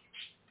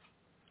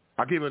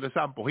 I'll give you an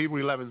example,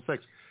 Hebrews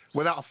 11:6.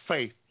 Without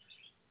faith,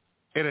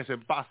 it is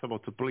impossible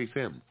to please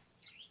him.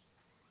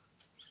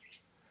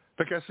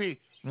 Because see,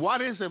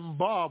 what is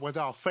involved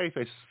without faith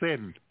is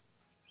sin.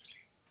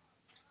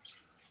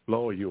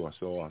 Lord, you are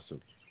so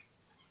awesome.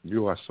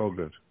 You are so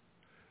good.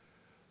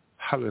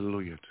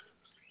 Hallelujah.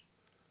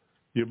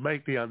 You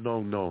make the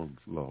unknown known,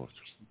 Lord,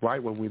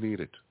 right when we need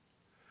it.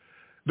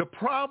 The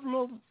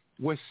problem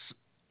with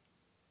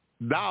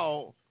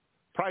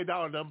pride,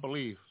 doubt, and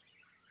unbelief,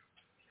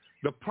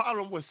 the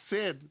problem with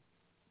sin,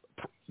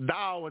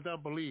 doubt, and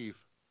unbelief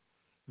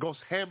goes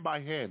hand by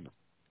hand.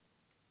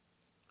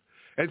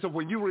 And so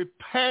when you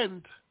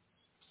repent,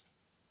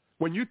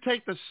 when you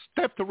take the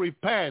step to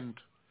repent,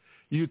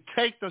 you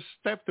take the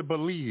step to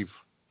believe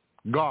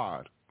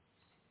God.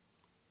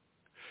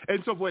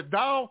 And so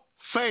without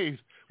faith,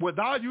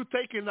 without you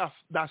taking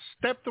that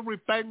step to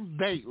repent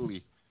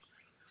daily,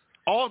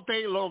 all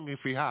day long if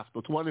you have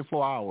to,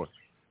 24 hours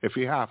if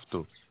you have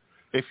to,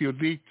 if you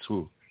need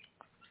to.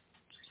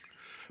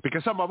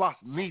 Because some of us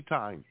need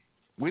time.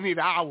 We need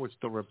hours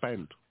to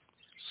repent.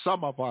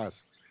 Some of us.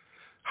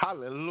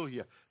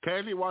 Hallelujah. Can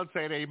anyone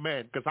say an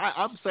amen? Because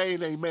I'm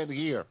saying amen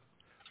here.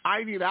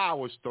 I need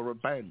hours to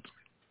repent.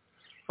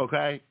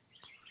 Okay?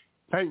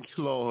 Thank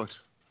you, Lord.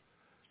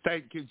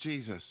 Thank you,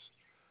 Jesus.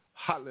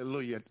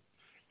 Hallelujah.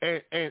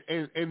 And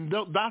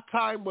that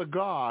time with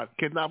God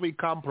cannot be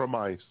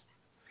compromised.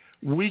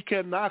 We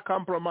cannot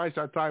compromise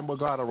our time with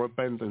God or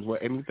repentance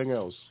with anything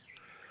else.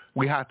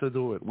 We have to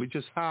do it. We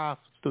just have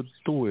to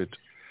do it.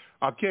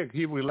 Again,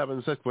 Hebrews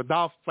 11:6,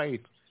 without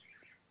faith,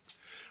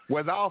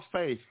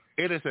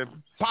 it is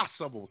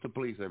impossible to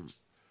please him.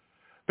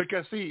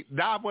 Because see,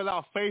 that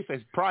without faith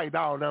is pride,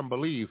 doubt, and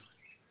unbelief.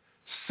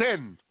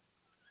 Sin.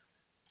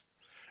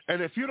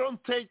 And if you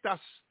don't take that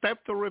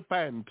step to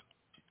repent,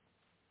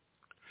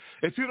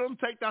 if you don't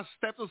take that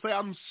step to say,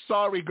 I'm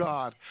sorry,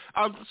 God.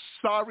 I'm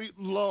sorry,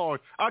 Lord.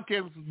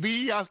 Against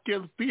thee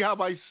have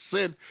I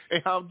sinned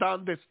and have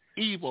done this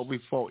evil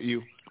before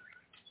you.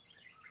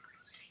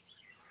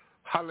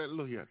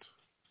 Hallelujah.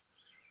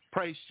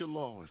 Praise you,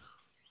 Lord.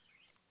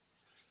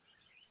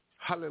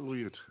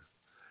 Hallelujah.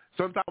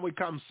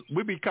 Sometimes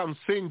we become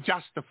sin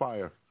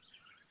justifier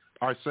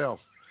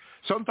ourselves.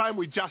 Sometimes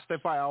we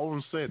justify our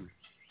own sin.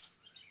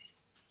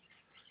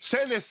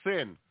 Sin is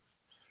sin.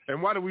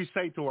 And what do we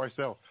say to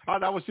ourselves? Oh,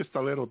 that was just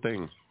a little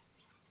thing.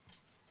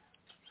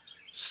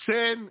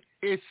 Sin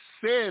is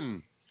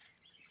sin.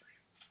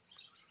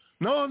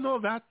 No,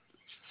 that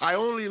I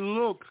only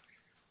look.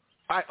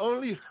 I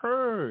only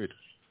heard.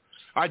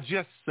 I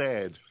just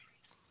said.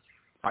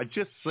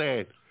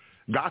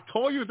 God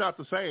told you not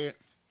to say it.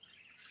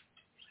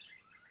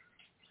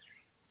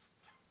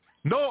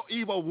 No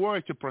evil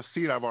word to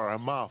proceed out of our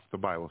mouth, the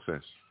Bible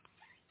says.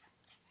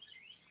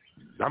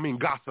 I mean,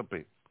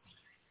 gossiping.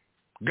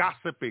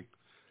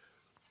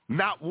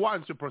 Not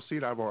one to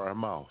proceed out of our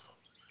mouth.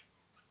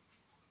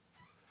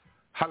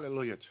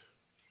 Hallelujah.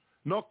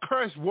 No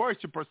curse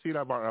words to proceed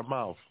out of our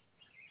mouth.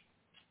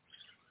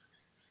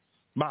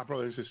 My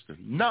brother and sister,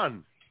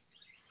 none.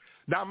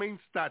 That means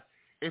that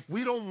if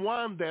we don't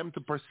want them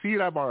to proceed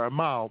out of our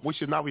mouth, we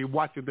should not be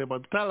watching them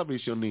on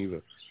television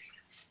either.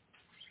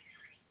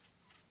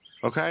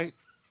 Okay?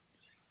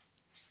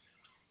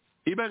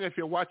 Even if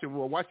we're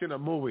watching a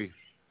movie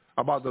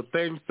about the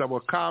things that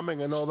were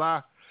coming and all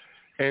that,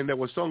 and there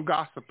was some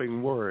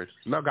cursing word,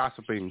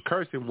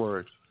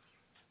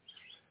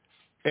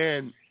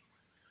 and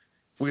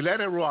we let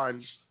it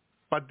run,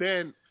 but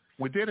then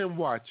we didn't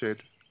watch it,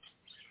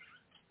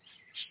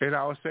 and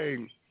I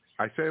said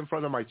in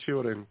front of my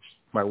children,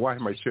 my wife,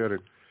 my children,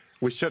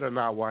 we should have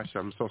not watched it.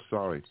 I'm so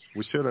sorry.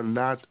 We should have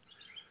not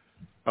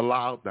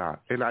allowed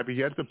that. And I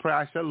began to pray.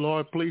 I said,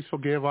 Lord, please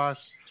forgive us.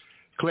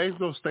 Cleanse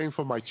those things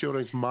from my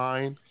children's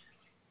mind.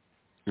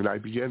 And I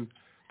began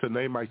to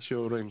name my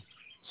children.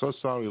 So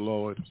sorry,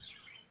 Lord.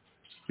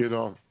 You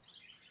know.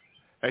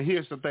 And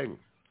here's the thing.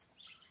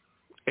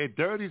 It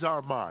dirties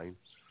our mind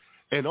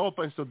and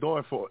opens the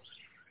door for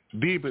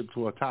demons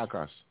to attack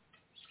us.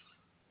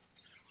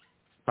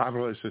 My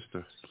brother and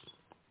sister.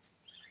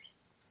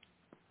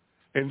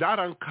 And that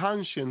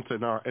unconscious in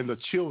the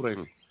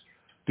children,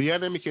 the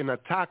enemy can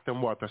attack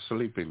them while they're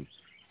sleeping.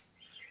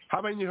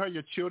 Haven't you heard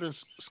your children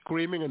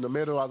screaming in the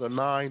middle of the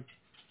night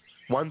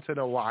once in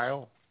a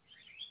while?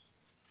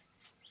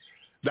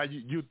 That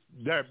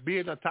they're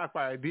being attacked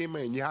by a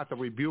demon and you have to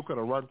rebuke it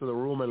or run to the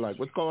room and like,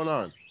 what's going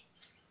on?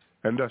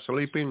 And they're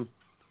sleeping.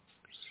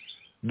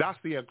 That's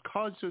the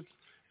unconscious,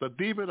 the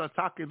demon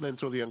attacking them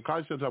to the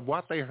unconscious of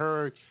what they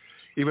heard,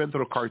 even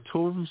through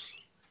cartoons.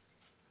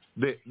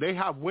 They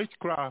have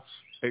witchcrafts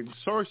and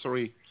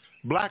sorcery,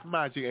 black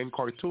magic, and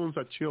cartoons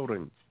of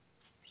children.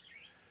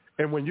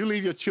 And when you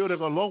leave your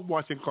children alone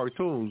watching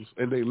cartoons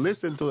and they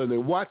listen to it and they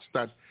watch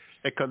that,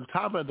 it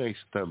contaminates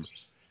them.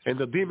 And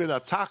the demon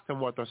attacks them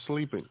while they're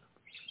sleeping.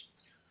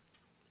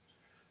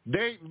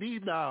 They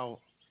need now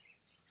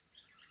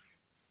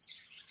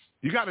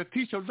You got to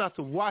teach them not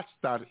to watch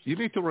that. You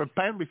need to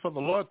repent before the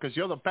Lord because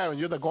you're the parent.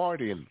 You're the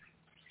guardian.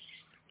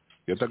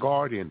 You're the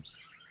guardian,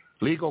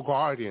 legal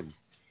guardian.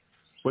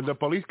 When the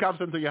police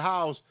comes into your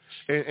house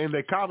and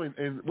they come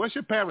and where's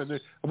your parents?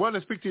 I want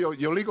to speak to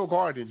your legal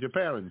guardian, your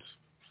parents.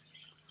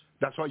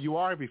 That's what you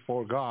are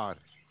before God.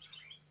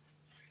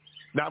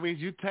 That means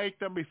you take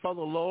them before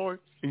the Lord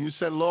and you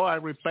say, Lord, I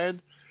repent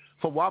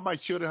for what my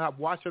children have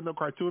watched in the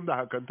cartoon that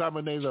have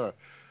contaminated their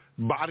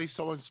body,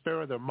 soul, and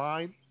spirit, their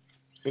mind.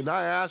 And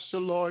I ask you,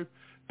 Lord,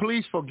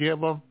 please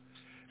forgive them.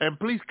 And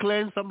please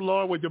cleanse them,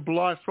 Lord, with your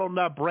blood from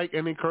that break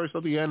any curse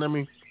of the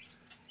enemy.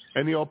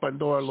 Any open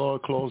door,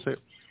 Lord, close it.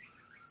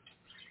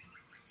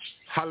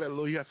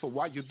 Hallelujah for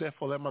what you did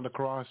for them on the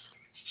cross.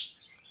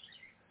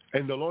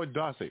 And the Lord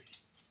does it.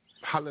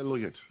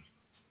 Hallelujah.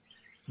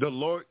 The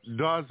Lord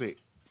does it.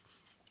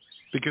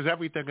 Because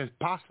everything is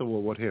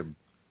possible with him.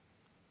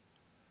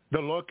 The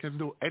Lord can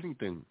do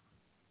anything,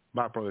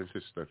 my brother and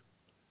sister.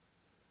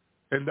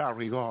 In that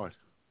regard,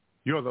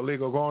 you're the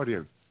legal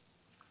guardian.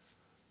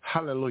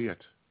 Hallelujah.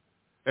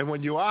 And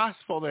when you ask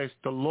for this,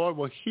 the Lord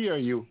will hear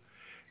you.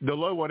 The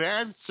Lord will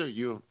answer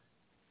you.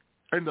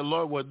 And the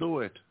Lord will do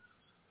it.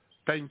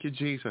 Thank you,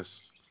 Jesus.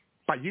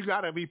 But you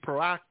got to be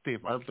proactive,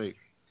 I think.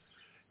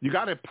 You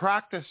got to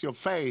practice your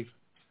faith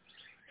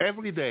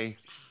every day,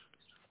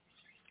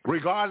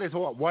 regardless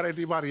of what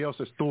anybody else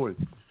is doing.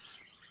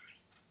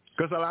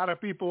 Because a lot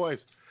of people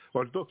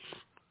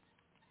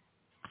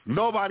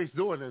nobody's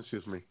doing it,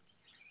 excuse me.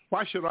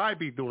 Why should I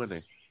be doing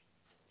it?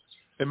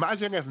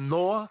 Imagine if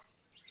Noah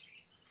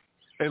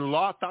and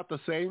Lot thought the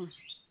same.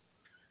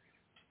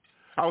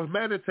 I was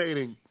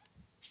meditating.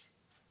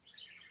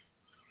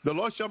 The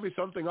Lord showed me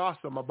something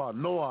awesome about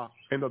Noah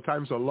in the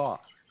times of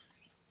Lot.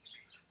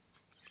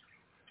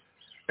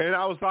 And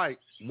I was like,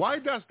 why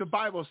does the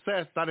Bible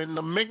say that in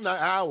the midnight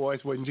hour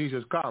is when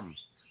Jesus comes?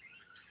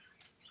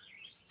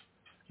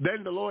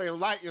 Then the Lord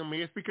enlightened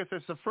me. It's because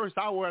it's the first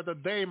hour of the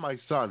day, my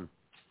son.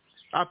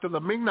 After the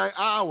midnight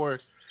hour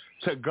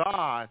to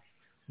God,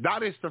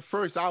 that is the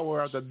first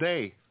hour of the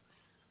day.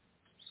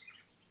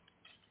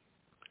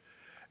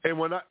 And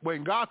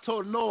when God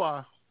told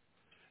Noah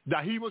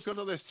that he was going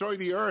to destroy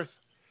the earth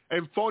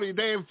in 40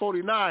 days and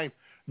 40 nights,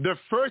 the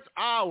first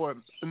hour,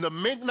 in the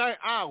midnight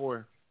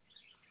hour,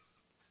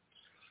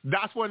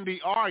 that's when the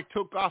ark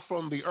took off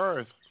from the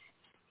earth.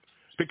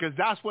 Because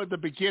that's when the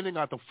beginning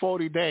of the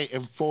 40 day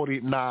and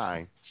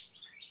 49.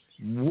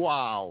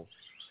 Wow.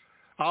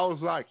 I was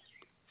like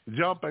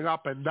jumping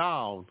up and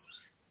down.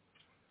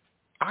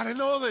 I didn't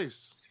know this.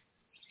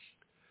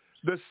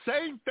 The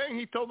same thing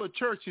he told the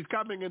church he's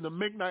coming in the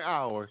midnight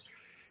hour.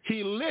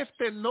 He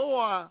lifted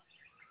Noah,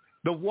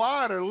 the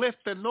water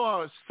lifted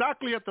Noah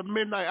exactly at the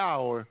midnight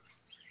hour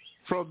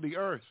from the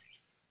earth.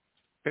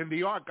 And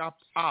the ark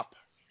up.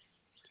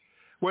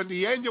 When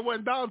the angel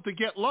went down to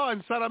get Lot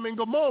in Sodom and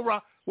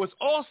Gomorrah, was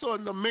also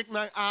in the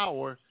midnight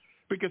hour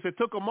because it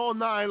took him all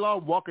night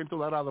long walking to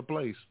that other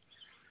place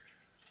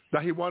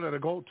that he wanted to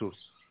go to.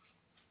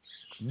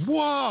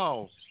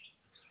 Wow.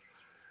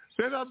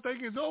 Then I'm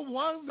thinking, no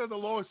wonder the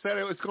Lord said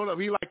it was going to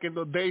be like in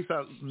the days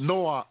of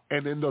Noah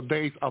and in the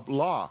days of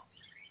Lot.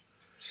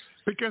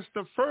 Because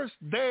the first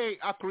day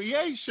of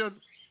creation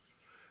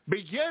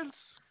begins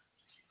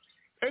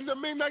in the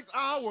midnight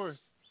hour.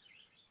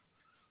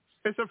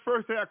 It's the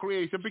first day of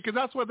creation because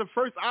that's where the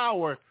first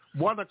hour,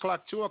 1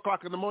 o'clock, 2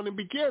 o'clock in the morning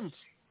begins.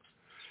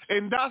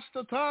 And that's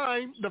the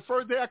time, the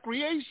first day of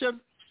creation.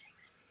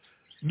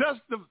 That's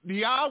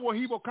the hour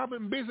he will come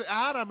and visit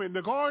Adam in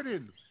the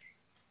garden.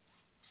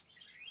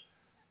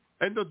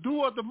 And the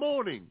dew of the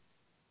morning,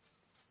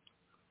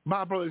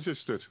 my brothers and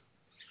sisters.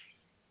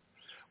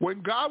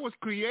 When God was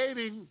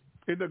creating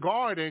in the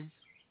garden,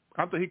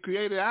 after he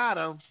created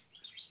Adam,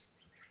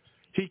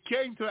 he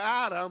came to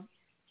Adam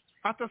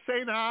at the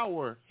same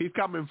hour he's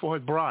coming for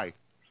his bride.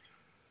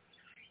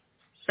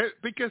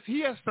 Because he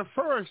is the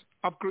first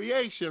of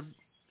creation.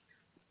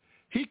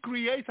 He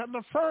creates on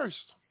the first.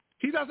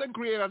 He doesn't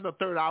create on the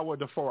third hour,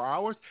 the 4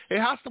 hours. It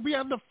has to be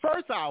on the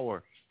first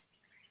hour.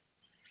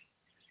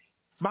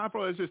 My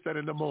brother just said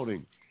in the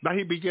morning that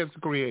he begins to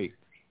create.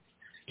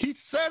 He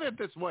said it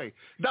this way.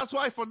 That's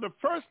why from the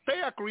first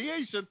day of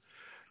creation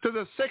to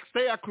the sixth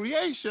day of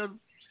creation,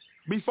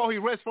 before he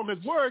rests from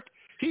his work,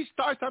 he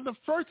starts on the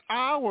first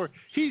hour.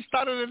 He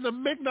started in the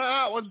midnight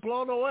hour and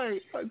blown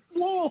away. Like,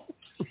 whoa.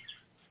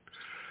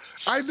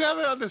 I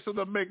never understood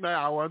the midnight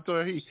hour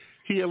until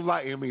he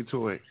enlightened me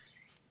to it.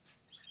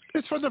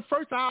 It's from the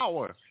first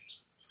hour.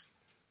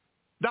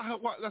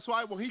 That's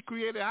why when he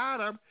created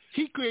Adam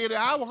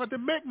at the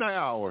midnight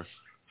hour.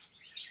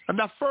 And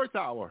that first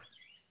hour.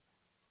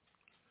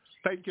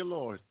 Thank you,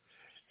 Lord.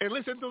 And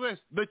listen to this.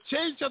 The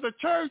change of the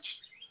church,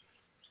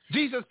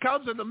 Jesus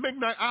comes in the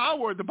midnight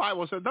hour, the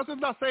Bible says. Doesn't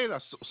that say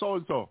that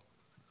so-and-so?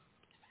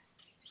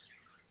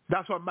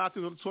 That's what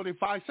Matthew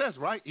 25 says,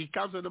 right? He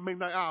comes in the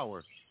midnight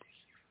hour.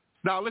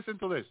 Now listen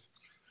to this.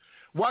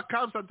 What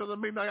comes until the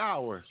midnight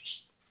hour?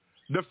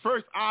 The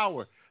first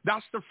hour.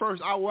 That's the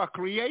first hour of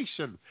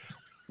creation.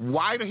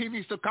 Why do he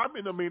need to come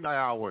in the midnight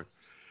hour?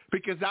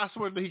 Because that's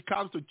when he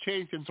comes to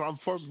change and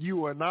transform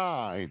you and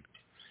I,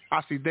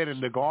 as he did in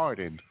the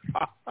garden.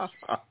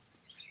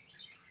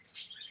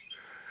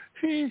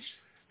 His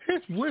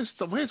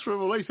wisdom, his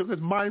revelation is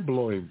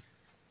mind-blowing.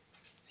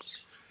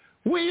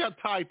 We are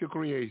tied to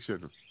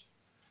creation.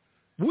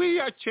 We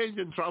are changed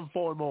and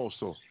transformed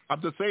also.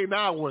 At the same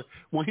hour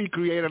when he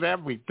created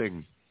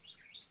everything.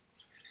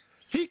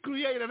 He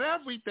created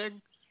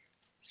everything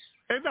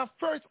in the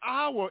first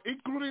hour,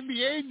 including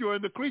the angel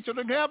and the creature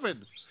in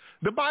heaven.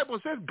 The Bible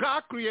says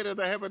God created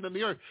the heaven and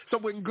the earth. So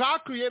when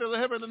God created the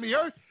heaven and the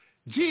earth,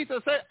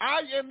 Jesus said,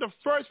 I am the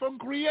first from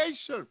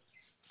creation.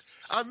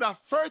 And the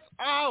first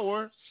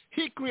hour,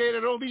 he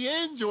created all the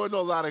angels and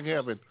all that in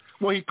heaven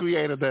when he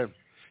created them.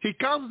 He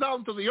comes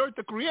down to the earth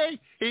to create.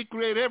 He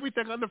created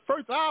everything on the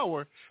first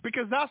hour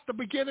because that's the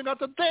beginning of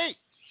the day.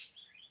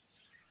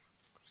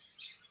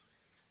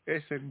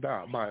 Isn't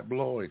that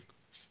mind-blowing?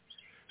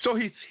 So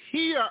he's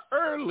here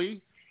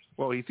early.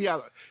 Well, he's here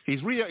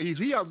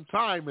on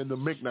time in the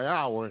midnight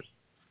hour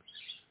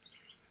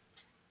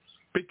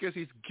because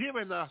he's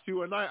given us,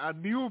 you and I, a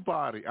new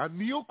body, a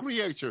new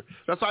creature.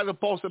 That's why the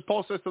Paul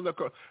says to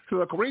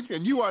the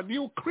Corinthians, you are a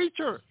new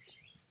creature,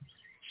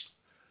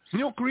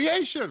 new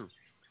creation.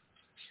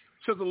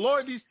 So the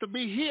Lord needs to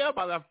be here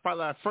by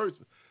that first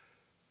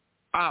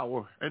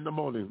hour in the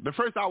morning, the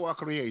first hour of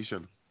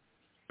creation,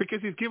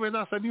 because he's given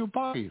us a new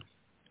body,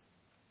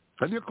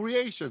 a new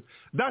creation.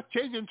 That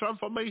change and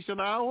transformation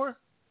hour,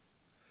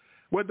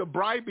 when the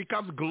bride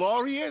becomes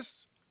glorious,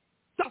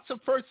 that's the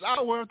first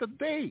hour of the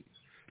day.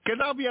 It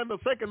cannot be on the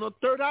second or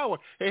third hour.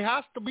 It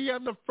has to be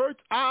on the first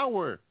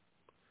hour,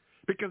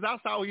 because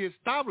that's how he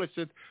established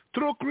it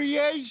through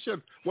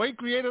creation, when he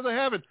created the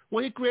heaven,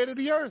 when he created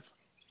the earth.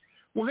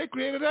 Well, he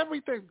created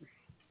everything.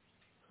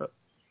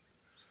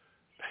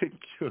 Thank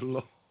you,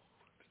 Lord.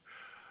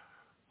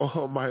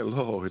 Oh, my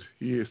Lord.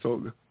 He is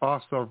so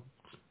awesome.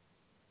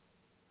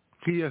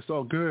 He is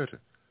so good.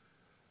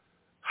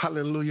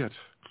 Hallelujah.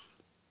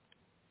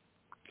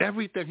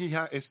 Everything he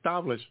has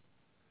established.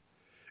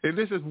 And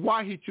this is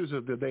why he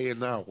chooses the day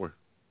and hour.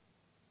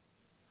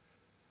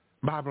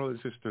 My brother and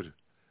sister.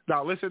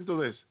 Now, listen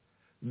to this.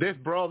 This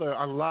brother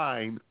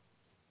online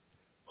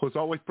who's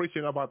always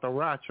preaching about the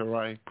rapture,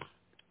 right?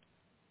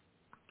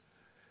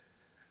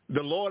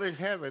 The Lord in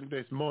heaven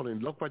this morning,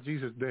 look what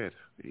Jesus did.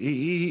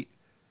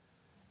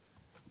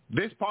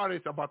 This part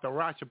is about the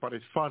rapture, but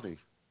it's funny.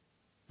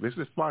 This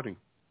is funny.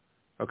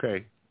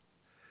 Okay.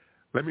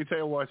 Let me tell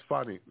you what's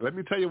funny. Let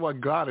me tell you what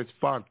God is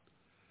fun.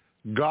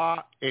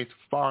 God is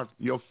fun.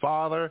 Your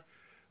Father,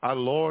 our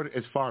Lord,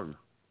 is fun.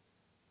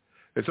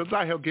 And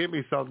sometimes he'll give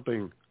me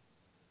something,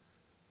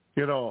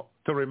 to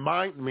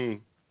remind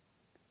me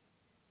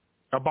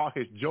about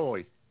his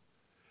joy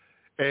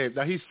and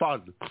that he's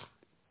fun.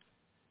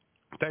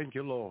 Thank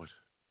you, Lord.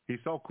 He's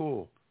so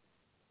cool.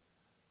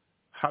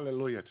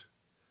 Hallelujah.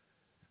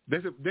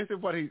 This is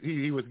what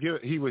he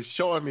was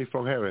showing me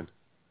from heaven.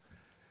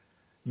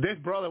 This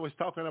brother was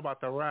talking about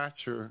the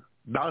rapture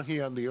down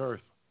here on the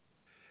earth.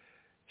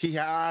 He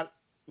had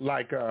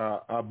like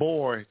a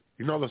board,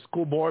 the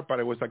school board, but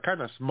it was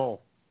kind of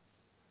small.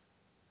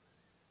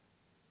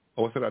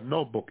 Or was it a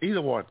notebook?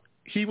 Either one.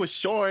 He was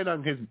showing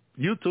on his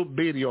YouTube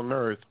video on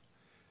earth.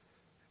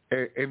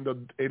 In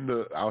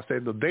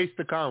the days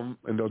to come,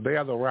 in the day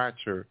of the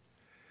rapture,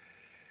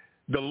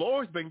 the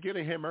Lord's been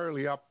getting him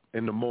early up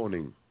in the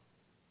morning,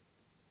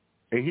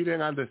 and he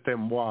didn't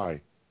understand why.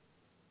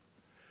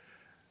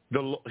 The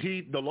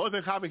Lord's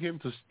been having him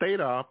to stay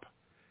up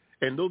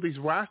and do these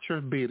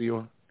rapture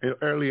video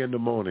early in the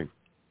morning,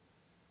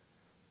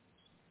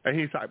 and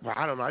he's like, well,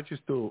 I don't know,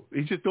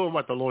 he's just doing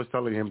what the Lord's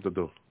telling him to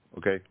do.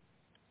 Okay,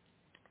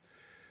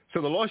 so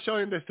the Lord's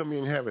showing this to me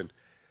in heaven.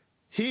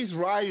 He's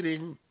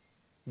writing.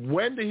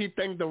 When did he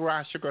think the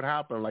rapture could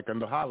happen, like on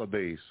the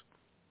holidays?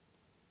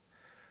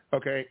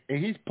 Okay,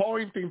 and he's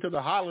pointing to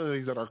the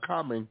holidays that are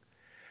coming,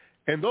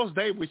 and those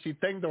days which he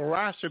thinks the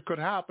rapture could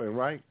happen,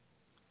 right?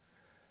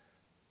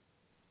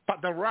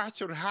 But the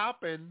rapture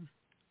happened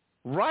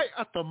right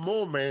at the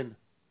moment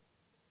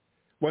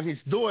when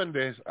he's doing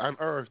this on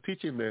earth,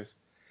 teaching this.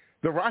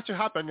 The rapture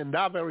happened in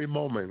that very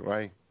moment,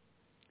 right?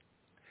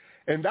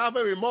 In that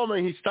very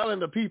moment, he's telling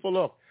the people,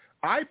 look,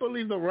 I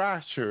believe the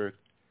rapture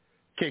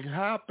can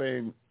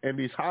happen in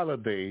these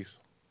holidays.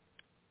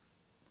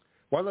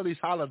 One of these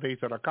holidays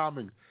that are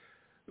coming,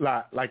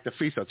 like the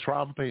Feast of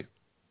Trumpet.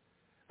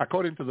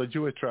 According to the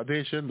Jewish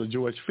tradition, the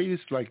Jewish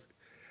feast, like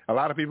a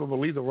lot of people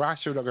believe the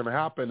rapture are going to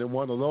happen in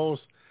one of those.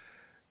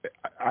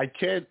 I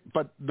can't,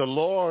 but the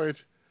Lord,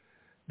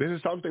 this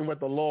is something with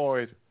the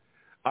Lord.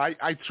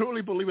 I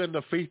truly believe in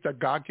the feast that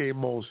God gave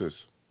Moses.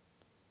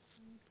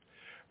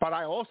 But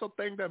I also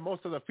think that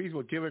most of the feasts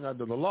were given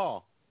under the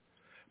law.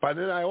 But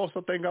then I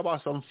also think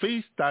about some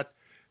feasts that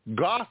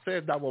God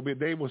said that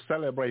they will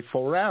celebrate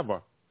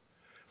forever.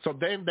 So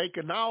then they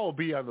can now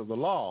be under the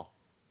law.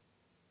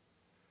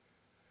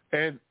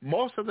 And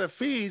most of the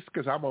feasts,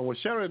 because I was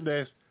sharing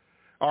this,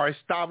 are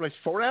established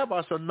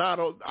forever. So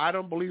I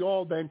don't believe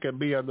all of them can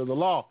be under the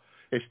law,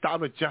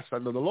 established just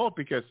under the law,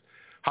 because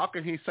How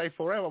can he say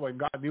forever when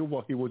God knew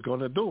what he was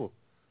going to do?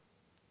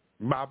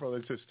 My brother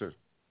and sister.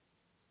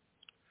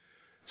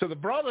 So the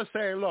brother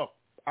saying, look,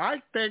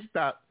 I think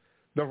that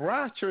the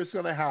rapture is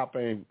going to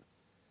happen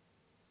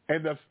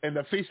in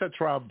the Feast of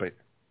Trumpet.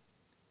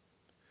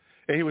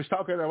 And he was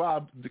talking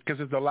about, because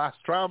it's the last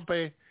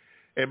trumpet,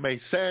 it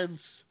made sense,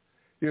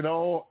 you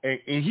know, and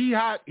he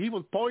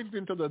was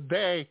pointing to the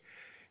day,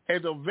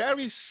 and the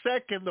very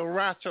second the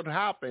rapture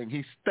happened,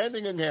 he's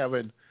standing in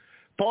heaven,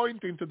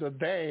 pointing to the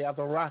day of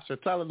the rapture,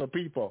 telling the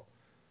people.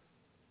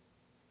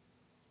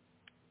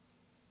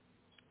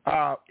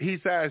 He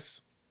says,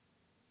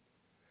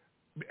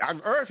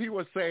 on earth he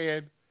was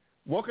saying,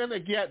 we're going to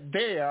get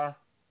there,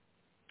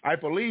 I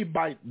believe,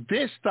 by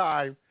this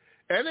time.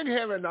 And in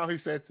heaven now he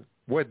said,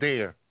 we're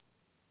there.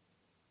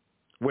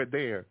 We're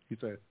there, he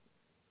said.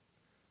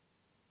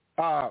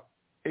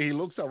 He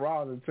looks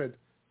around and said,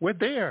 we're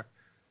there.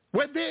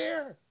 We're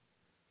there.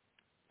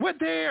 We're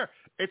there.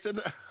 It's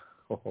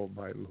oh,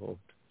 my Lord.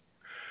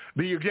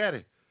 Do you get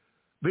it?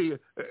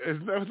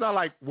 It's not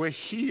like we're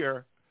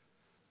here,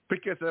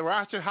 because the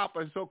rapture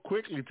happened so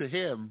quickly to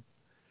him,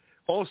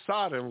 oh,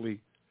 suddenly.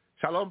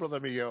 Shalom, Brother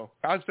Miguel.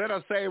 Instead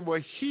of saying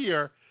we're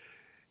here,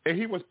 and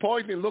he was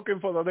pointing, looking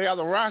for the day of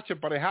the rapture,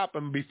 but it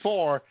happened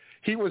before.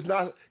 He was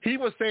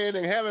saying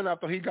in heaven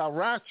after he got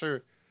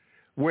raptured,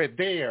 we're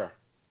there.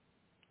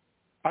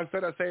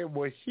 Instead of saying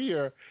we're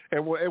here,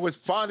 and it was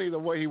funny the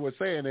way he was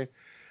saying it.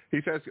 He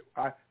says,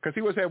 because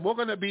he was saying, we're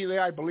going to be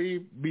there, I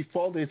believe,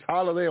 before this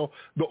holiday,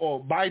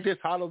 or by this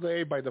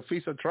holiday, by the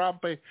Feast of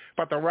Trumpet,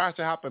 but the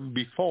rapture happened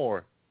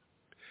before.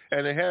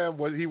 And in heaven,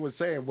 what he was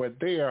saying, we're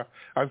there,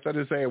 instead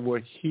of saying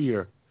we're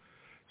here,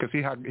 because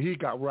he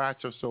got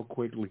raptured so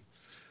quickly.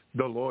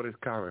 The Lord is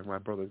coming, my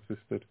brother and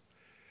sister.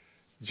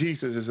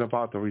 Jesus is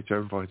about to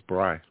return for his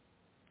bride.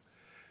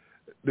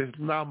 There's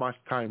not much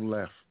time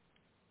left,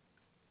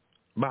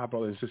 my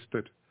brother and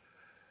sister.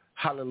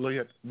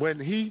 Hallelujah. When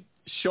he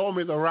showed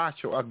me the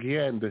rapture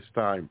again this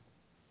time,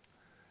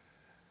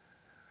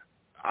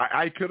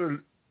 I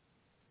couldn't,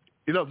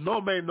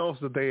 no man knows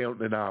the day or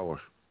an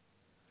hour.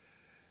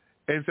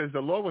 And since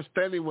the Lord was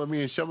standing with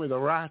me and showed me the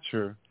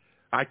rapture,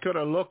 I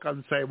couldn't look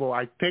and say, well,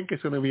 I think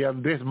it's going to be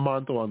on this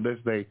month or on this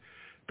day,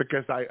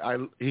 because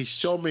he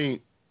showed me,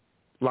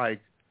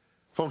 like,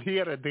 from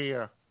here to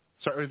there,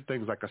 certain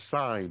things, like a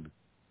sign,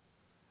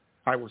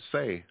 I would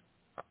say,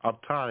 of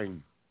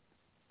time.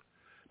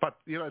 But,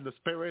 in the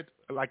spirit,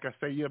 like I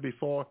said here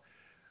before,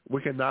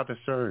 we cannot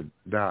discern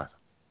that.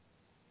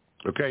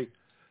 Okay?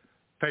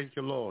 Thank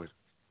you, Lord.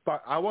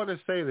 But I want to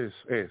say this,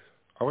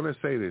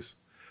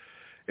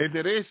 and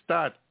it is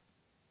that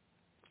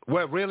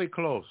we're really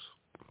close.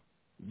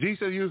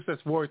 Jesus used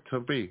this word to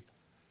be,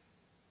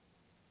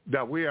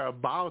 that we're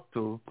about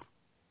to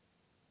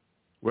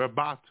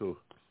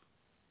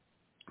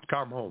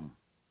come home.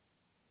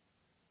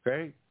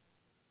 Okay?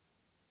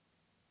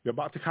 You're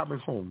about to come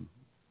home.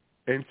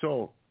 And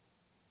so,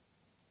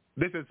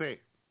 this is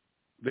it.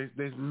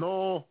 There's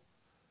no,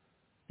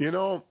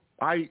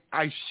 I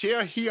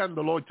share here on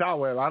the Lord's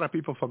Tower, a lot of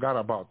people forgot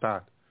about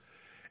that.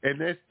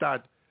 And it's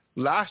that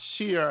last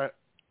year,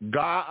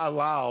 God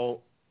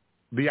allowed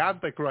the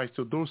Antichrist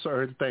to do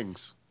certain things.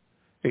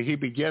 And he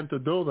began to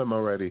do them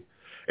already.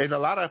 And a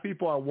lot of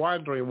people are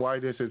wondering why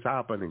this is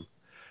happening.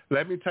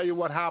 Let me tell you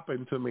what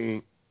happened to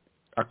me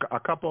a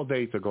couple of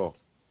days ago.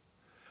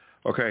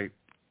 Okay.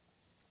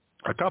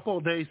 A couple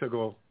of days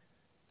ago,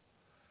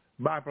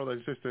 my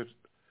brothers and sisters,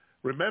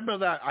 remember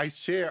that I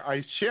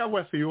share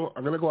with you,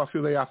 I'm going to go a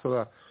few days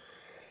after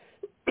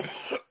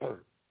that,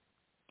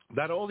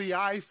 that all the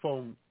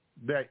iPhone,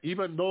 that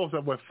even those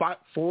that were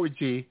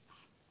 4G,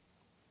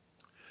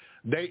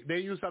 they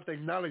use that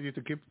technology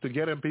to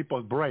get in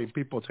people's brain,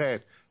 people's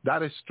head.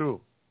 That is true.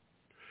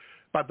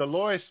 But the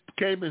Lord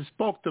came and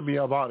spoke to me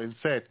about it and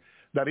said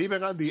that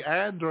even on the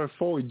Android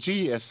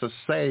 4G, it's the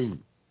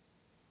same.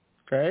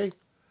 Okay?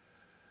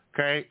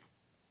 Okay?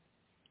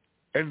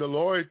 And the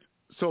Lord,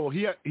 so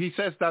he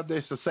says that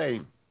it's the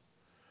same.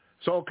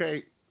 So,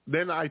 okay,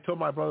 then I told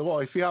my brother, well,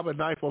 if you have an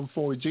iPhone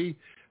 4G,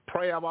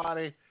 pray about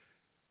it.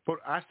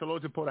 Ask the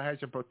Lord to put a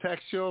hedge of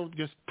protection.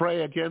 Just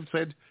pray against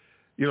it.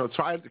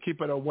 Try to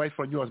keep it away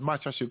from you as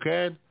much as you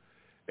can.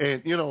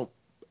 And,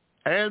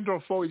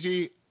 Android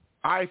 4G,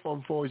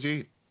 iPhone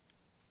 4G,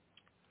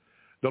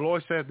 the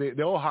Lord said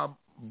they all have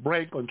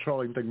brain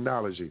controlling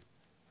technology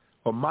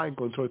or mind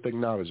controlling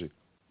technology.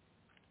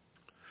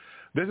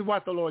 This is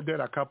what the Lord did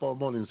a couple of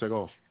mornings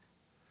ago.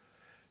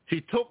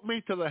 He took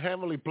me to the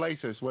heavenly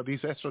places where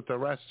these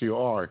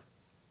extraterrestrials are,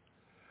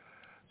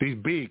 these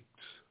beings,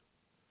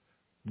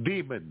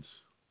 demons.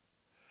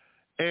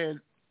 And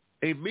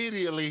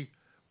immediately,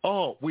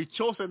 we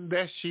chosen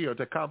this year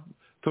to come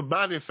to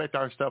manifest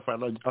our stuff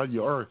on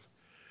your earth.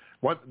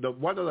 One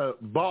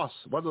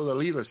of the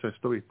leaders says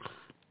to me,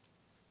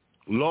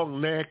 long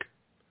neck,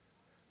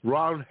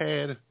 round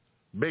head,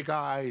 big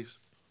eyes.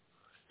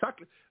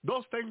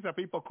 Those things that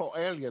people call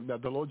alien,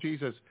 that the Lord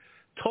Jesus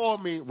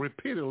told me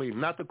repeatedly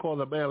not to call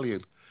them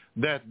alien.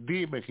 That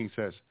demon, he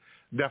says,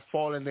 that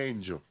fallen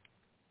angel.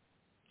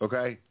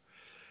 Okay?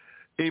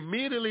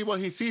 Immediately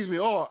when he sees me,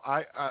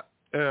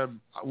 I'm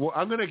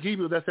going to give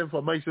you this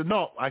information.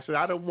 No, I said,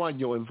 I don't want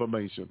your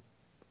information.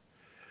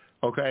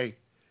 Okay?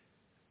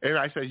 And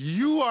I said,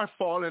 you are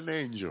fallen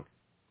angel.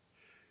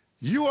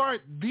 You are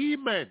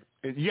demon.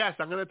 And yes,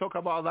 I'm going to talk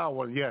about that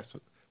one. Yes,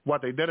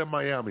 what they did in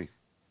Miami.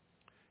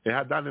 They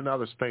had done in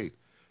other state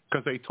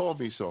because they told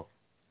me so.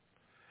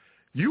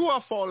 You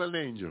are fallen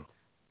angel.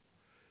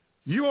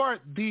 You are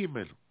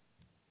demon.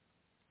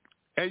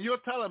 And you're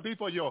telling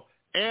people you're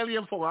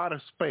alien from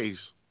outer space.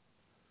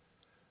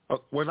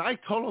 When I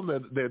told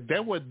them that they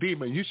were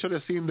demon, you should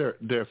have seen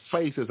their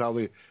faces,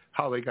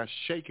 how they got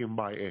shaken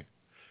by it.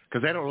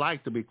 Because they don't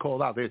like to be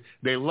called out.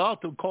 They love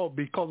to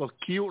be called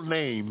a cute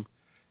name,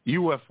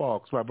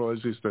 UFO, my brother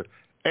and sister,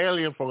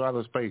 alien from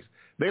outer space.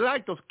 They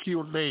like those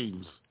cute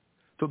names.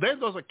 So them,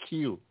 those are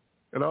cute.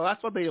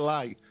 That's what they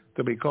like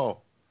to be called.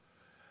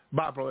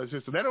 My brother and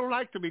sister, they don't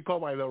like to be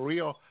called by the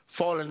real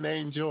fallen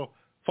angel,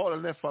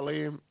 fallen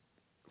Nephilim,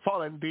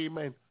 fallen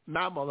demon,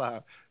 none of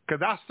that. Because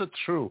that's the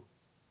truth,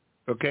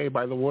 okay,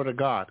 by the word of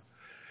God.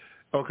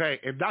 Okay,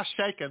 and that's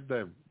shaking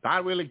them.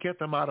 That really get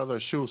them out of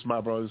their shoes, my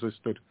brother and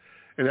sister.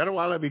 And I don't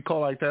want to be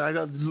called like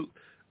that.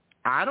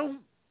 I don't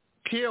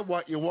care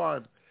what you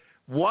want.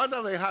 One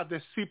of them had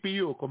this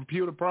CPU,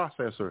 computer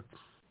processor.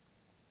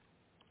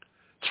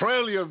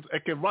 Trillions,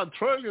 it can run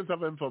trillions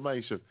of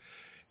information.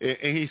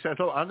 And he said,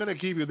 I'm going to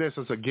give you this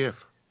as a gift.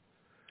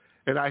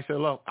 And I said,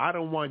 look, I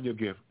don't want your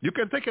gift. You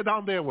can take it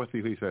down there with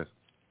you, he says.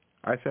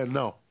 I said,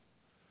 no,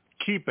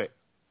 keep it.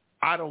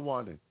 I don't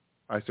want it.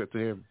 I said to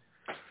him.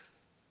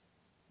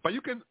 But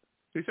you can,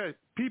 he said,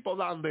 people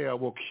down there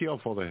will kill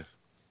for this.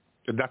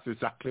 And that's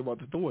exactly what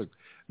they're doing.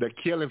 They're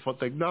killing for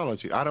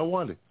technology. I don't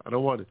want it. I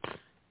don't want it.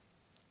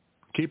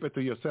 Keep it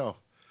to yourself.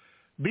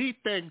 These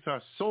things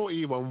are so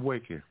evil and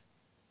wicked.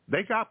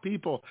 They got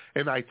people,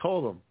 and I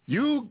told them,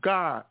 you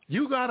got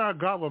our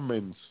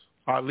governments,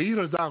 our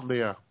leaders down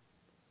there.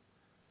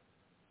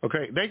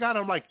 Okay, they got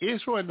them like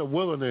Israel in the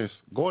wilderness,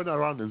 going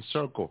around in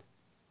circle,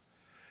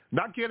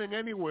 not getting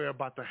anywhere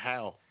but to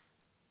hell.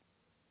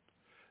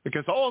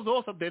 Because all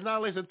those that did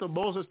not listen to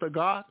Moses, to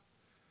God,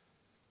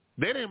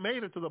 they didn't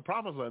make it to the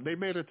promised land. They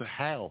made it to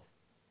hell.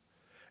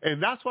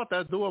 And that's what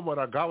they're doing with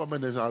our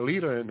government and our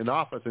leader in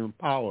office and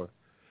power.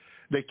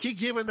 They keep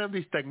giving them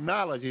this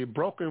technology,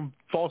 broken,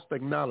 false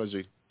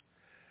technology,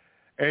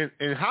 and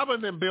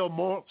having them build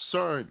more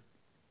CERN.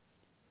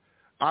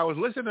 I was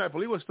listening, I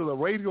believe it was to the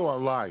radio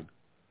online.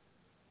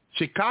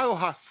 Chicago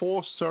has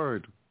 4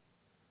 CERN.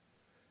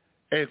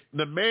 And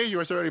the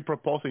mayor is already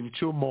proposing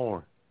 2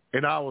 more.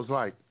 And I was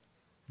like,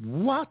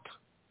 what?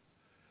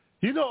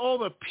 You know all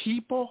the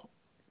people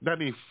that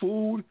need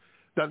food,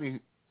 that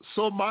need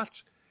so much,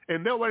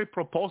 and they're already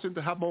proposing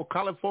to have more.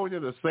 California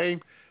the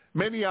same,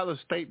 many other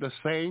states the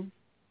same.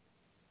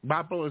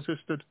 My brother and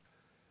sister,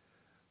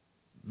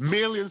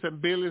 millions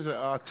and billions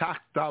of tax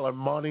dollar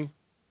money,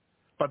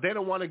 but they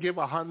don't want to give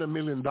 $100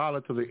 million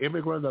to the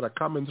immigrants that are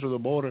coming through the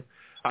border,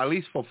 at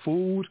least for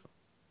food.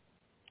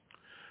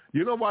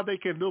 You know what they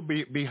can do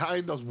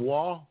behind those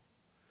walls?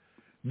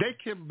 They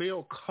can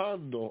build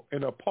condo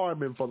and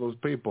apartment for those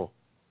people,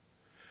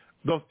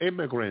 those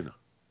immigrants,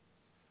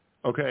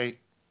 okay,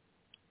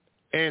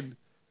 and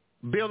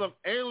build them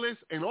endless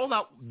and all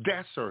that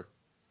desert,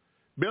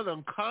 build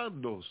them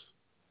condos,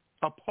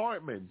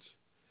 apartments,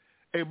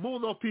 and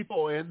move those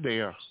people in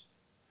there.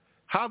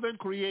 Have them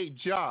create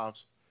jobs,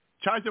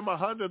 charge them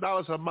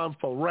 $100 a month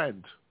for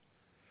rent,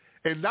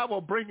 and that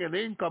will bring an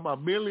income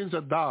of millions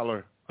of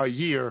dollars a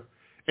year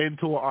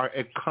into our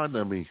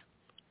economy.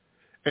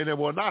 And it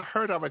will not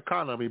hurt our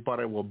economy, but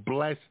it will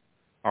bless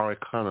our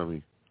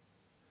economy.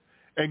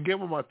 And give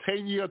them a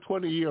 10-year,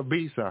 20-year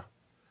visa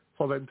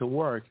for them to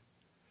work.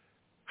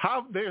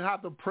 How they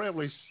have the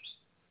privilege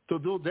to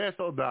do this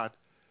or that,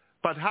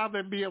 but have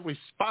them be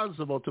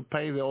responsible to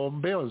pay their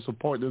own bills and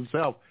support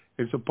themselves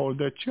and support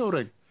their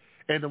children.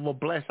 And it will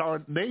bless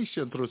our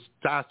nation through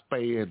tax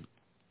paying.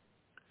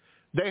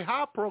 They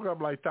have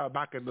programs like that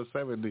back in the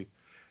 70s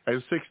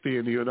and 60s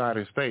in the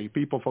United States.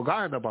 People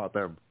forgotten about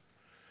them,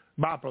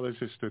 my brothers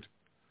and sisters.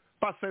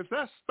 But since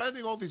they're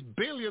spending all these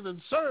billions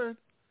in CERN,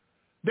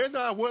 they're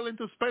not willing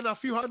to spend a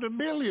few $100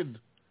 million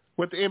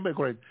with the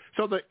immigrant.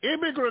 So the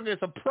immigrant is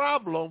a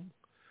problem,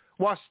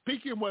 while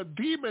speaking with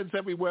demons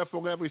everywhere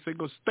from every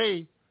single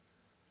state.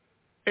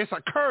 It's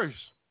a curse,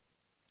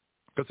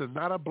 because it's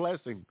not a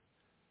blessing.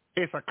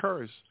 It's a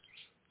curse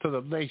to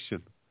the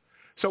nation.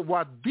 So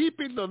what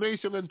deepens the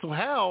nation into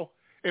hell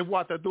is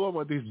what they're doing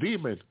with these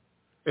demons.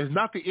 It's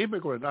not the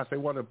immigrant as they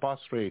want to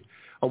prostrate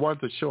or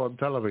want to show on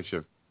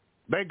television.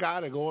 They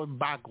got it going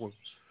backwards,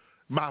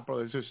 my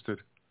brother and sister.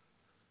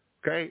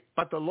 Okay?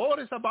 But the Lord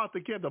is about to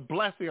give the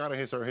blessing out of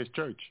his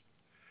church.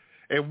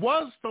 And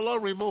once the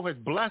Lord remove his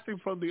blessing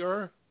from the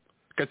earth,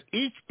 because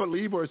each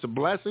believer is a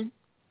blessing,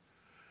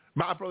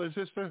 my brother and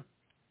sister,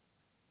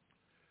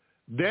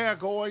 they're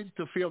going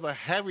to feel the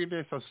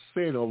heaviness of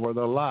sin over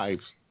their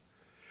lives.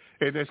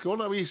 And it's going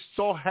to be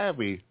so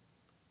heavy,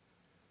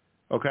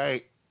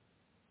 okay,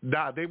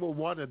 that they will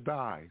want to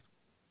die.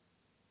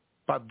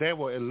 But they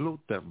will elude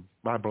them,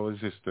 my brother and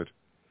sister.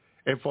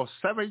 And for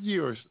 7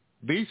 years,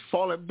 these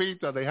fallen beings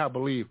that they have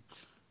believed,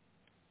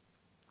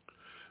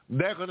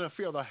 they're going to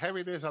feel the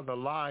heaviness of the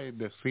lie and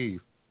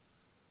deceive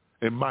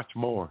and much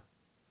more.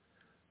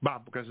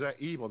 But because they're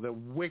evil, they're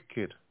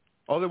wicked.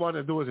 All they want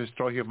to do is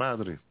destroy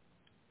humanity.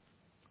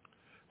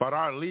 But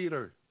our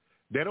leaders,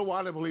 they don't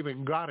want to believe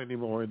in God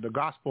anymore, in the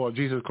gospel of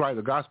Jesus Christ,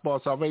 the gospel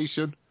of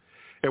salvation,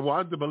 and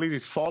want to believe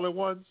these fallen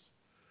ones.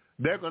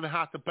 They're going to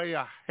have to pay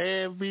a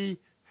heavy,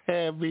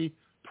 heavy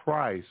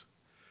price.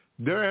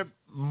 Their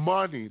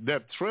money,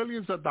 their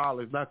trillions of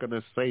dollars, is not going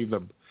to save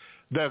them.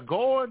 Their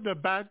gold in the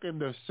bank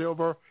and their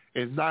silver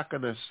is not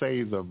going to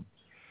save them.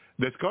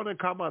 There's going to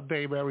come a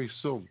day very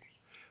soon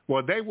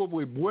where they will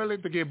be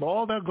willing to give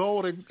all their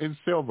gold and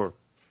silver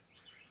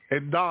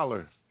and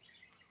dollars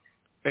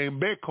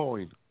and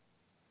Bitcoin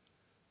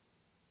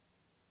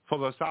for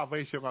the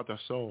salvation of their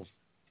soul.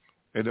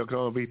 And they're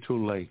going to be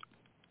too late.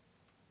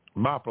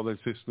 My brother and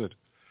sister,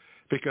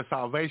 because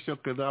salvation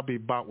cannot be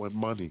bought with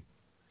money.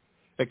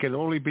 It can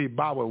only be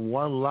bought with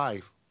one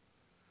life,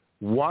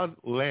 one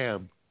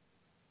lamb,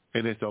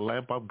 and it's the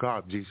Lamb of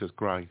God, Jesus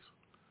Christ.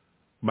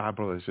 My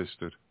brother and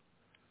sister,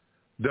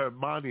 their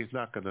money is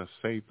not going to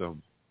save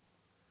them.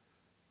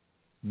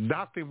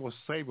 Nothing will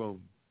save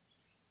them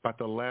but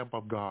the Lamb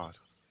of God.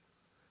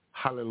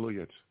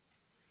 Hallelujah.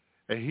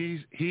 And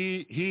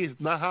he is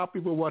not happy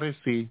with what he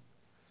sees.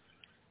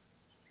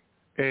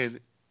 And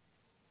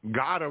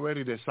God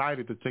already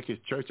decided to take his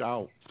church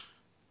out.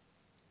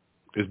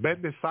 It's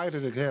been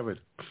decided in heaven.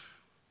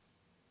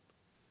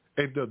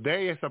 And the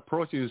day is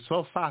approaching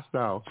so fast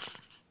now.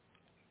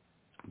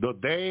 The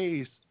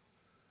days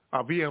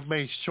are being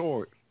made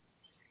short.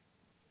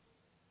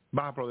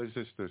 My brothers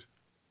and sisters,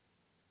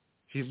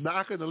 he's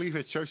not going to leave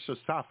his church to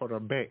suffer a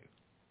bed.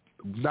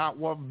 Not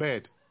one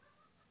bed.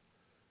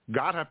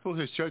 God had put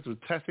his church through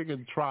testing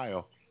and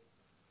trial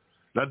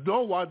that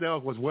no one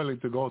else was willing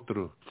to go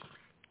through.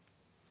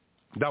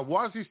 That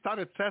once he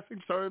started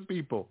testing certain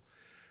people,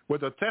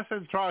 with the test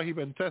and trial he's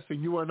been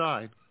testing you and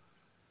I,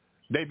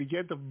 they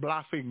began to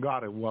blaspheme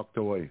God and walked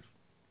away.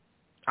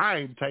 I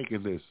ain't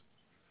taking this.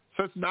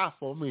 So it's not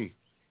for me.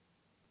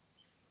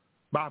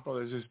 My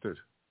brothers and sisters,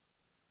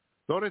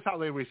 notice how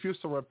they refuse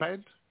to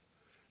repent.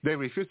 They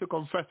refuse to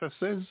confess their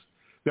sins.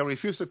 They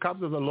refuse to come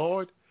to the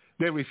Lord.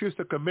 They refuse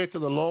to commit to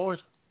the Lord.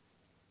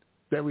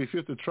 They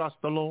refuse to trust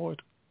the Lord.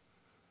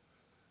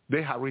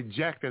 They have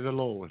rejected the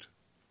Lord.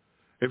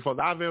 And for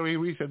that very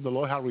reason, the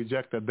Lord has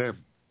rejected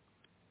them.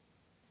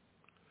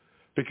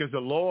 Because the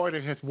Lord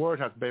in his word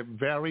has been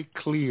very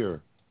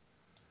clear.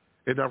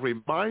 And a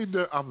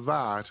reminder of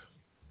that,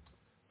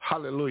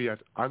 hallelujah,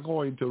 I'm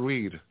going to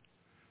read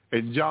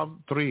in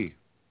John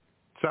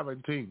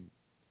 3:17.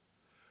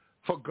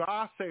 For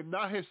God sent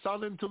not his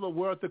Son into the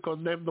world to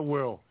condemn the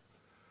world,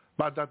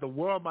 but that the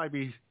world might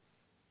be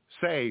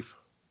saved.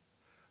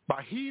 But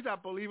he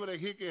that believeth in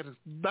him is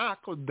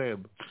not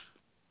condemned.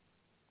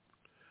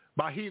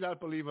 But he that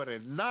believeth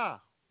in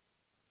not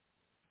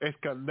is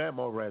condemned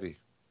already,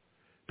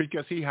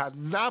 because he had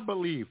not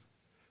believed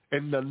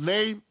in the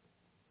name,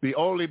 the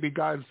only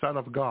begotten Son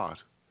of God.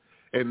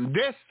 And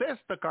this is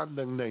the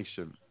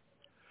condemnation.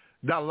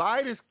 The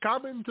light is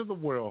coming to the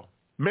world.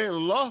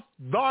 Men love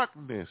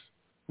darkness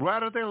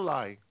rather than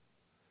light,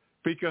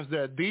 because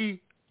their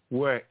deeds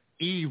were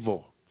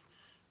evil.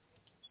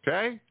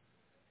 Okay?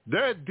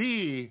 Their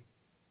deed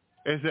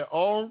is their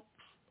own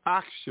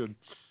action,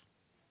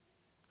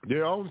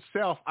 their own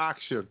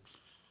self-action,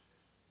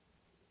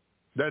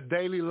 their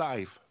daily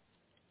life,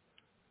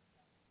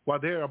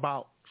 what they're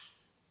about.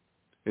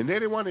 And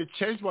they want to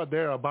change what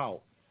they're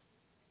about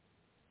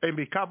and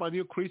become a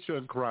new creature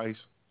in Christ.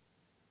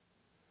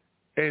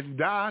 And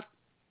that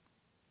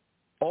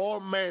all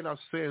men are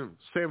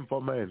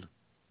sinful men,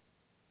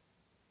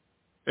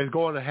 is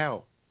going to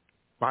hell,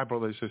 my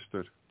brother and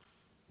sister.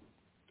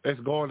 It's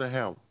going to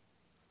hell.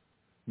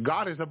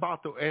 God is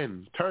about to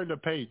end. Turn the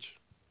page,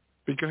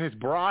 because his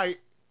bride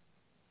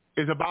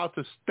is about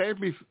to stand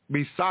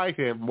beside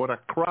him with a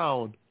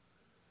crown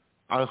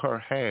on her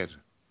head.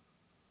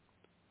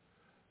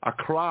 A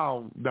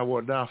crown that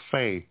will not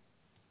fade,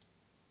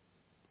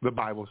 the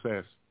Bible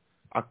says.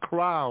 A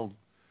crown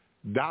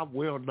that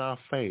will not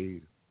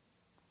fade.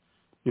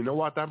 You know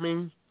what that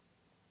means?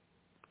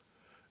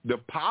 The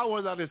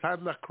power that is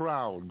on the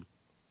crown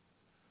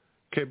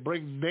can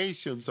bring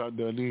nations on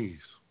their knees.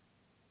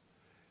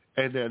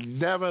 And it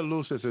never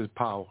loses its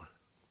power.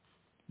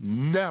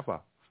 Never,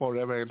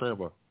 forever and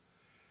ever.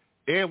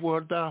 It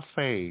will not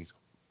fade.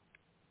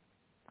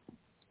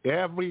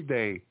 Every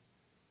day,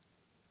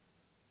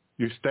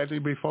 you're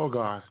standing before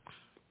God.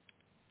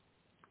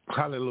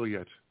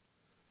 Hallelujah.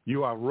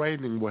 You are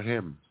reigning with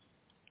him.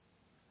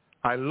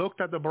 I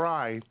looked at the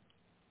bride.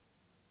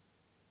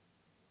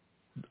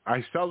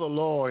 I saw the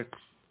Lord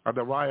at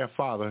the right of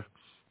Father.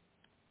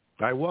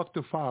 I walked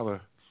to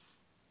Father.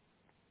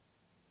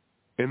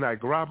 And I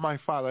grabbed my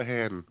Father's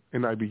hand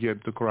and I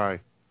began to cry.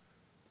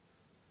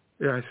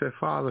 And I said,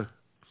 Father,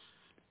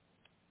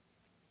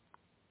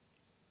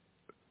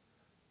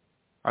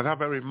 at that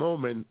very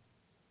moment,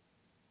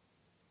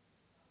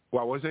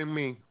 what was in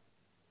me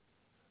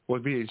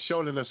was being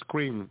shown in a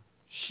screen,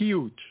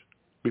 huge,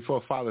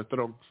 before Father's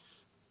throne.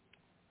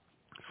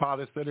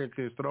 Father sitting at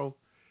his throne,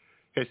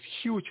 his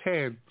huge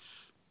hand.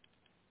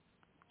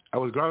 I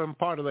was grabbing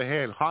part of the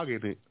hand, hugging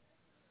it,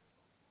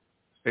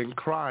 and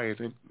crying,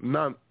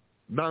 and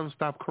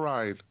non-stop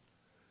crying.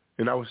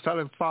 And I was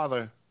telling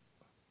Father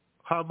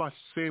how much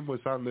sin was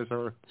on this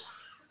earth.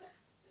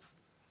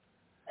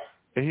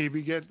 And he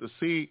began to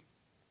see,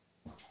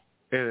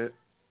 and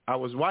I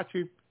was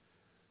watching,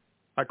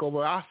 like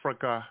over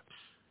Africa,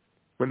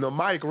 when the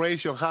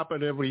migration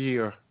happened every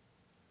year.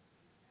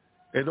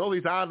 And all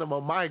these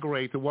animals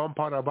migrate to one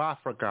part of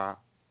Africa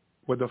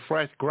where the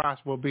fresh grass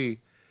will be.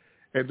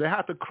 And they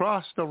have to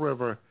cross the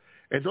river.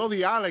 And all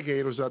the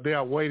alligators are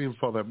there waiting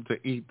for them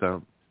to eat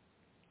them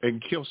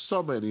and kill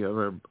so many of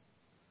them.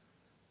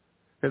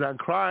 And I'm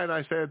crying,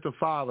 I said to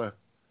Father,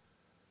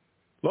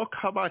 look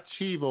how much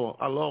evil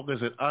along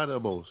is in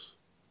animals,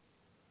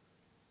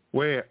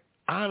 where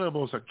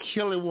animals are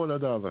killing one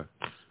another.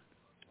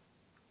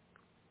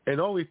 And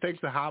all these things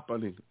are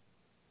happening.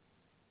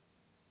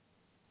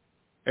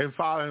 And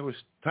Father was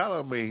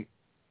telling me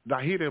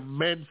that he didn't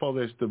mean for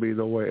this to be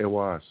the way it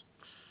was.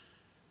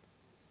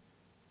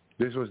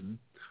 This was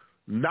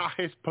not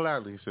his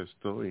plan, he says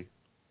to me.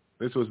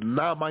 This was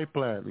not my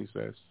plan, he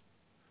says.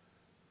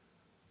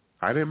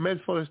 I didn't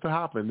mean for this to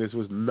happen. This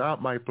was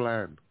not my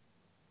plan.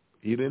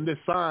 He didn't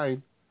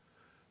design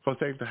for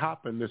things to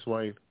happen this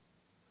way.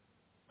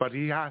 But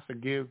he has to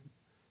give,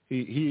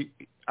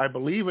 I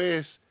believe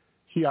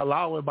he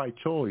allowed it by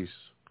choice.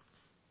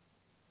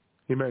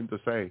 He meant to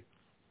say.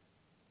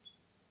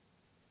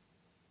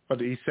 But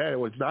he said it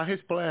was not his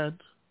plan.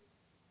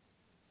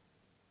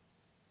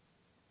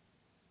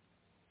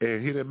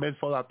 And he didn't mean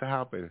for that to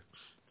happen,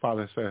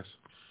 Father says.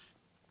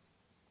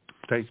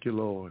 Thank you,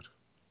 Lord.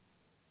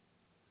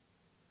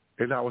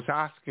 And I was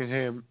asking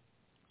him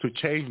to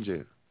change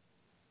it,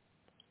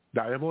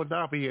 that it will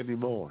not be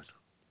anymore.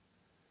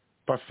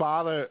 But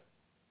Father,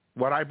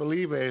 what I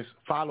believe is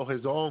follow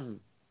his own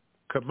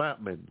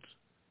commandments,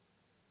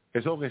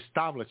 his own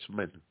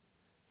establishment.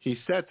 He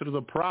said through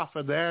the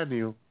prophet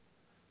Daniel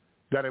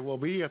that it will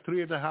be a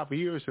 3.5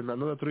 years and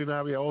another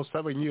 3.5 years, all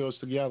 7 years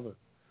together.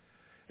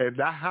 And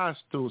that has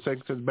to,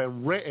 since it's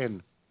been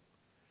written,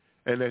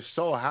 and it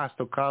so has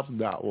to come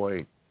that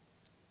way.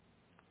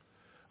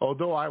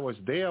 Although I was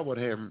there with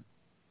him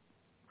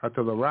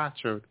after the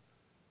rapture,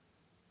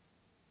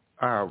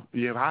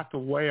 you have to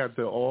wait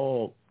until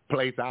all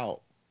plays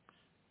out.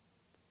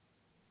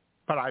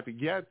 But I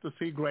began to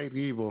see great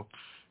evil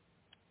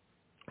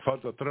from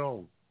the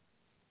throne.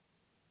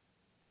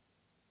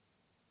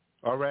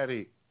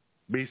 Already,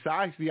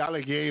 besides the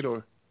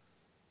alligator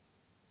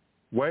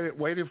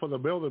waiting for the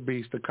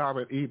wildebeest to come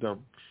and eat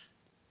them,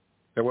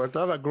 there was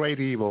another great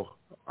evil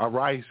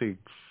arising.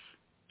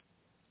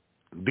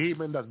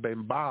 Demon that's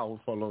been bound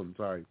for a long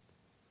time.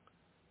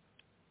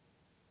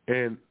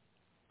 And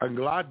I'm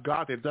glad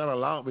God did not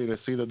allow me to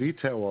see the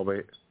detail of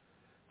it,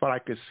 but I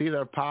could see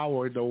their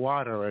power in the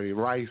water and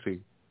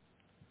rising.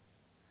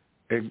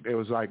 And it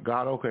was like,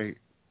 God, okay,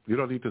 you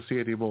don't need to see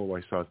anymore,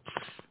 my son.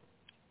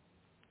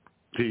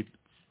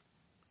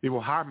 He will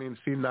have me and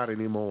see that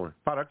anymore.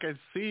 But I can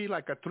see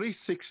like a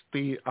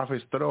 360 of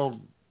his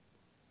throne.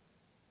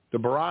 The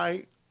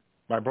bride,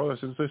 my brothers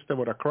and sisters,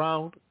 with a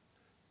crown,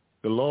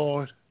 the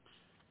Lord.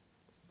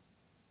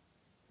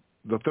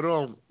 The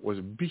throne was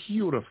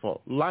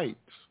beautiful, lights.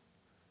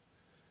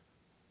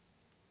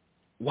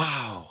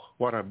 Wow,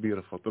 what a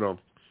beautiful throne.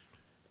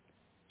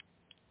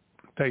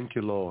 Thank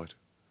you, Lord.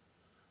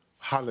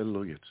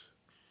 Hallelujah.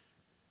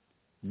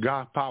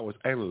 God's power is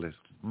endless,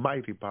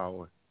 mighty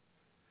power.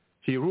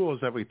 He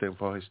rules everything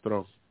for his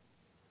throne.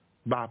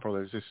 My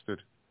brother and sister.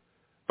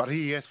 But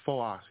he is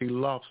for us. He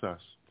loves us.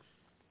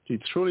 He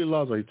truly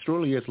loves us. He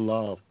truly is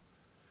love.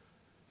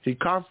 He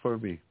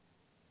comforts me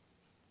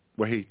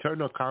with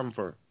eternal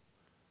comfort.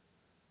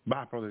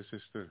 My brother and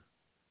sister.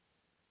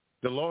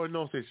 The Lord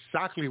knows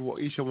exactly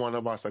what each one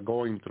of us are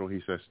going through,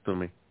 he says to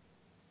me.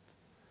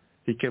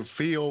 He can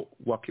feel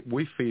what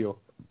we feel.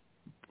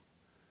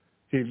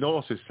 He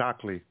knows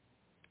exactly.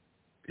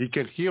 He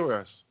can hear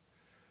us.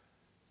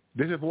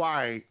 This is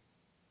why,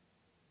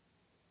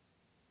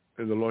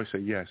 and the Lord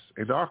said, yes,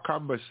 in our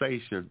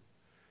conversation,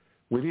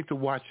 we need to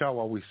watch out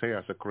what we say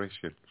as a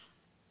Christian.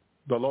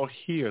 The Lord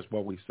hears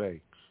what we say.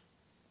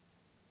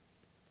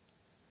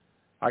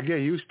 I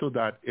get used to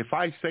that. If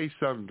I say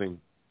something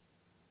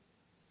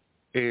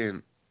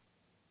and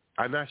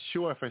I'm not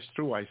sure if it's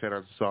true, I said,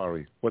 I'm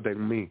sorry. What they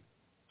mean?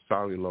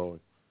 Sorry, Lord.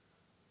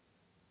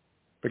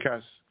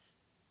 Because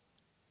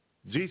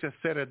Jesus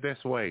said it this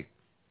way.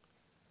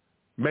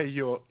 May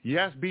your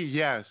yes be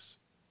yes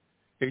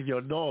and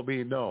your no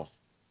be no.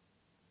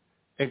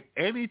 And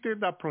anything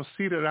that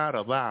proceeded out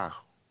of that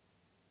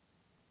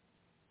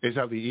is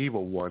of the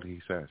evil one, he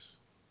says.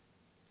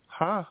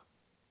 Huh?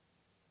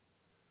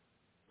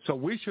 So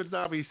we should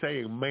not be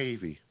saying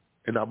maybe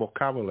in our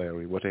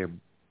vocabulary with him.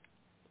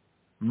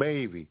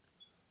 Maybe.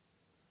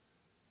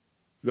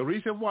 The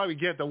reason why we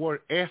get the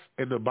word if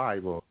in the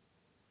Bible,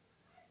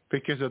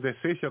 because the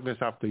decision is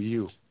up to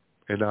you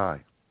and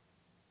I.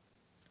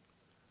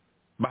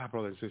 my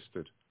brother and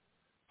sister.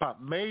 But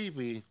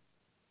maybe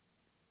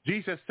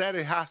Jesus said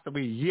it has to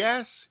be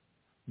yes,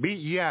 be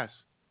yes,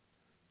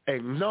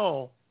 and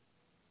no,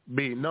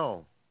 be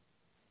no.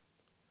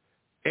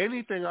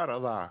 Anything out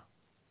of that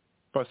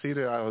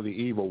proceeded out of the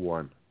evil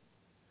one.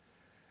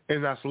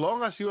 And as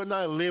long as you and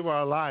I live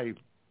our life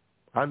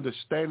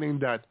understanding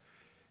that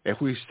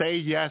if we say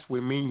yes, we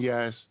mean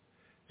yes.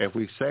 If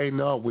we say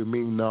no, we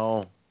mean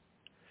no.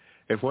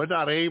 If we're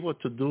not able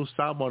to do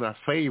someone a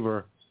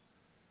favor,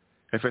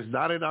 if it's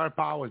not in our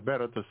power, it's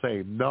better to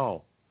say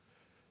no,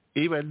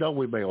 even though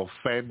we may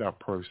offend that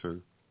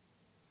person.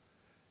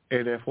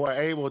 And if we're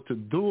able to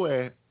do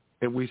it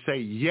and we say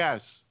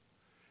yes,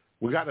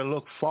 we got to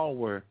look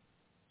forward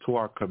to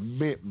our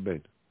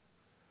commitment.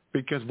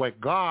 Because with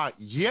God,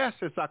 yes,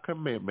 it's a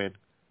commitment,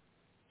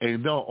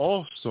 and no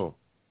also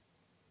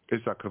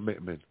is a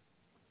commitment.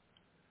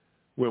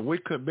 When we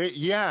commit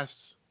yes,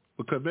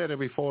 we commit it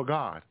before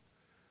God.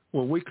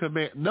 When we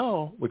commit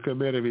no, we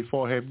commit it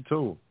before him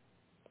too.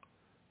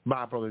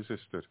 My brother and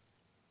sister.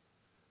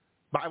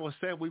 Bible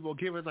said we will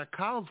give an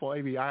account for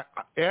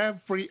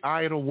every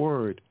idle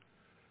word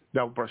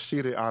that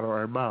proceeded out of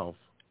our mouth.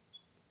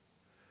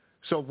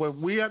 So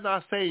when we are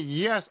not saying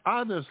yes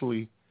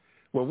honestly,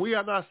 when we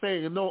are not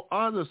saying no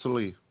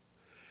honestly,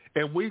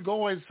 and we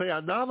go and say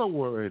another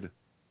word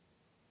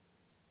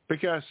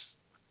because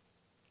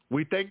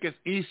we think it's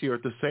easier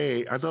to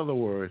say another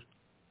word,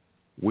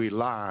 we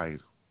lied.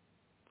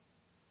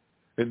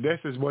 And this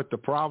is what the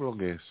problem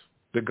is.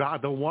 That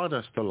God don't want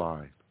us to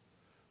lie.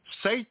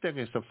 Satan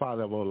is the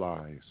father of all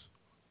lies,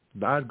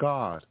 not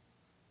God.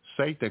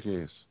 Satan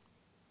is.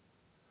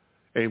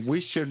 And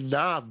we should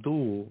not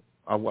do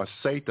what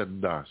Satan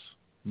does.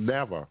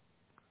 Never.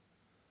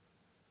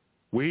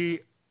 We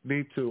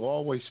need to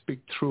always speak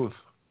truth,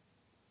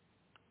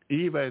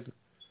 even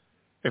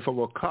if it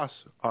will cost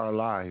our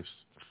lives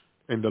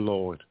in the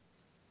Lord.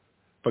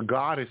 But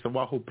God is the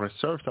one who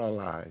preserves our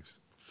lives.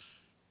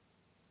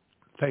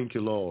 Thank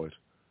you, Lord.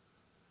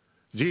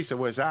 Jesus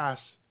was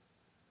asked,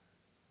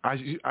 are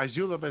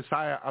you the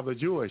Messiah of the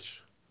Jewish?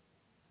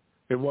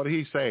 And what did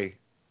he say?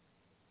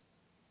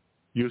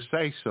 You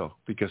say so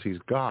because he's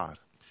God.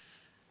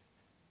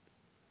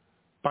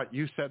 But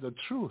you said the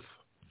truth.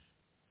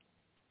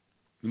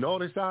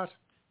 Notice that?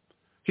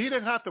 He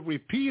didn't have to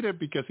repeat it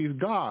because he's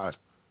God.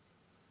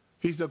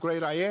 He's the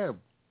great I am.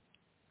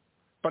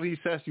 But he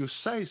says, you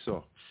say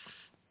so.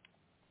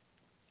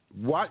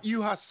 What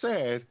you have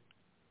said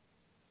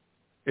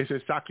is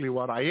exactly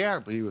what I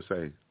am, he was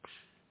saying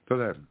to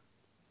them.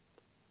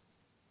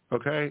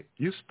 Okay?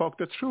 You spoke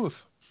the truth.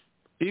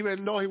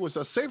 Even though he was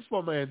a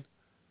sinful man,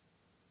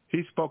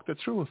 he spoke the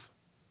truth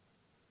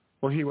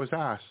when he was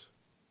asked.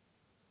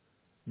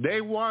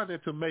 They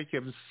wanted to make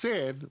him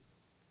sin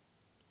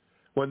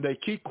when they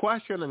keep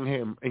questioning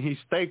him and he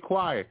stayed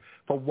quiet.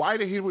 But why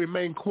did he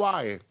remain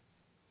quiet?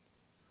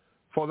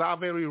 For that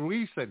very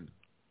reason.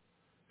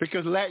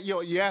 Because let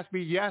your yes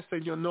be yes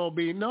and your no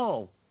be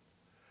no.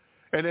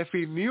 And if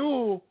he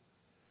knew,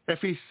 if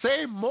he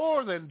said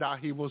more than that,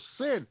 he will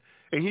sin.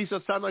 And he's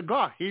a son of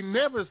God. He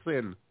never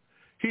sinned.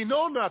 He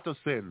knows not to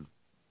sin.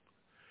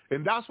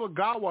 And that's what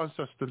God wants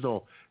us to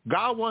know.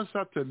 God wants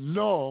us to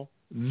know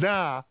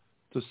not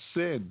to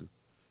sin.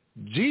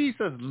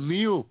 Jesus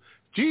knew.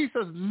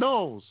 Jesus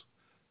knows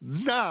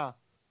not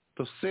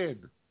to sin.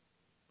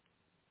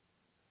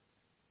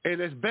 And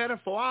it's better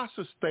for us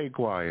to stay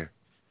quiet.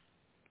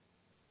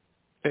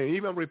 And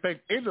even repent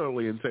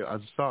inwardly and say,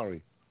 I'm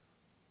sorry.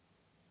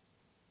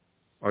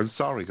 I'm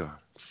sorry, God.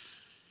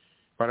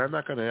 But I'm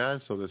not going to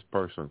answer this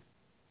person.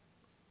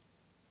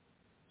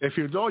 If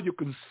you know you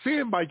can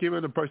sin by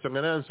giving the person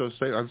an answer,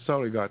 say, I'm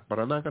sorry, God, but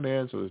I'm not going to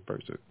answer this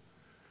person.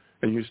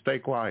 And you stay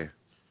quiet.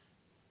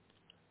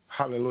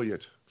 Hallelujah.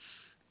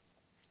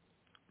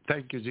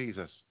 Thank you,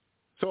 Jesus.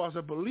 So as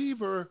a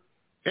believer,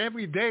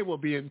 every day will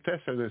be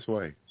tested this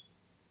way.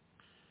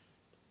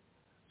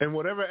 And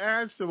whatever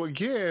answer we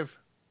give,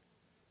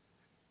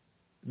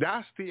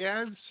 that's the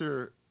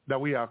answer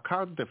that we are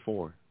accounted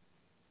for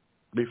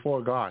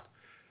before God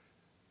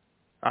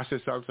as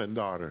his sons and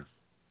daughters,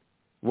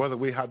 whether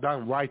we have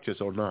done righteous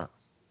or not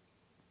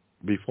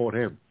before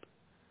him.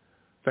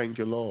 Thank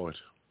you, Lord.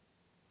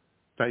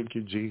 Thank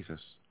you, Jesus.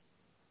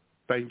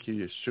 Thank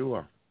you,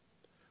 Yeshua.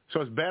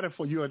 So it's better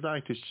for you and I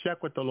to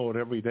check with the Lord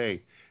every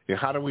day. And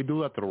how do we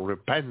do that? Through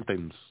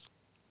repentance.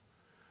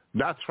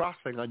 Not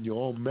trusting on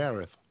your own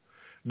merit.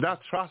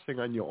 Not trusting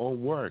on your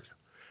own work.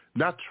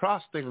 Not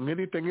trusting in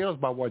anything else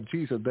but what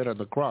Jesus did on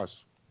the cross.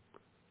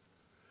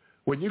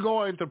 When you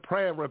go into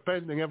prayer and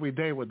repenting every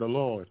day with the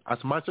Lord, as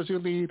much as you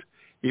need,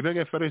 even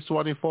if it is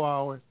 24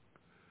 hours,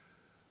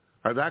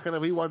 I'm not going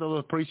to be one of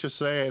those preachers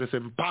saying it's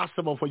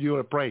impossible for you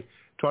to pray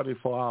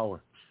 24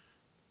 hours.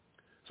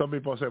 Some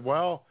people say,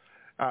 well,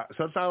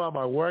 sometimes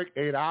I work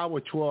 8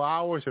 hours, 12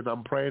 hours, and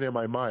I'm praying in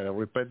my mind. I'm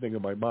repenting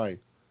in my mind.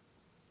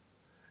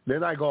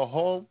 Then I go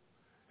home,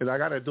 and I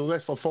got to do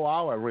this for 4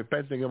 hours,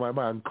 repenting in my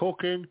mind. I'm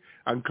cooking,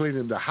 I'm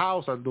cleaning the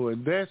house, I'm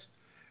doing this,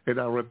 and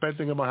I'm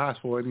repenting in my house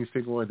for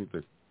anything or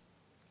anything.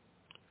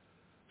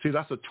 See,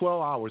 that's the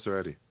 12 hours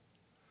already.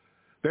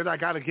 Then I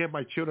got to get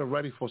my children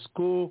ready for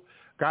school.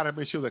 Got to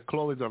make sure the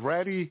clothing are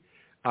ready.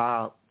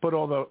 Put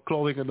all the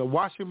clothing in the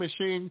washing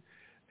machine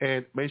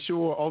and make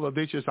sure all the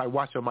dishes, I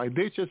wash my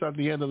dishes at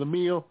the end of the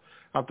meal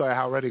after I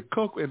already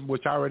cooked, in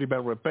which I already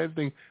been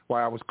repenting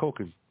while I was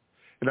cooking.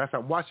 And as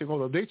I'm washing all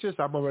the dishes,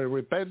 I'm already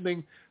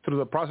repenting through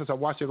the process of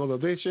washing all the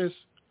dishes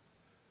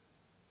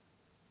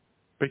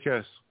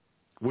because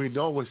we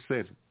know we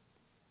sin.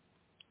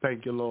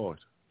 Thank you, Lord.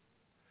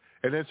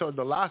 And then so in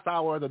the last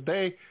hour of the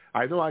day,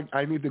 I know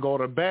I need to go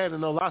to bed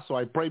and all that, so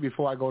I pray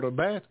before I go to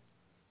bed.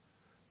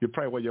 You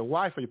pray with your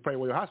wife, or you pray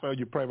with your husband, or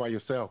you pray by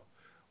yourself.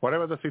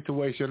 Whatever the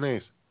situation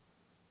is.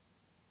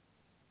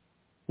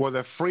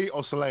 Whether free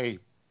or slave,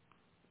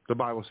 the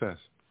Bible says.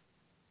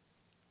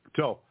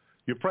 So,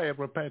 you pray and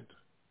repent.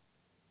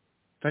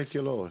 Thank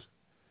you, Lord.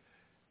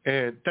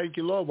 And thank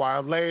you, Lord, while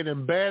I'm laying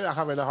in bed, I'm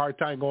having a hard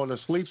time going to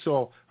sleep,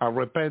 so I'm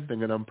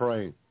repenting and I'm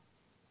praying.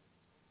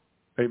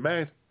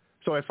 Amen.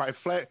 So if I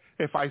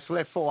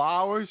slept 4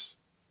 hours,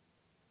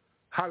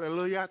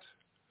 hallelujah,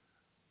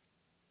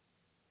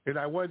 and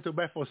I went to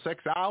bed for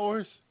 6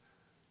 hours,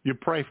 you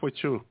pray for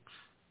 2.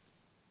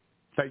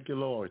 Thank you,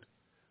 Lord.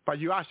 But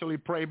you actually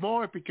pray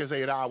more because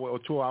 8 hours or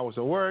 2 hours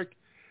of work,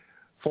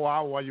 4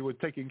 hours while you were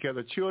taking care of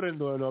the children,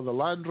 doing all the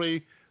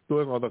laundry,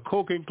 doing all the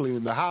cooking,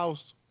 cleaning the house.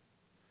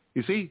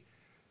 You see,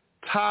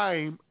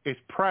 time is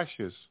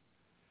precious.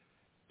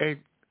 And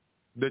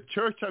the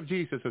church of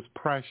Jesus is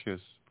precious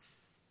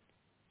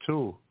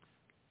too,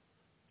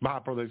 my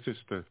brother and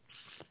sister.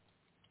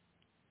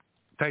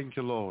 Thank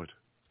you, Lord.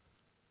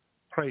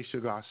 Praise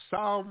you, God.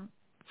 Psalm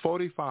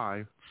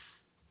 45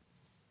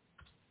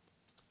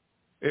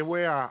 is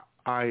where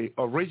I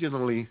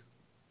originally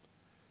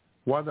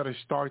wanted to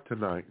start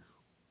tonight.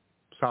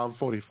 Psalm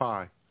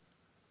 45.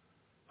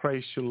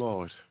 Praise you,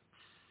 Lord.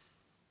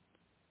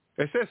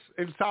 It says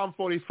in Psalm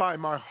 45,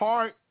 my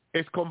heart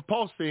is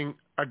composing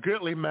a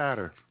goodly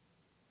matter.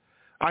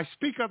 I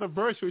speak of the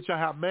verse which I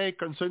have made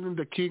concerning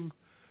the king.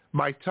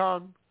 My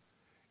tongue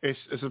is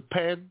a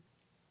pen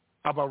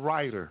of a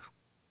writer.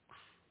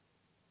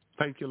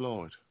 Thank you,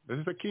 Lord. This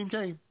is the King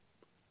James.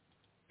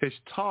 His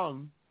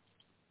tongue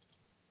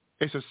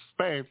is a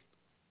pen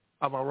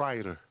of a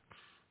writer.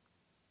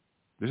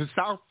 This is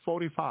Psalm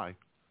 45.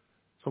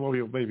 Some of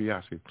you may be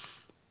asking.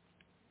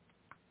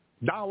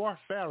 Thou art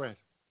fairer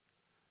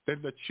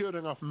than the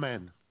children of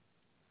men.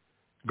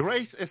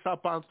 Grace is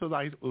upon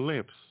thy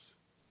lips.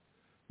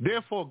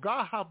 Therefore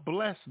God hath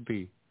blessed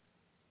thee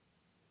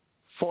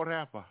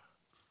forever.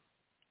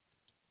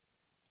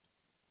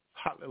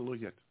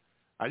 Hallelujah.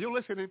 Are you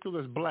listening to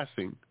this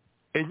blessing?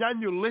 And are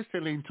you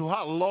listening to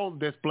how long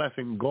this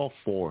blessing go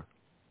for?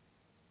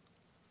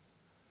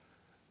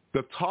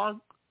 The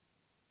tongue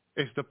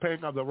is the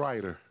pen of the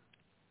writer,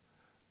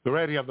 the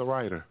ready of the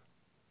writer.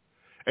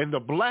 And the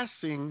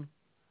blessing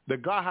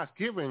that God has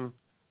given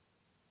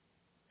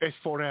is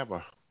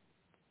forever.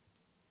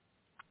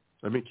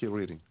 Let me keep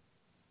reading.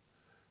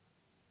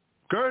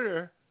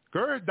 Gird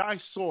thy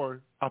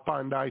sword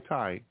upon thy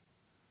thigh,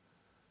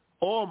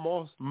 O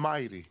most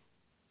mighty,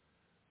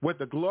 with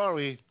the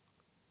glory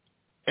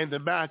and the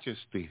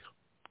majesty.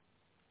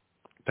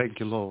 Thank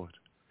you, Lord.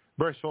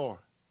 Verse 4.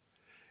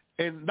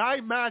 In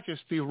thy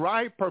majesty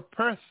ride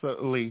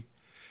perpetually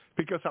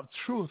because of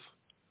truth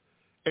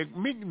and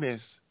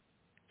meekness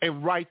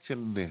and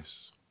righteousness.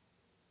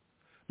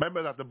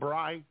 Remember that the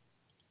bride,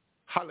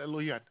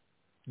 hallelujah,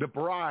 the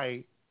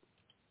bride,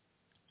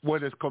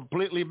 when it's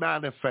completely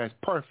manifest,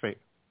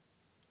 perfect.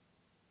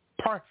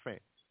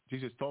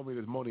 Jesus told me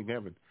this morning in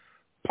heaven.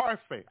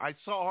 Perfect. I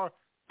saw her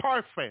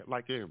perfect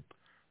like him.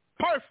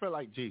 Perfect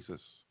like Jesus.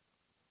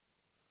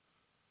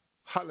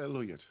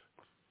 Hallelujah.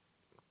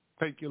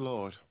 Thank you,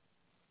 Lord.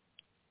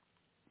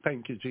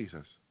 Thank you,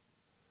 Jesus.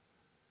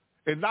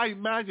 In thy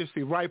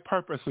majesty ride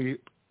purposely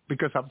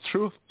because of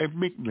truth and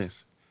meekness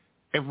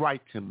and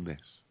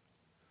righteousness.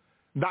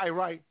 Thy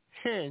right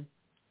hand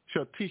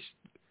shall teach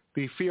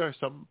thee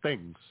fearsome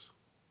things.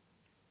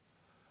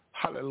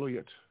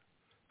 Hallelujah.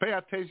 Pay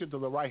attention to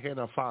the right hand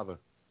of Father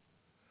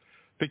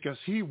because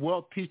he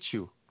will teach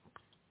you.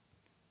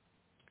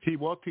 He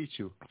will teach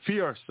you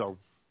fearsome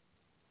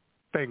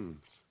things.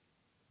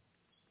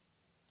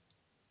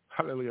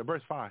 Hallelujah.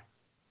 Verse 5.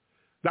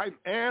 Thine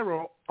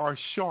arrow are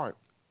sharp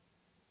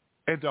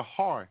in the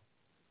heart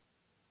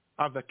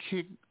of the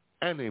king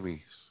enemies,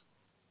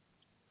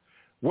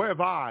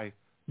 whereby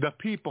the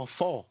people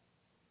fall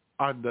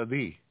under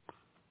thee.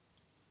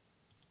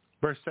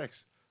 Verse 6.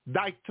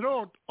 Thy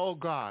throne, O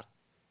God,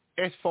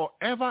 is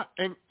forever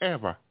and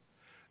ever.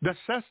 The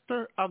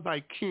scepter of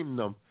thy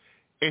kingdom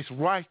is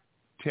righteous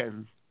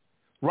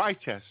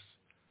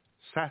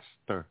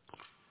scepter.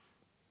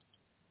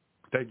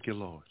 Thank you,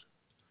 Lord.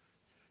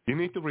 You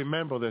need to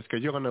remember this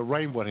because you're going to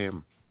reign with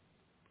him.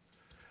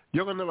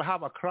 You're going to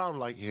have a crown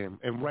like him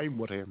and reign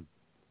with him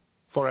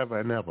forever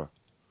and ever.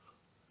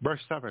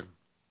 Verse 7.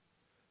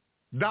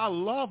 Thou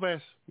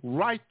lovest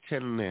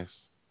righteousness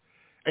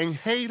and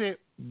hated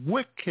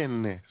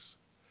wickedness.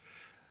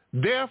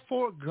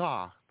 Therefore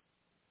God,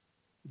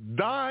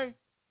 thy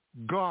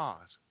God,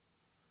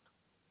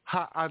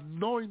 ha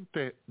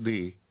anointed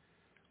thee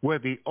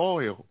with the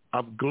oil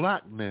of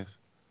gladness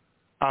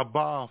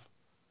above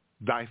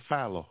thy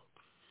fellow.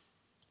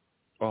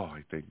 Oh,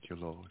 I thank you,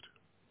 Lord.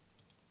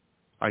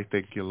 I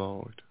thank you,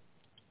 Lord.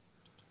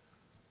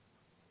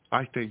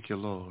 I thank you,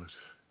 Lord.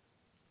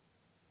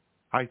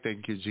 I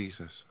thank you,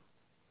 Jesus.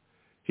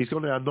 He's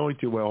going to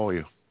anoint you with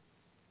oil.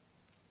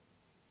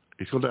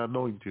 He's going to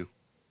anoint you.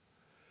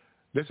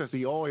 This is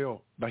the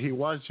oil that he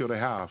wants you to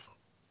have.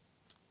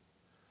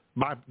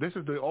 This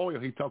is the oil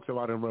he talks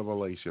about in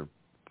Revelation.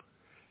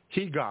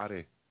 He got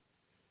it.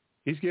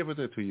 He's giving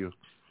it to you.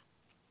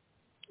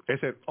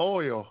 It's an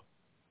oil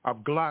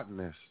of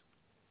gladness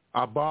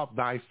above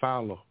thy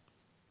fellow,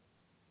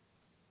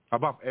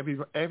 above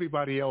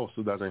everybody else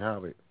who doesn't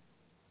have it.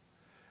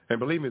 And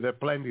believe me, there are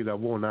plenty that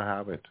will not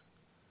have it.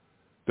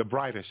 The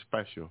bride is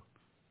special,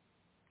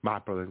 my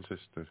brother and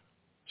sister.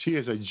 She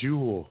is a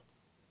jewel.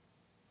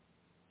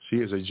 She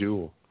is a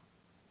jewel.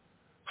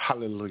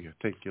 Hallelujah.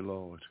 Thank you,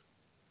 Lord.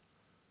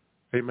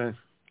 Amen.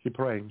 Keep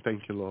praying.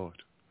 Thank you, Lord.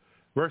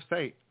 Verse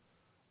 8.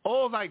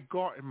 All thy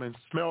garments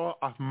smell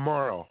of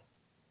myrrh.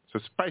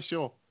 It's a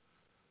special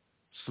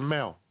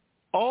smell.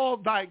 All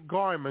thy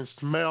garments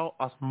smell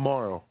of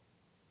myrrh,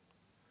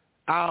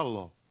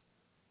 aloe,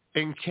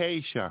 and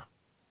acacia,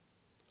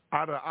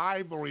 out of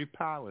ivory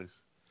palace,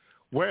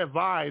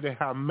 whereby they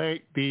have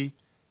made thee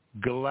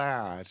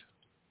glad.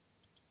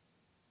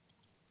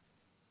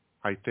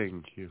 I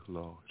thank you,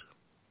 Lord.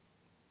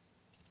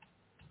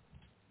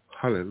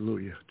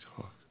 Hallelujah.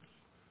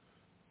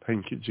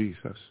 Thank you,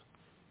 Jesus.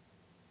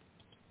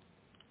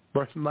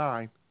 Verse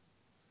 9.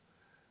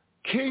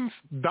 King's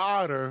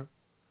daughter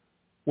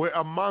were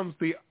among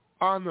the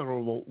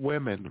honorable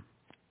women.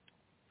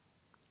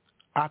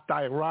 At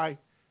thy right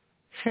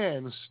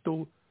hand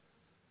stood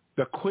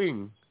the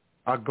queen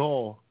of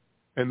gold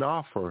and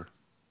offer.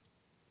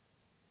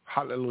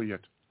 Hallelujah.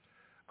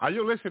 Are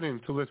you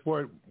listening to this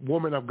word,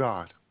 woman of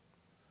God?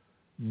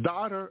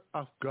 Daughter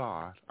of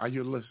God, are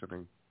you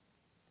listening?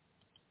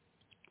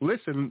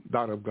 Listen,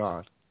 daughter of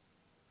God.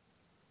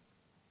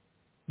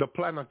 The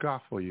plan of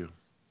God for you,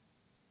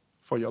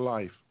 for your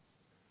life.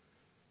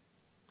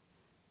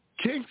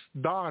 King's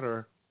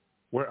daughter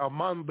were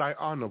among thy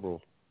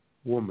honorable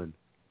woman.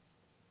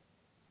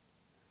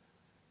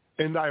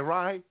 In thy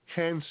right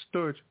hand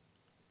stood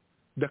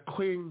the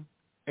queen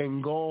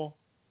in gold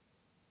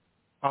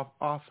of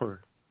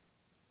offer,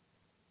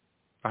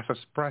 as a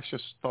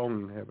precious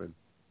stone in heaven.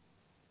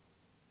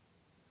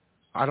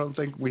 I don't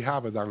think we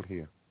have it down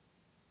here.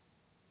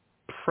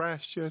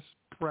 Precious,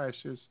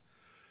 precious.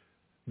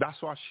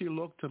 That's why she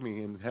looked to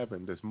me in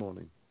heaven this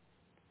morning.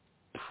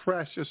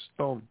 Precious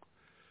stone.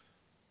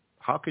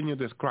 How can you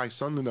describe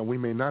something that we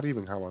may not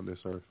even have on this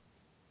earth?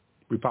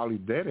 We probably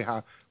did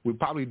have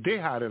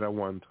it at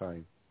one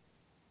time.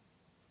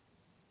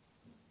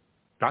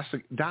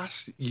 That's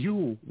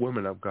you,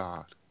 women of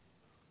God.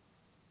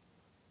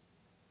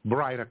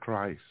 Bride of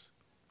Christ.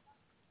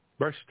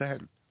 Verse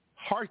 10.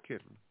 Hearken,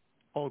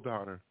 O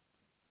daughter.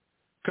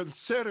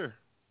 Consider.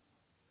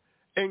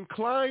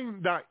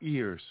 Incline thy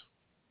ears.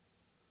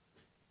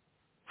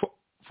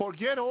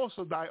 Forget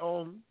also thy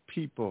own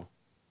people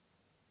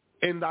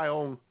in thy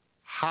own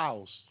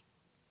house.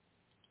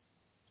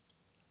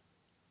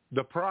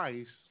 The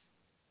price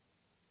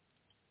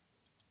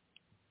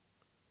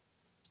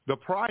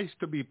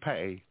to be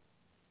paid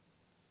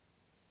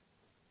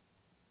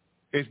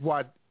is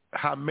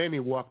how many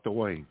walked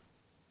away,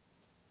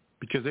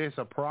 because there's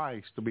a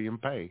price to being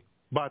paid.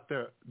 But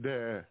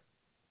the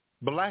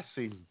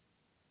blessing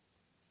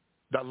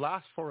that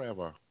lasts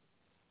forever,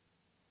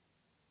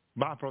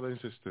 my brother and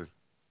sister,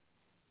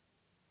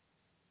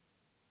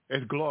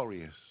 is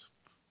glorious.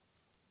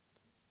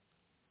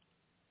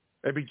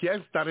 It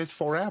begins that it's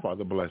forever,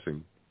 the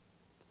blessing.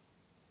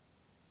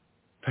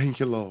 Thank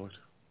you, Lord.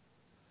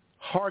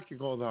 Hearken,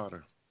 O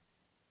daughter.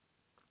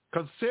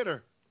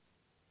 Consider.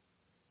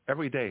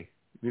 Every day,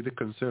 you need to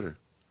consider.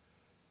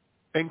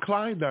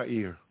 Incline thy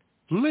ear.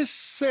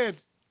 Listen.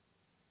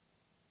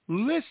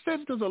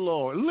 Listen to the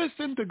Lord.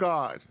 Listen to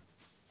God.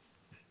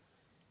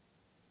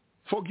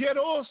 Forget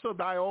also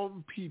thy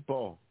own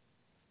people,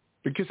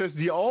 because it's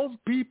the own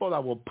people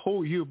that will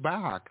pull you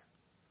back,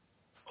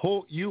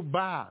 hold you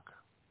back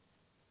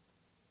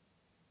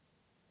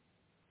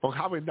from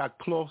having that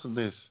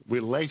closeness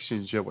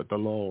relationship with the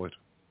Lord.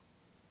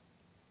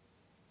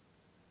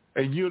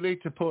 And you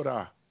need to put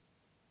a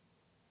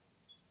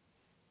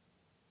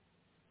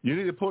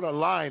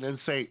line and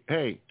say,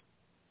 hey,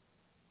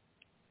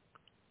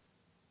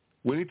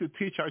 we need to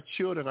teach our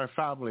children, our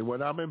family,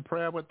 when I'm in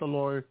prayer with the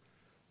Lord,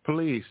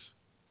 please,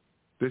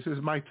 this is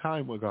my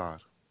time with God.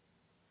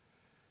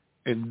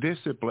 And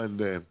discipline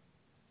them.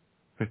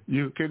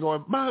 You can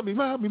go, mommy,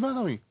 mommy,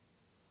 mommy.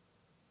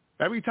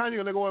 Every time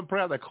you're going to go in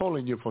prayer, they're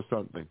calling you for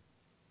something.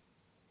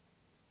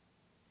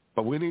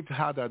 But we need to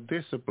have that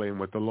discipline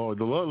with the Lord.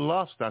 The Lord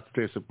loves that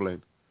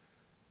discipline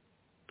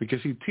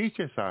because he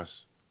teaches us.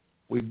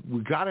 We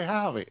got to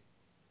have it.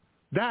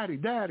 Daddy,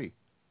 daddy.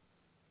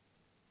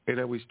 And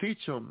then we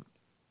teach them.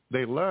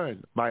 They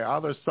learn. My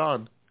other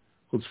son,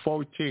 who's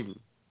 14,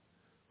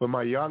 When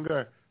my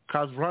younger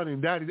comes running,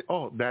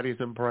 Daddy's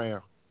in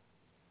prayer.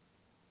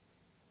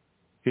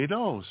 He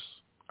knows.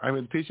 I've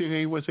been teaching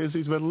him since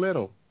he's been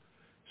little.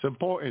 It's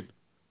important.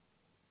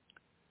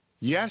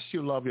 Yes,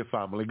 you love your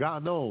family.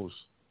 God knows.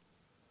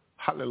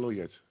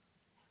 Hallelujah.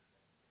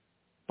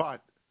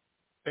 But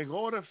in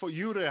order for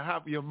you to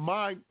have your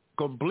mind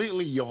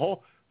completely, your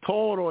whole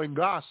total in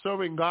God,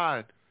 serving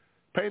God,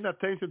 paying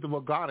attention to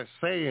what God is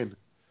saying,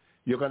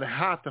 you're going to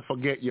have to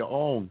forget your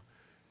own.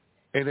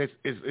 And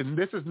and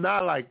this is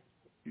not like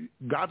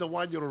God don't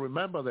want you to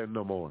remember them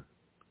no more.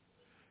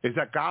 It's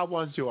that God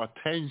wants your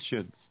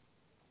attention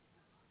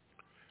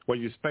when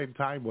you spend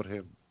time with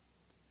him.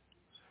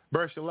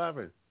 Verse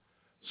 11,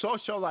 so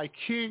shall thy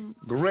king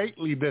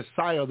greatly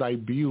desire thy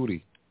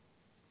beauty,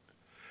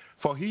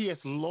 for he is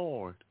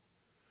Lord.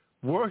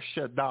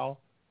 Worship thou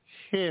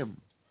him.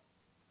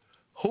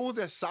 Who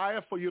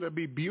desire for you to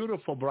be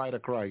beautiful, bride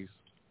of Christ?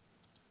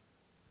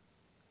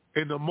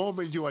 In the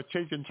moment you are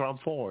changed and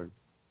transformed,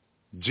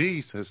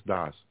 Jesus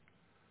does.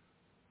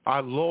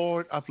 Our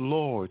Lord of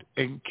Lords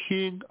and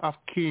King of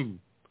Kings,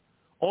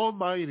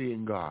 Almighty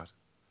in God,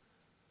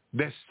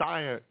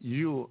 desire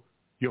your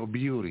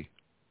beauty.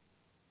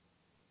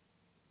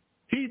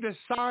 He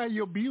desires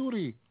your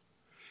beauty.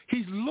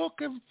 He's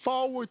looking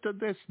forward to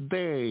this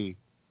day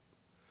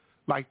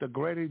like the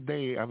greatest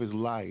day of his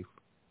life,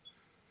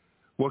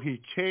 where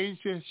he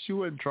changes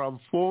you and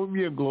transforms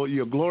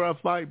your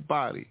glorified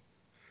body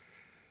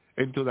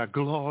into the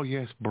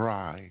glorious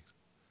bride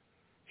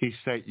he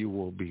said you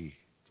will be.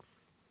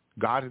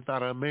 God is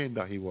not a man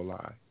that he will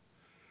lie.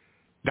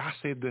 That's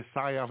the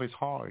desire of his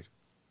heart.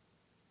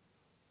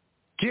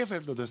 Give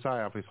him the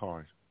desire of his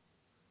heart.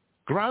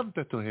 Grant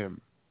it to him.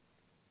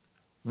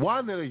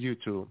 Wanted you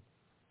to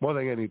more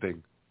than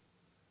anything.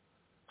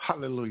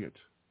 Hallelujah.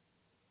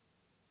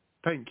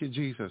 Thank you,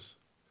 Jesus.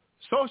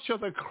 So shall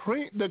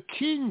the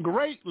king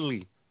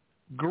greatly.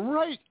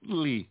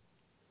 You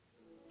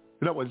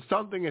know, when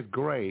something is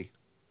great,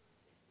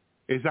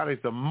 is that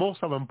it's the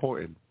most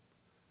important.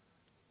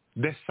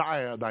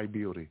 Desire thy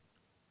beauty.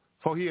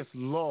 For he is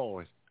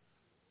Lord.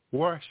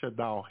 Worship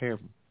thou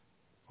him,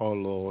 O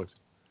Lord.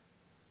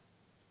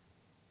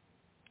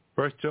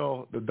 Verse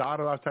 2, the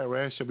daughter of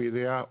Tyrus shall be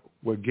there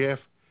with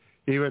gift,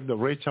 even the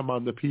rich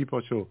among the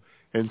people shall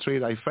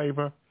entreat thy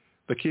favor.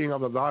 The king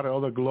of the daughter,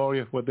 all the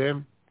glory with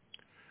them.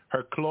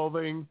 Her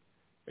clothing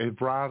is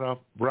brought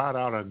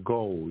out of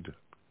gold.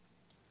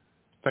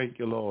 Thank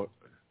you, Lord.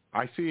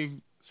 I see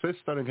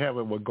sister in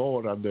heaven with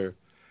gold on there,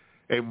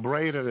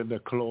 embroidered in their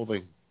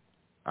clothing.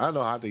 I don't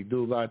know how they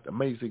do that.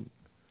 Amazing.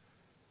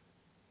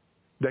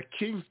 The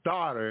king's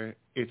daughter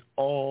is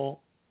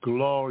all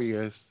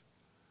glorious.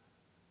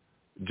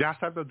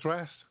 Just at the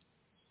dress?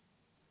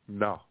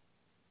 No.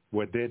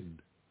 Within.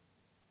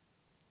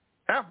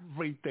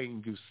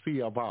 Everything you see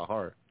about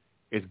her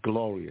is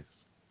glorious.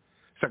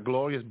 It's a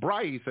glorious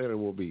bride, he said it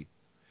will be.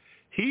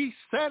 He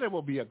said it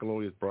will be a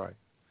glorious bride.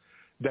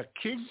 The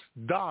king's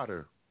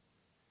daughter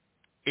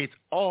is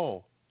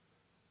all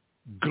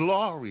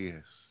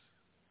glorious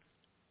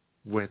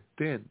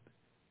within.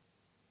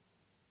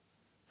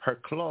 Her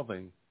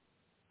clothing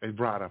is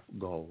brought of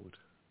gold.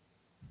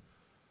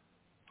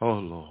 Oh,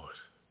 Lord.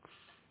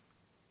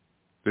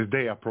 This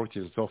day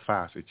approaching so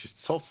fast. It's just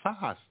so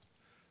fast.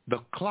 The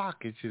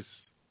clock is just,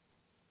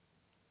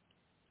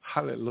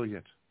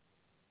 hallelujah.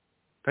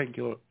 Thank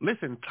you, Lord.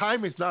 Listen,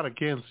 time is not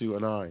against you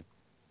and I,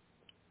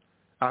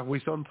 as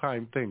we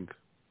sometimes think.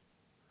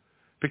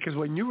 Because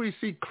when you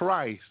receive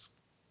Christ,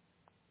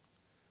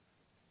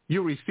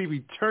 you receive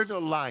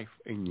eternal life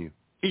in you.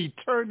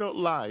 Eternal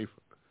life.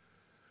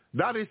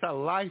 That is a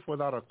life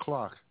without a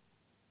clock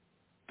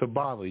to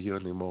bother you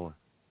anymore.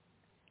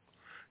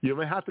 You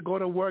may have to go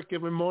to work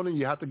every morning.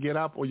 You have to get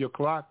up or your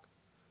clock.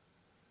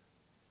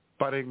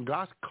 But in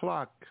God's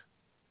clock,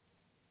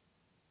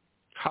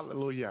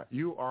 hallelujah,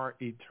 you are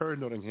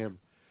eternal in him.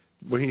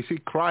 When you see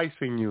Christ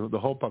in you, the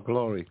hope of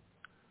glory.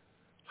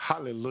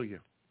 Hallelujah.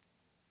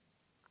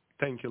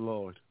 Thank you,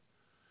 Lord.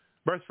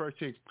 Verse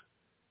 13.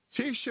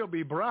 She shall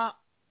be brought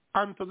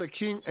unto the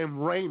king in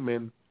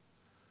raiment,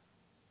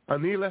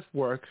 and needless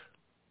work.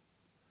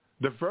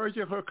 The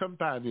virgin, her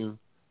companion,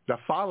 that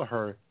follow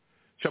her,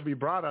 shall be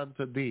brought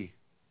unto thee.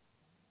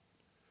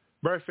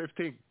 Verse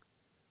 15.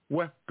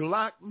 With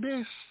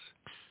gladness.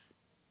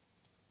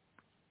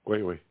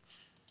 Wait.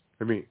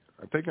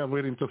 I think I'm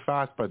reading too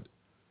fast, but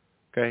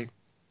okay.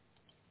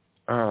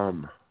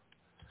 I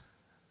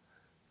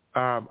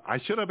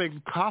should have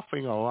been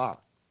coughing a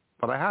lot,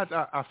 but I had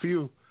a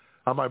few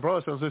of my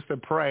brothers and sisters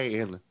pray,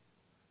 and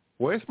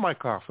where's my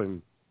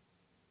coughing?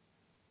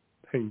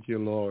 Thank you,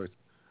 Lord.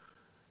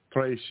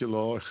 Praise you,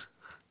 Lord.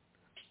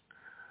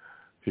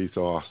 He's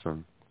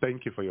awesome.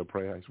 Thank you for your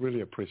prayers. I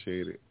really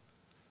appreciate it.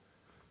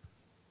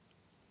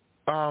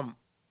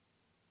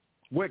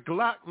 With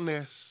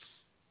gladness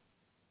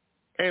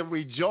and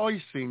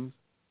rejoicing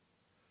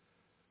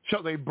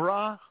shall they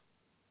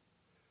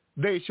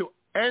shall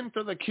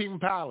enter the king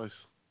palace.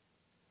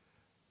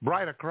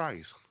 Bride of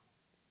Christ.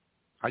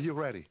 Are you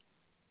ready?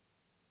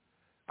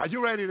 Are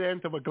you ready to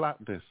enter with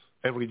gladness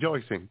and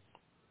rejoicing?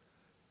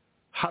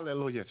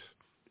 Hallelujah.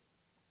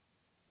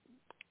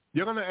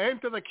 You're going to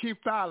enter the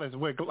keep palace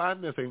with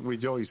gladness and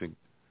rejoicing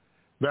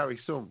very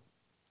soon.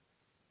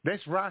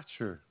 This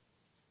rapture,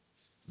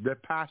 the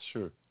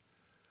pasture,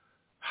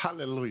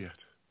 hallelujah,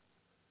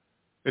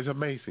 is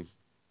amazing.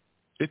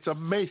 It's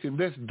amazing.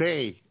 This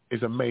day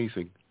is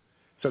amazing.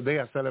 It's a day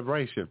of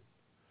celebration.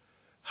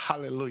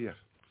 Hallelujah.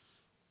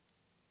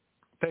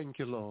 Thank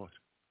you, Lord.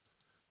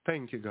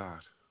 Thank you,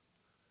 God.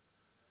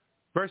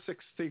 Verse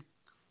 16,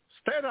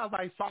 say that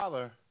thy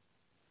father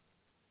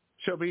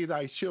shall be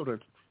thy children,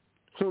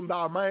 whom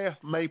thou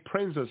mayest make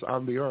princes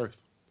on the earth.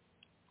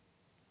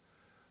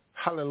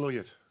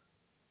 Hallelujah.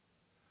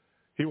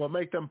 He will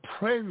make them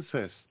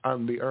princes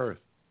on the earth.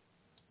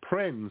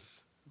 Prince.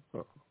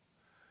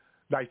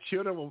 Thy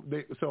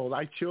children, so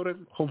thy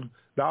children whom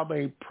thou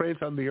made prince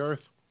on the earth,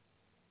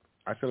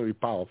 I feel to be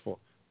powerful.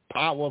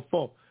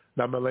 Powerful.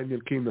 The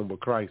millennial kingdom with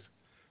Christ.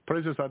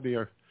 Princes on the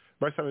earth.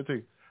 Verse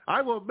 17.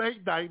 I will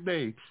make thy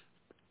name.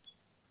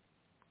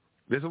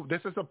 This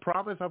is a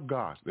promise of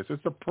God. This is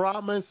the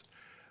promise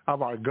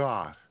of our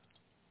God.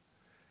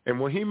 And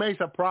when he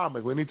makes a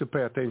promise, we need to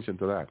pay attention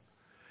to that.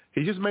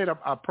 He just made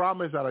a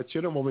promise that our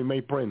children will be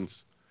made prince.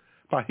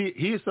 But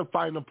here's the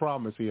final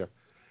promise here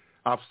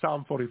of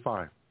Psalm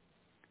 45.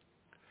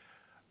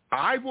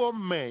 I will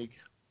make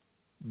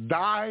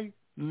thy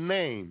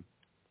name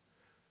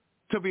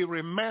to be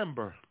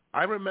remembered.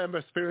 I remember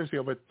experiencing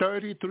over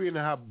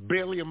 33.5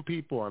 billion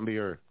people on the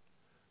earth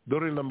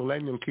during the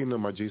millennial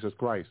kingdom of Jesus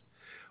Christ.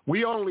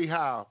 We only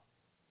have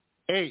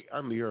 8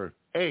 on the earth.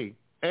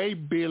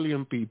 8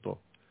 billion people.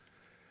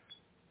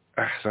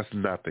 That's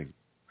nothing.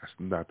 That's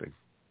nothing.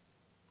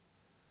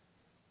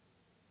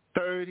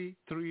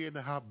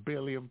 33.5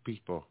 billion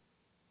people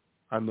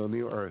on the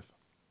new earth.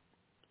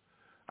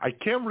 I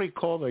can't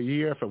recall the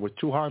year if it was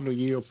 200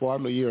 years,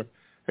 400 years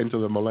into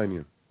the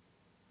millennium.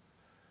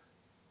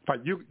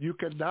 But you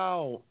can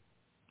now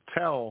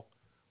tell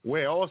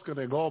where all it's going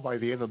to go by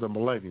the end of the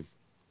millennium.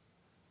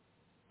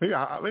 Maybe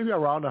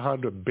around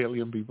 100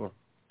 billion people,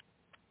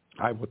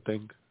 I would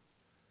think.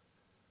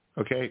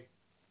 Okay,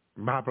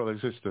 my brothers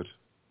and sisters,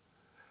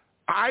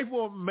 I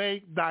will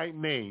make thy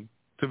name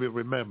to be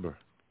remembered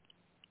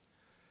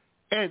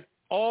in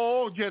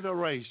all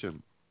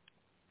generations.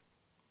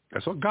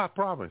 That's what God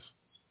promised.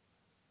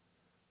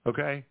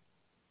 Okay,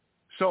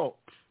 so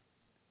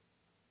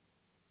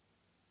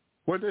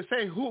when they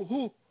say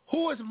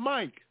who is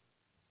Mike?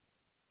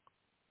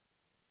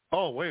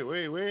 Oh, wait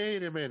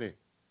a minute.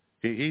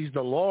 He's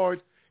the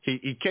Lord.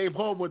 He came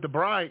home with the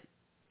bride.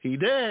 He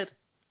did.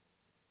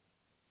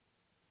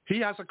 He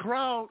has a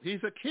crown.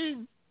 He's a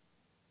king.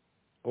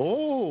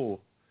 Oh,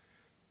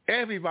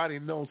 everybody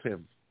knows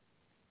him.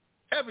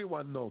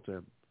 Everyone knows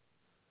him,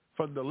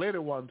 from the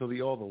little one to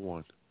the older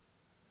one.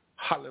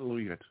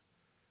 Hallelujah.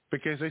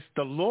 Because it's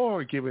the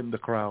Lord giving the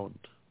crown.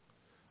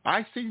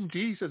 I seen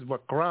Jesus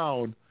with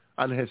crown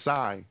on his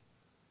side.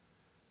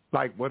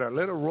 Like with a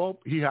little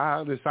rope he had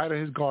on the side of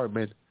his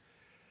garment.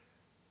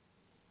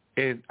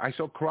 And I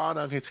saw crown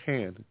on his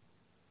hand.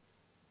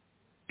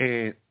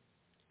 And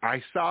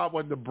I saw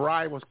when the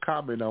bride was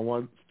coming.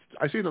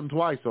 I seen him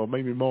twice or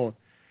maybe more.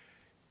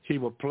 He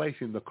was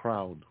placing the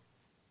crown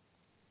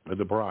of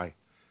the bride.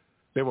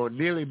 They were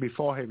kneeling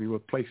before him. He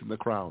was placing the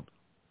crown.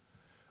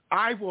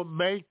 I will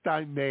make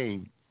thy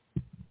name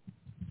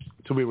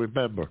to be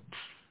remembered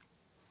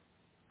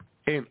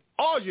in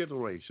all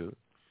generations.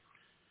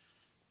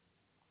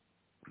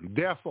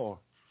 Therefore,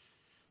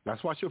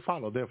 that's what you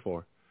follow.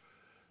 Therefore,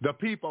 the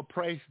people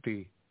praise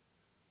thee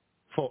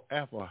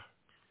forever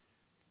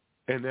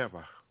and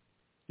ever.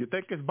 You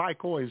think it's by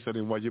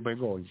coincidence what you've been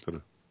going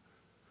through?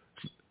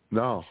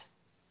 No.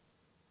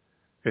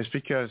 It's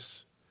because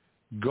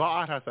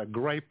God has a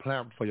great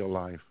plan for your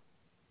life,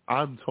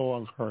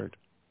 untold, unheard.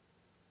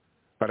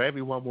 But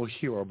everyone will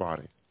hear about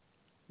it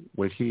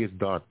when he is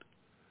done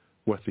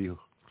with you.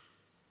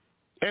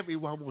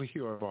 Everyone will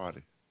hear about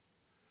it.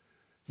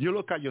 You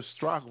look at your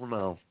struggle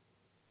now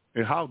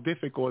and how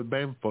difficult it's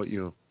been for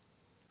you.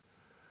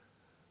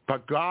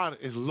 But God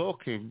is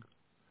looking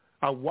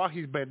at what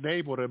he's been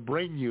able to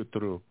bring you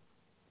through.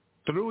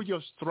 Through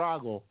your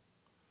struggle,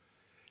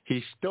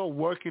 he's still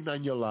working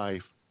on your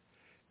life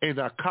and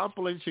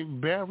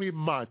accomplishing very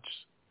much,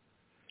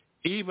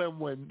 even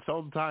when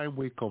sometimes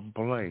we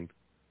complain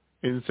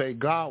and say,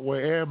 God,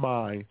 where am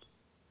I?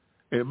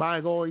 Am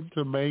I going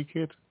to make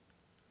it?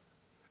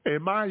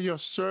 Am I your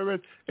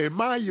servant?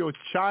 Am I your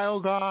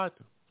child, God?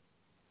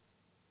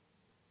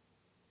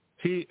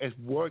 He is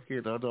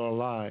working on our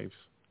lives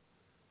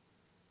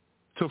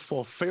to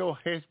fulfill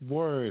his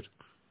word.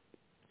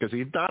 Because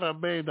he's not a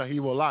man that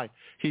he will lie.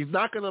 He's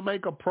not going to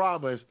make a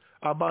promise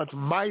amongst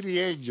mighty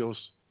angels,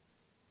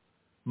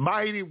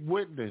 mighty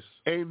witness,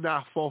 and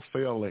not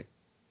fulfill it.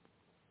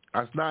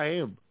 That's not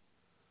him.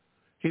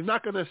 He's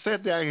not going to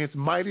sit there in his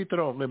mighty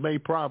throne and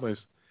make promise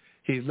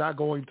he's not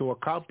going to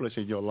accomplish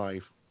in your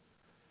life.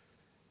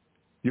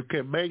 You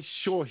can make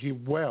sure he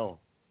will,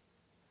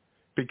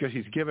 because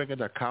he's giving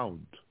an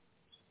account.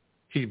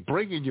 He's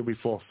bringing you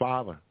before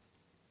Father.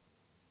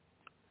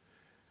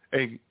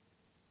 And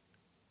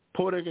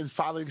putting in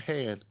Father's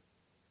hand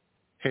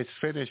his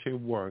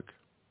finishing work.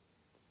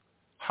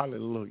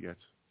 Hallelujah.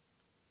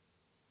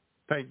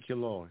 Thank you,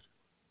 Lord.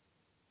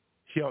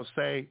 He'll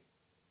say,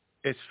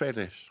 it's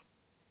finished.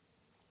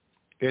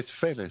 It's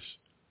finished.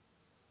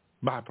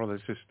 My brother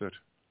and sister.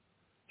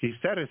 He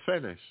said it's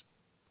finished.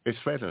 It's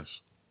finished.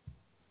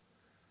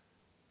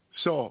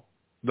 So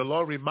the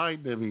Lord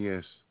reminded me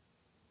is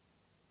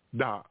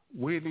that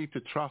we need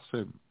to trust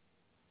him.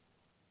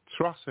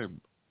 Trust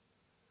him.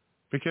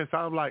 Because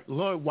I'm like,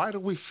 Lord, why do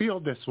we feel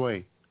this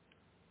way?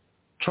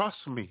 Trust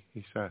me,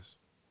 he says.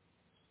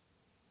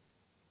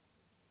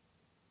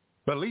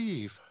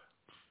 Believe.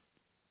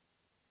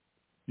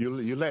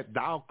 You let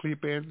doubt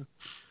creep in,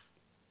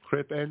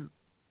 step in,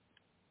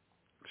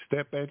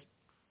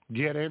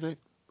 get in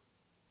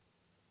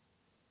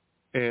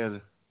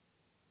it.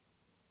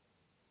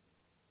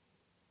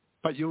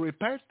 But you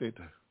repented.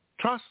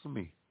 Trust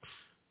me.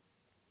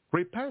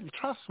 Repent,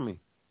 trust me.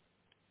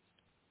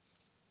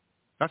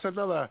 That's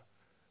another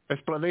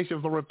explanation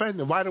for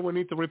repenting. Why do we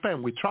need to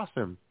repent? We trust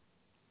him.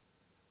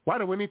 Why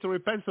do we need to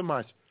repent so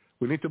much?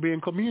 We need to be in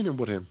communion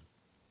with him.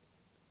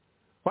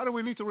 Why do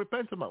we need to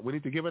repent so much? We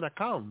need to give an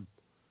account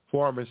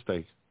for our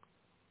mistakes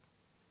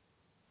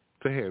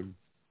to him.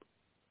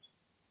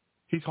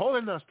 He's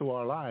holding us to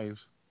our lives.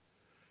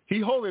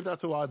 He's holding us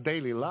to our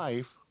daily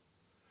life.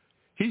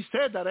 He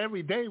said that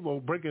every day will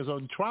bring his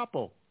own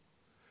trouble.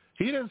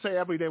 He didn't say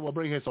every day will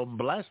bring his own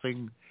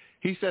blessing.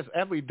 He says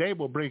every day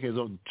will bring his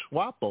own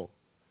trouble.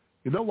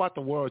 You know what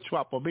the word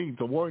trouble means?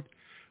 The word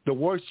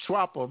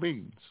trouble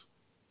means.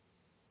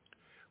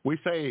 We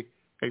say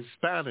in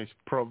Spanish,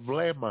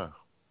 problema.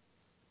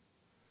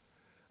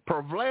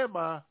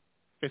 Problema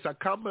is a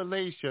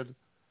combination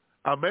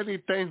of many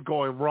things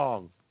going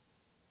wrong,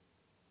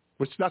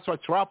 which that's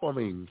what trouble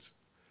means.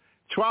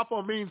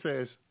 Trouble means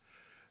is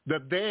the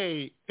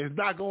day is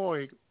not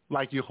going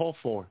like you hoped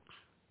for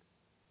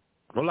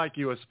or like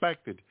you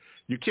expected.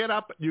 You get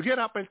up in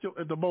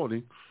the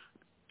morning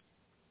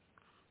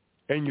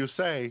and you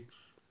say,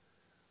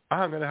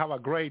 I'm going to have a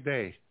great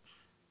day.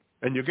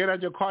 And you get in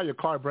your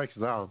car breaks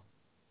down.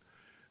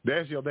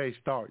 There's your day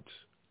starts.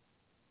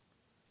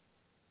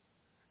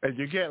 And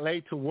you get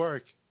late to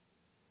work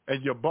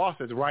and your boss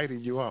is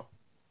writing you up.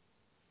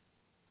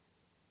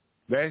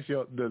 There's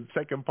the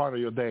second part of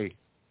your day.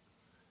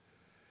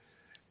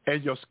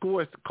 And your school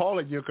is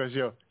calling you because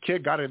your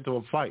kid got into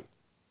a fight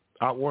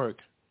at work.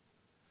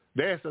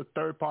 There's the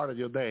third part of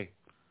your day.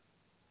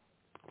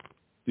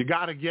 You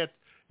gotta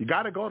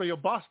go to your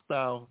boss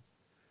now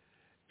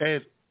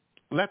and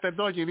let them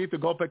know you need to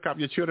go pick up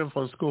your children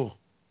from school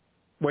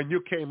when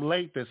you came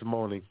late this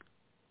morning.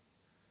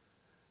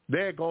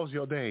 There goes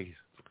your days.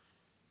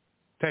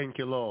 Thank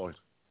you, Lord.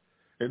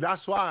 And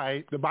that's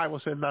why the Bible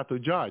said not to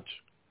judge.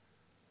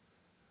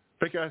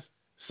 Because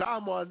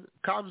someone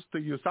comes to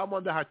you,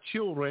 someone that has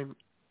children,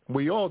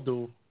 we all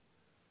do,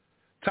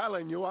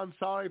 telling you, I'm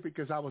sorry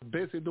because I was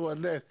busy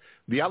doing this.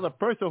 The other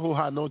person who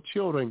had no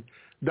children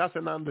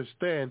doesn't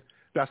understand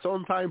that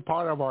sometimes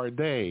part of our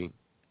day,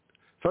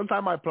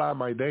 sometimes I plan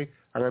my day,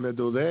 I'm going to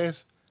do this,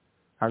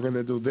 I'm going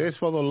to do this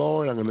for the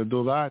Lord, I'm going to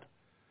do that.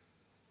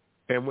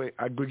 And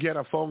I could get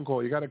a phone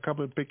call, you got to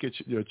come and pick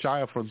your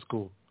child from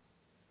school.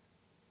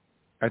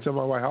 I tell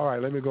my wife, all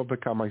right, let me go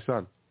pick up my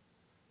son.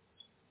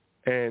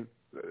 And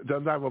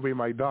then that will be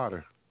my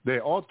daughter.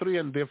 They're all three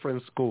in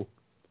different schools.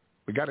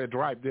 We got to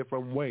drive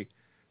different way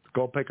to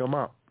go pick them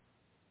up.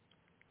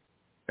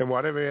 And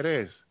whatever it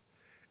is.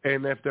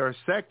 And if they're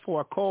sick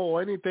for a cold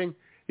or anything,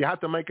 you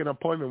have to make an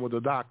appointment with the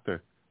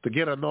doctor to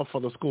get a note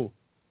for the school.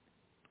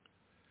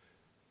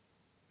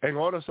 In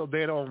order so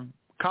they don't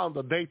count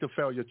the day to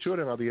fail your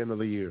children at the end of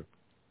the year.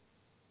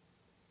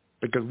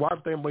 Because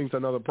one thing brings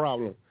another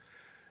problem.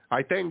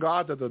 I thank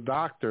God that the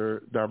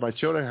doctor that my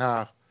children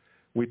have,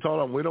 we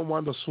told them we don't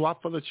want to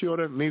swap for the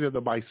children, neither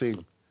the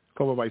vaccine,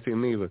 COVID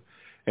vaccine neither.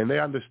 And they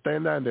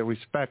understand that and they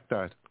respect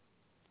that,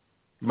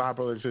 my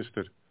brother and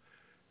sister.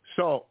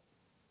 So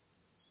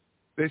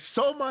there's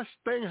so much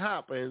thing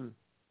happen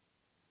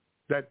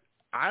that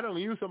I don't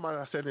use them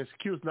as an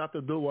excuse not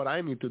to do what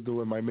I need to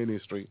do in my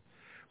ministry.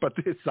 But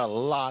there's a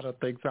lot of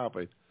things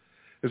happen.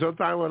 And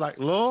sometimes we're like,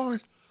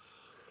 Lord,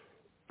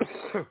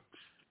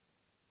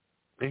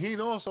 and he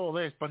knows all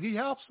this, but he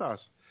helps us.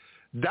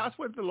 That's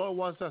what the Lord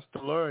wants us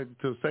to learn,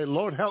 to say,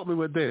 Lord, help me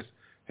with this.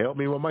 Help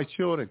me with my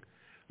children.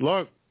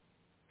 Lord,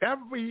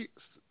 everything,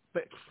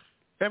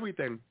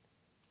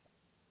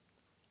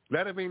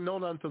 let it be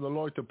known unto the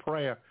Lord to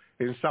prayer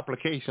in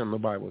supplication, the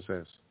Bible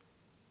says.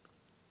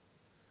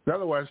 In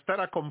other words, instead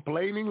of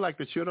complaining like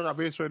the children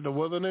of Israel in the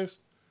wilderness,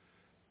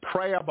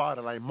 pray about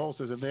it like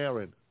Moses and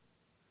Aaron.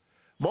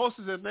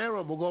 Moses and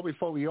Aaron will go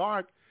before the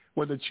ark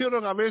when the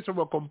children of Israel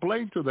will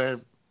complain to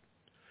them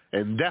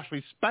and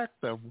disrespect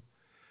them.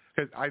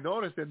 Because I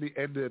noticed in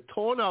the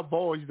tone of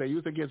voice they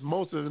used against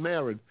Moses and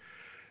Aaron,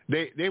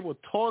 they were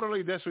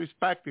totally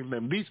disrespecting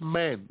them. These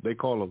men, they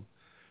call them.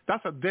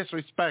 That's a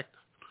disrespect.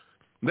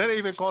 They didn't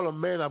even call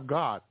them men of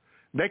God.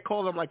 They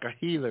call them like a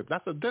heathen.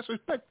 That's a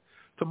disrespect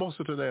to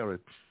Moses and Aaron.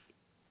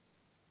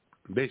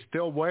 They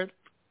still went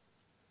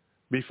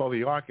before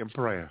the ark in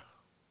prayer,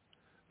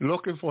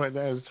 looking for an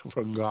answer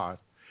from God.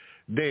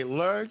 They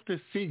learned to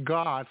seek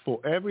God for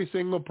every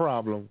single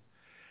problem.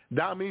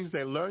 That means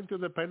they learned to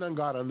depend on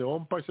God on their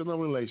own personal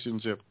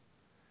relationship.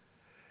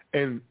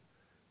 And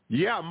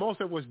yeah,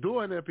 Moses was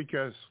doing it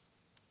because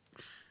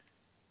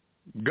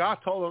God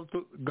told him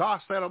to,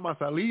 God set him as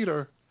a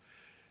leader,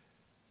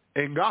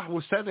 and God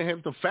was sending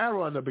him to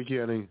Pharaoh in the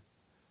beginning.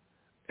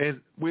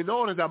 And we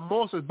noticed that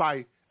Moses,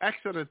 by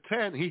Exodus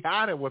 10, he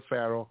had it with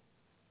Pharaoh.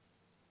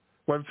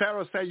 When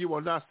Pharaoh said, "You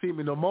will not see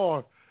me no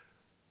more,"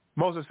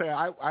 Moses said,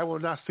 I will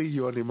not see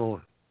you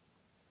anymore.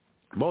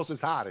 Moses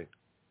had it.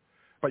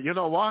 But you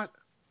know what?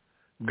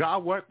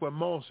 God worked with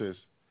Moses,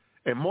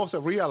 and Moses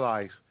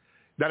realized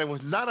that it was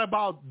not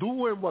about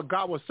doing what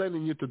God was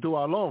sending you to do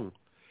alone.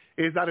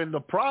 It's that in the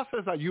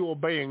process that you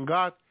obeying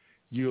God,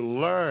 you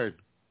learn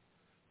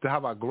to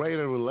have a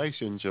greater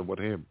relationship with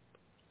him.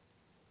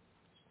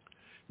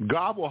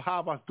 God will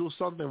have us do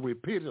something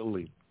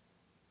repeatedly.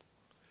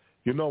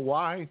 You know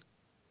why?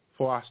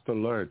 For us to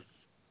learn.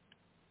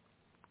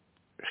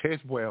 His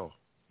will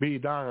be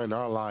done in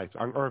our lives,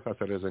 on earth as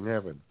it is in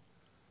heaven.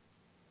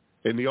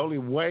 And the only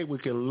way we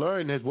can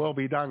learn his will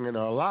be done in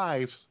our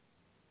lives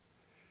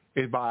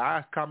is by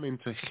us coming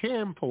to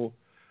him for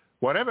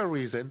whatever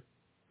reason,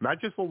 not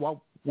just for what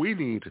we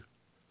need,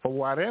 for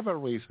whatever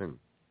reason.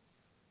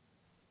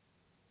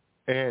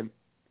 And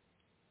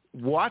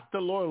what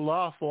the Lord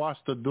loves for us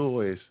to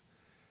do is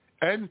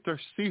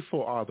intercede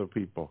for other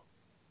people.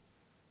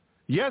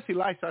 Yes, he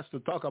likes us to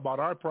talk about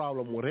our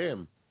problem with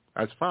him.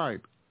 That's fine.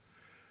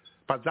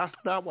 But that's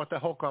not what the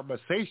whole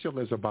conversation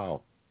is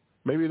about.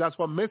 Maybe that's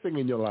what's missing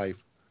in your life.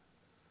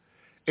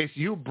 It's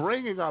you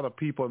bringing other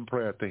people in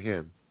prayer to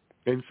him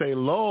and say,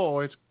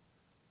 Lord,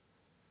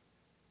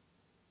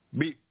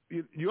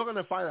 you're going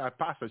to find a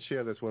pastor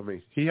share this with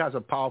me. He has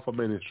a powerful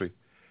ministry.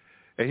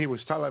 And he was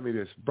telling me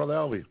this, Brother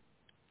Elvie,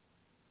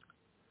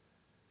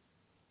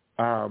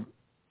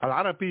 a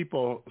lot of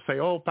people say,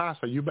 oh,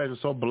 Pastor, you've been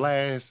so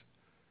blessed.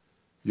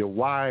 Your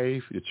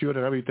wife, your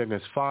children, everything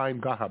is fine.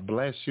 God has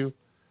blessed you.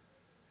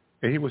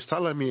 And he was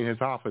telling me in his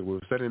office, we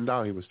were sitting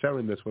down, he was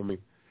sharing this with me.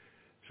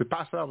 He said,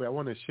 Pastor Elvie, I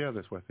want to share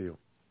this with you.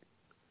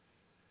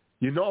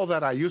 You know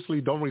that I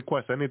usually don't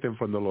request anything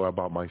from the Lord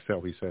about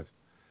myself, he says,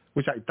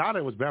 which I thought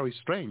it was very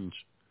strange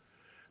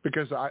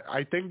because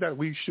I think that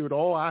we should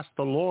all ask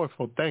the Lord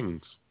for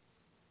things.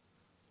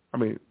 I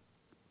mean,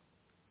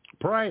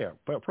 prayer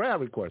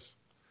requests.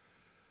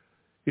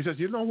 He says,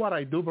 you know what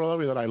I do,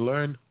 brother, that I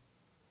learned?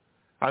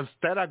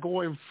 Instead of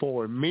going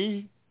for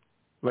me,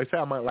 let's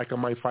say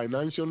my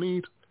financial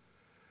need,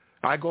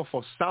 I go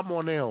for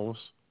someone else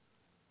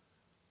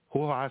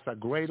who has a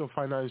greater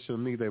financial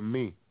need than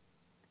me.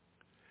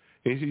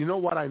 And he said, you know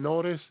what I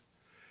noticed?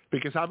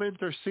 Because I'm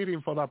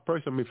interceding for that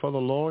person before the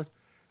Lord,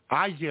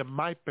 I get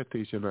my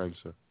petition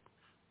answered.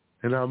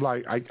 And I'm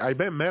like, I've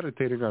been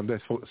meditating on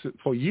this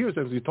for years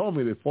since he told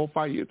me this 4 or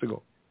 5 years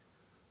ago.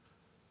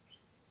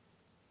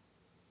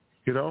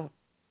 You know,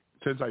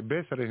 since I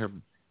visited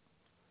him.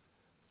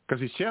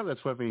 Because he shared this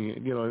with me,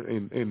 you know,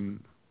 in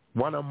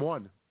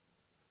one-on-one.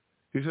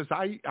 He says,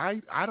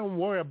 I don't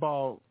worry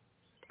about,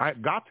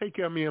 God take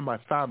care of me and my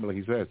family,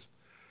 he says.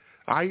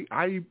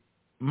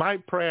 My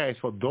prayer is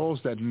for those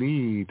that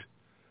need,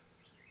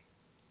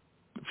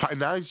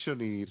 financial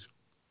need,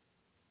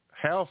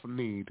 health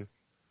need,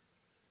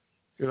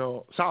 you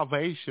know,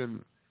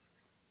 salvation,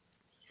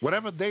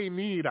 whatever they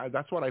need,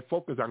 that's what I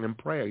focus on in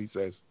prayer, he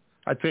says.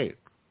 That's it.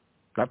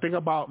 Nothing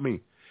about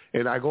me.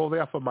 And I go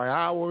there for my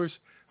hours.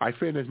 I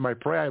finish my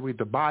prayer. I read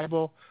the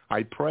Bible.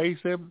 I praise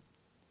him.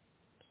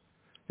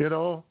 You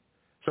know,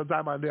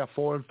 sometimes I'm there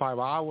 4 and 5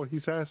 hours,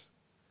 he says.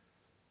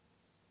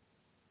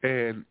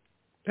 And,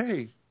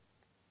 hey,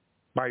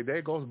 my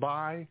day goes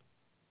by.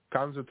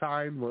 Comes a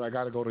time when I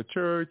got to go to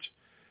church,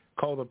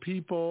 call the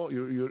people,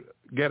 you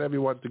get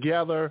everyone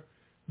together,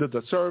 do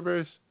the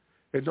service,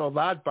 and all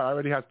that. But I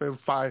already have spent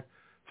 5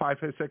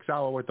 to 6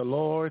 hours with the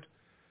Lord,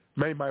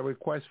 made my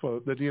request for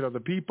the need of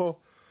the people.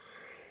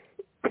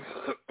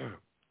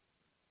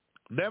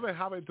 Never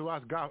having to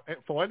ask God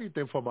for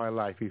anything for my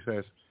life, he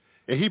says.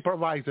 And he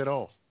provides it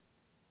all.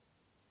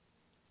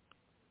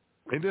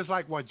 And it's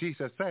like what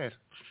Jesus said.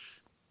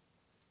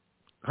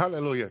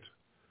 Hallelujah.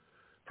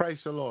 Praise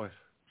the Lord.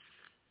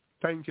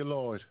 Thank you,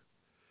 Lord.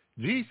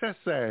 Jesus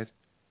said,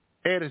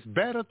 it is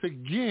better to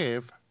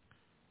give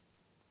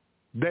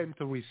than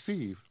to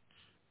receive.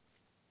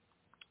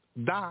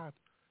 That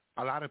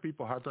a lot of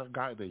people have not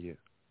gotten it yet.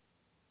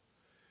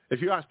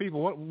 If you ask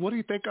people, what do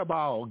you think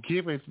about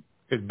giving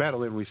is better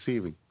than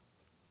receiving?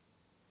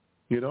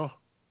 You know?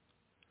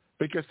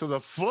 Because to the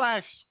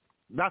flesh,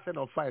 that's an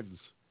offense.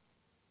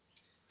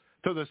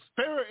 To the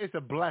spirit, it's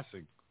a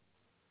blessing.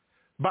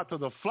 But to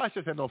the flesh,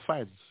 it's an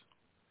offense.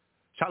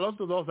 Shalom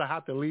to those that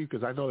have to leave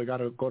because I know they got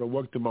to go to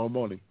work tomorrow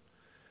morning.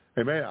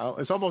 Amen.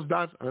 It's almost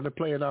done. I'm going to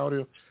play an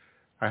audio.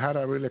 I had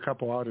a really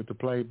couple audio to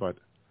play, but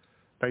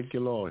thank you,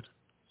 Lord.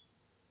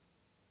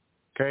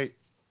 Okay.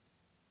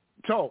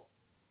 So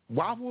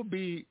what would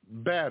be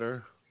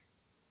better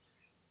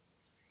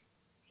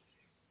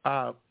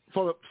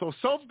so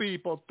some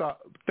people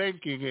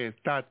thinking is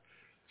that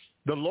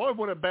the Lord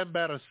would have been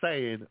better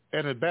saying,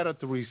 and it's better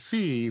to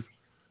receive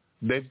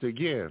than to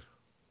give.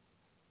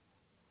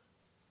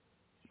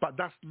 But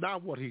that's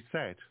not what he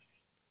said.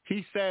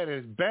 He said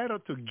it's better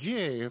to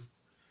give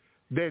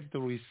than to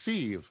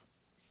receive.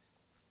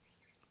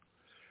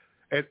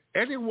 And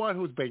anyone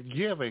who's been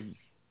giving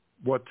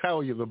will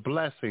tell you the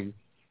blessing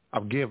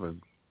of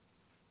giving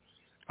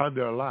on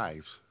their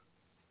lives.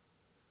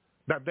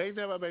 That they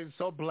never been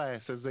so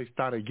blessed as they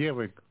started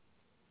giving.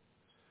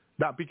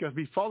 Not because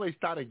before they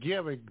started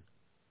giving,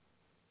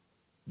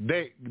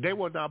 they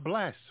were not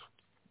blessed.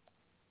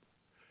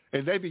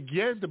 And they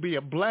began to be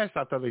blessed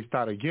after they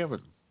started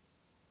giving.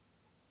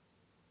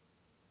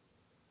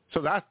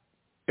 So that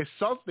is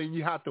something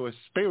you have to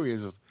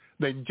experience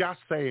than just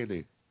saying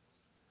it.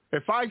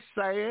 If I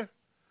say it,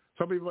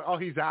 some people, oh,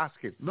 he's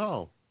asking.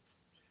 No.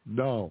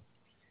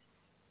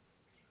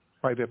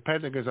 My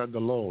dependence is on the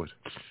Lord.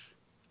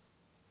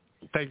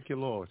 Thank you,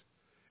 Lord.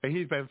 And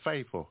he's been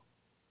faithful.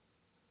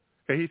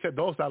 And he said,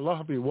 those that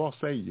love me will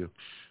save you.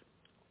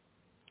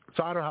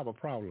 So I don't have a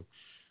problem.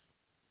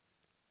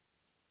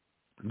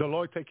 The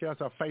Lord takes care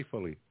of us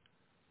faithfully.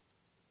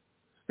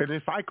 And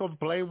if I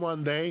complain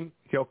one day,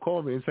 he'll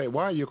call me and say,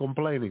 why are you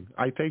complaining?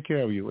 I take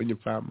care of you and your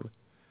family.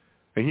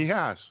 And he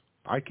has.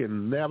 I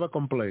can never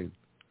complain.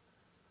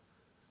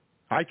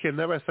 I can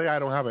never say I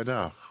don't have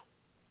enough.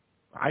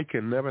 I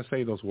can never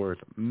say those words.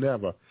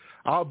 Never.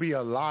 I'll be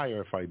a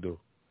liar if I do.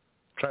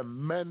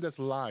 Tremendous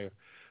liar.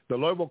 The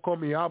Lord will call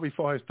me out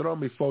before his throne,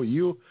 before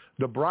you,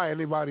 the bride,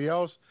 anybody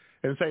else,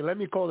 and say, let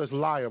me call this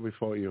liar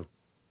before you.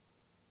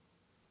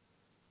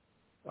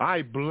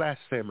 I bless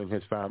him and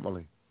his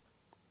family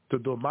to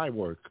do my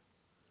work.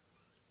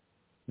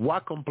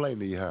 What complaint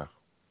do you have?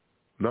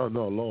 No,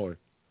 Lord.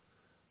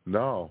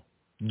 No.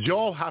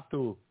 Job had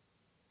to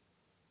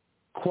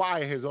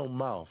quiet his own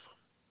mouth.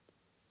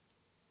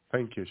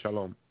 Thank you,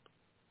 Shalom.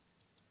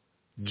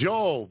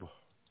 Job,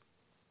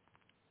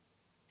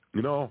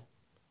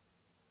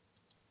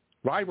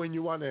 right when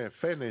you want to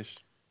finish,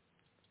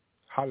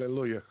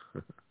 hallelujah.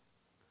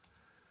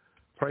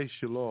 Praise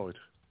you, Lord.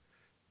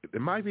 There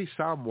might be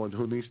someone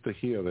who needs to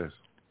hear this.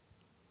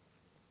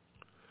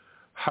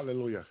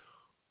 Hallelujah.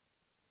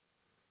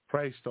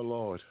 Praise the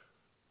Lord.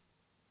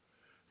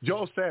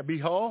 Job said,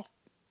 behold,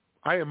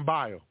 I am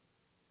vile.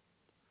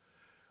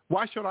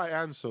 Why should I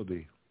answer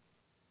thee?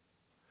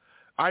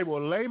 I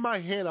will lay my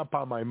hand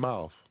upon my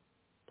mouth.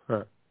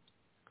 That's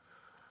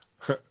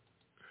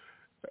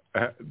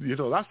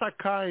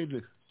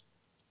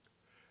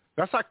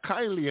a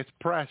kindly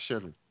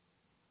expression.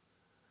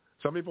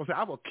 Some people say,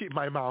 I will keep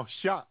my mouth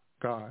shut,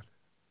 God.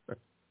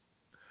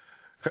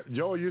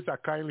 Job used a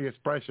kindly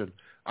expression.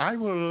 I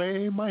will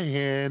lay my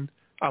hand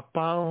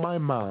upon my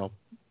mouth.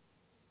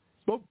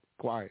 Boop,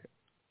 quiet.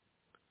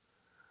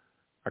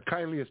 A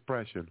kindly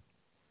expression.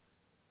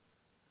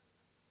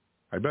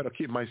 I better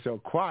keep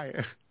myself quiet,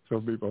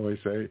 some people may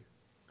say.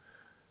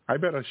 I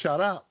better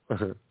shut up.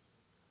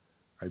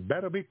 I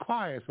better be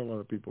quiet, some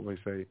other people may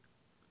say.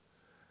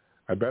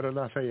 I better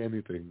not say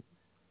anything.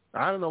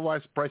 I don't know what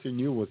expression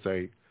you would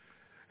say.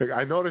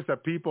 I noticed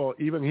that people,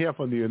 even here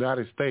from the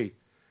United States,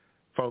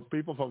 from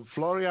people from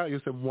Florida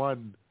using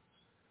one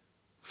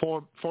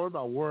form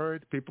of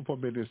word. People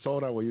from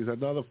Minnesota will use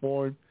another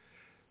form.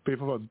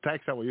 People from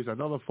Texas will use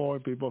another form.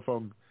 People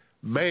from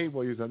Maine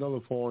will use another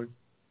form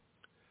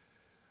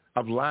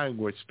of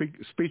language,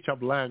 speech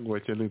of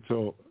language. And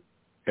so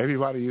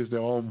everybody use their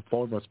own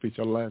form of speech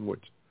of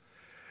language.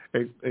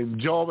 And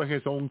Job, in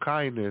his own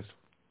kindness,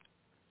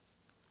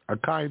 a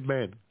kind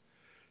man,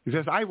 he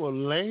says, I will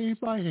lay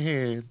my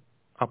hand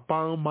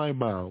upon my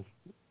mouth.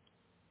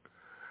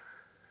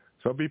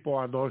 Some people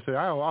I know say,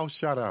 I'll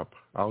shut up.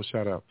 I'll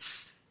shut up.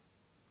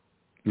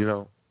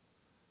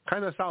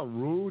 Kind of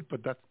sound rude,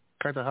 but that's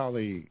kind of how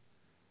they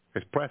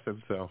express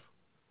themselves,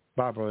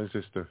 my brother and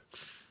sister.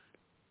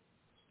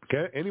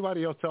 Okay?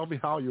 Anybody else tell me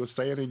how you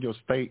say it in your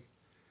state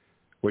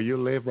where you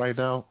live right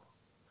now?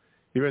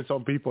 Even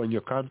some people in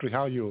your country,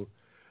 how you...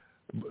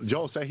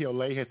 Joe said he'll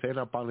lay his hand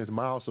upon his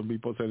mouth. Some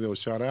people say they'll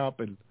shut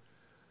up. And,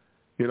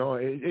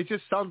 it's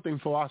just something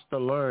for us to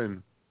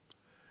learn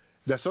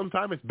that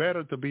sometimes it's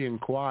better to be in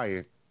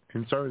quiet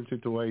in certain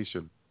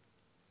situations.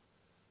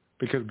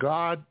 Because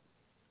God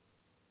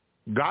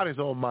is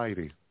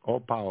almighty,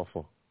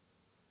 all-powerful.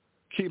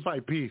 Keep my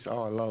peace.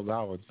 Oh, I love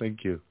that one.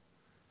 Thank you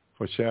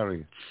for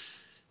sharing.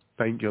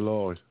 Thank you,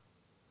 Lord.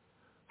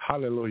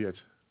 Hallelujah.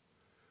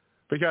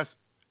 Because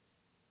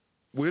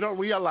we don't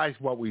realize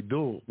what we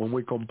do when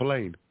we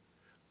complain.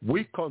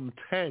 We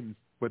contend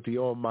with the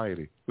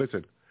Almighty.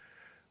 Listen,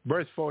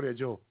 verse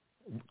 42.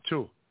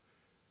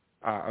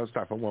 I'll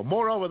start from 1.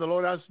 Moreover, the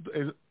Lord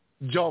answered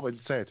Job and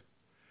said,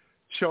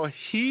 shall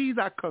he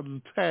that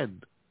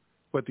contend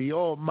with the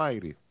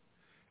Almighty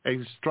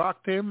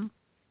instruct him?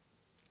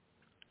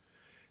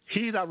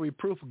 He that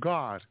reprove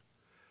God,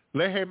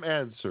 let him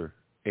answer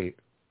 8.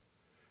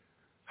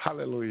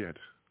 Hallelujah.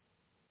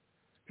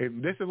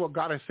 And this is what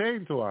God is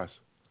saying to us.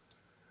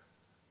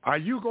 Are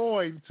you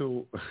going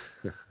to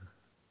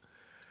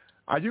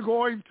Are you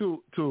going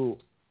to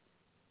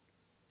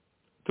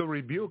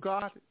rebuke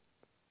God?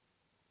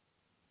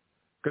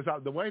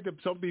 Because the way that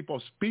some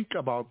people speak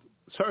about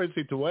certain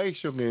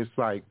situations is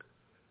like,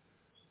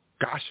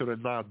 God should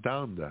have not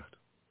done that,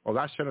 or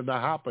that should have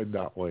not happened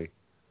that way.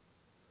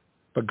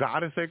 But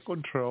God is in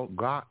control.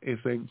 God is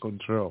in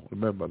control.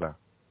 Remember that.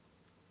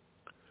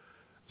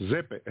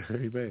 Zip it.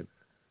 Amen.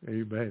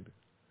 Amen.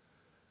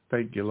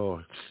 Thank you,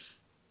 Lord.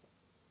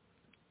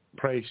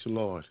 Praise the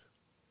Lord.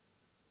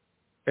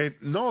 And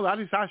no, that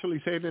is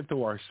actually saying it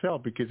to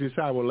ourselves, because it's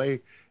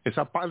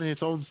a part of his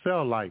own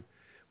self. Like,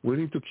 we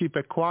need to keep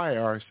it quiet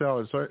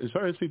ourselves in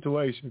certain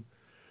situations,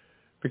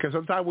 because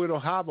sometimes we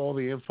don't have all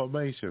the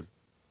information,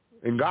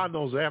 and God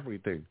knows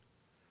everything.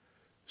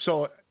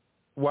 So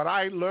what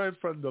I learned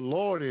from the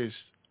Lord is,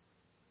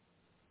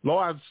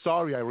 Lord, I'm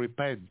sorry, I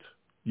repent.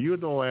 You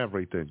know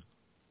everything.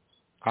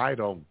 I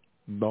don't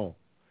know.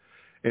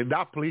 And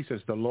that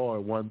pleases the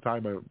Lord. One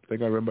time I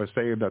think I remember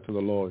saying that to the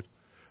Lord.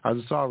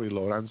 I'm sorry,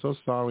 Lord. I'm so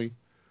sorry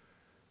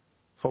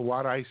for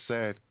what I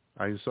said.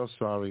 I'm so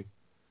sorry.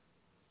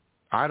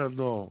 I don't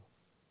know,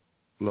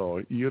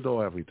 Lord. You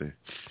know everything.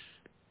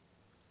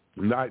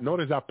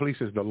 Notice that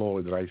pleases the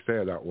Lord that I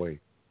say it that way.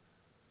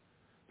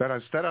 That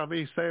instead of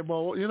me saying,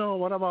 well, you know,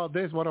 what about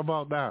this? What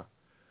about that?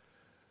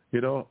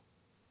 You know,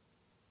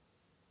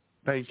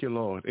 thank you,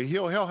 Lord. And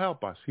he'll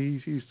help us.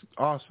 He's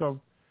awesome.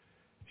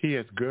 He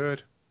is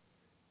good.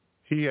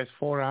 He is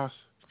for us.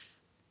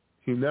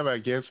 He's never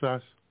against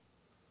us.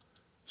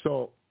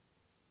 So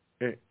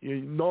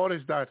you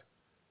notice that,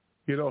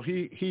 you know,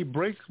 he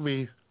brings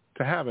me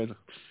to heaven.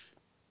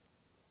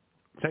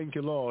 Thank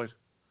you, Lord.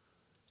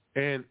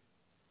 And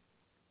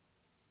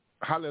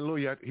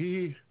hallelujah.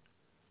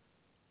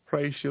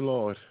 Praise you,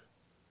 Lord.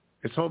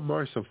 It's so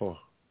merciful.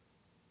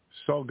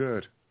 So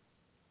good.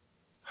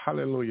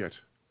 Hallelujah.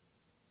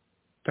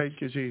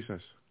 Thank you,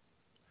 Jesus.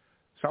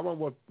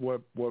 Someone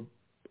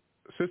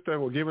sister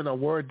was given a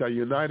word that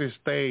United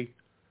States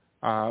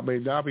may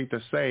not be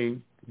the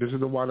same. This is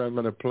the one I'm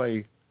going to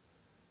play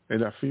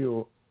in a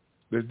few.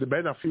 There's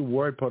been a few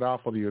words put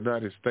out for the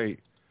United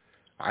States.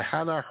 I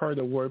had not heard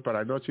the word, but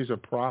I know she's a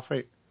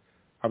prophet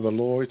of the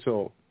Lord.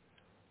 So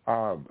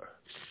the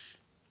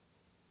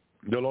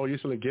Lord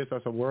usually gives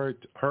us a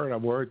word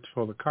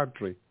for the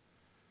country.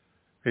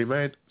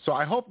 Amen. So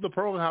I hope the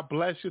program has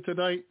blessed you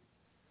tonight.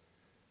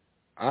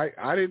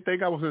 I didn't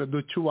think I was going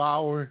to do 2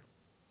 hours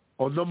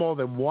or no more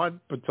than one,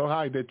 but somehow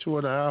I did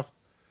 2.5.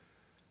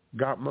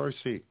 God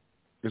mercy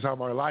is on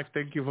my life.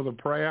 Thank you for the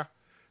prayer.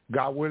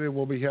 God willing,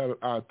 we'll be here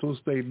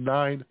Tuesday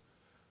 9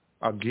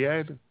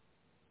 again,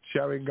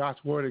 sharing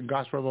God's word and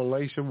God's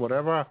revelation,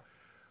 whatever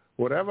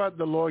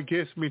the Lord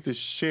gives me to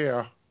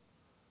share.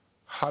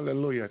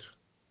 Hallelujah.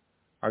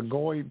 I'm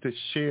going to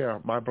share,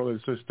 my brother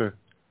and sister.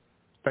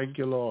 Thank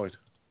you, Lord.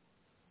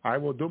 I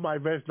will do my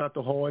best not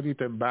to hold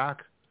anything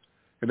back.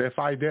 And if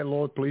I did,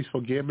 Lord, please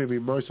forgive me. Be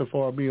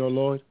merciful on me, O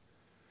Lord.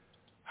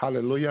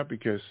 Hallelujah,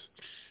 because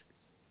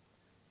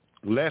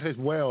let his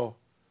will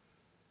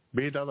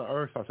be on the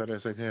earth as it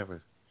is in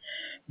heaven.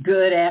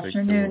 Good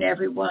afternoon,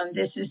 everyone.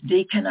 This is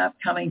Deacon Up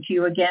coming to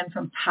you again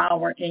from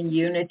Power in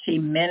Unity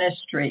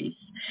Ministries.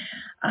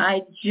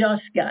 I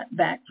just got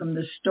back from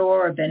the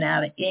store. I've been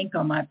out of ink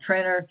on my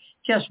printer,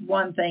 just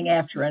one thing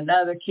after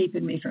another,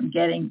 keeping me from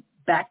getting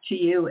back to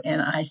you. And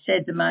I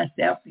said to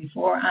myself,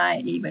 before I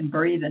even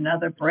breathe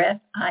another breath,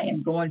 I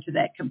am going to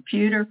that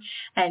computer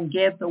and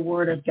give the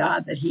word of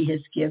God that he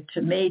has given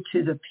to me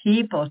to the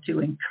people to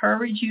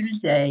encourage you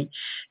today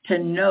to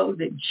know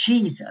that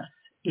Jesus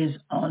is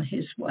on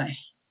his way.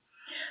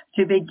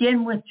 To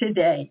begin with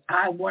today,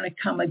 I want to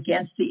come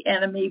against the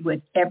enemy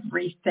with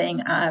everything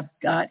I've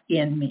got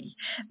in me,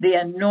 the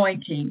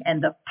anointing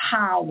and the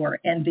power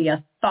and the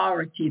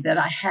authority that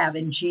I have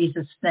in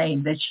Jesus'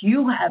 name, that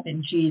you have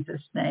in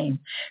Jesus' name.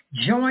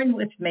 Join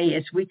with me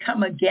as we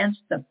come against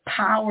the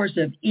powers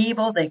of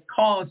evil that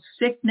cause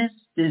sickness,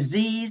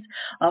 disease,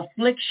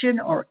 affliction,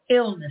 or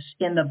illness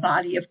in the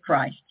body of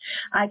Christ.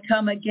 I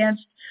come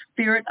against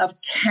spirit of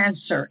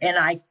cancer, and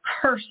I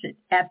curse it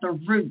at the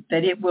root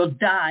that it will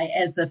die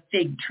as the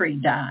fig tree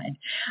died.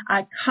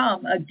 I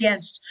come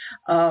against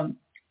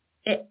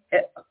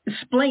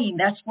spleen.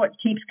 That's what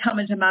keeps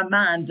coming to my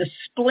mind, the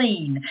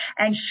spleen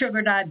and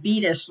sugar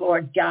diabetes,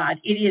 Lord God.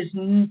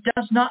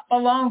 Does not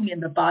belong in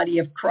the body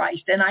of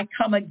Christ. And I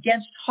come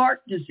against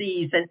heart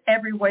disease in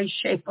every way,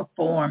 shape, or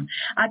form.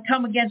 I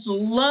come against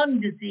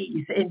lung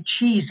disease in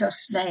Jesus'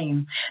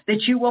 name,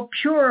 that you will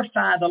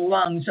purify the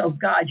lungs, oh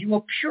God. You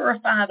will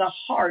purify the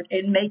heart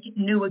and make it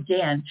new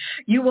again.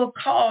 You will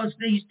cause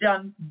these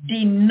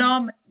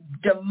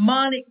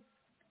demonic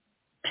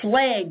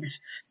plagues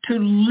to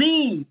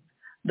leave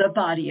the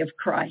body of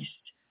Christ.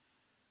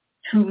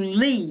 to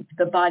leave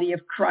the body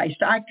of Christ.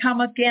 I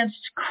come against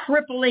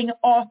crippling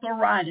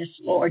arthritis,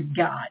 Lord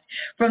God,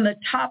 from the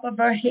top of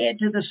our head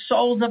to the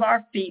soles of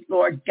our feet,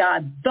 Lord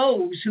God,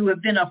 those who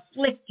have been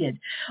afflicted,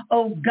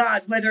 oh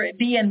God, whether it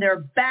be in their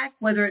back,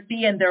 whether it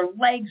be in their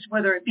legs,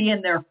 whether it be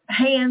in their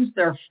hands,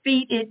 their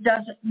feet, it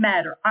doesn't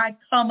matter. I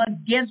come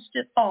against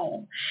it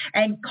all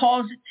and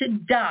cause it to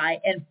die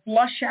and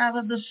flush out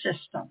of the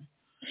system.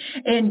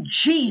 In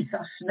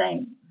Jesus'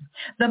 name,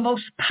 the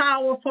most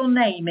powerful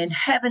name in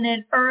heaven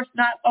and earth,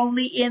 not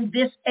only in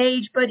this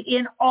age, but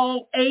in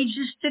all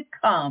ages to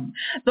come.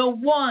 The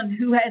one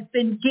who has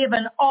been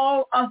given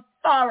all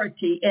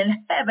authority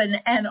in heaven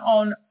and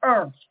on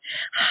earth.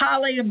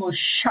 Hallelujah.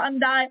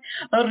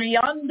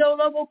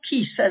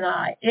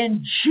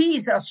 In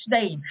Jesus'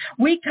 name,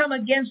 we come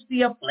against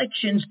the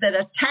afflictions that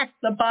attack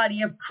the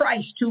body of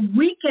Christ to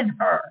weaken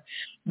her.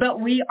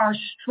 But we are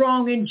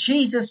strong in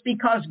Jesus,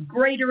 because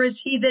greater is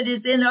he that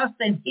is in us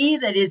than he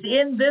that is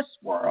in this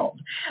world.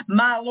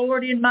 My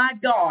Lord and my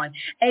God,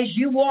 as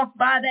you walk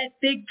by that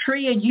fig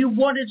tree and you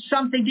wanted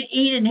something to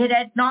eat and it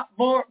had not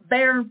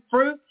borne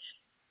fruit,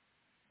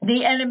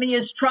 the enemy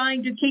is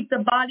trying to keep the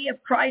body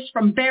of Christ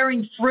from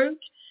bearing fruit.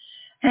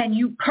 And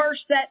you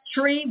curse that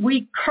tree.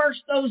 We curse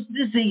those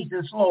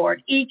diseases,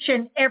 Lord. Each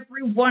and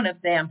every one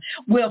of them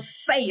will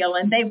fail,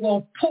 and they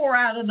will pour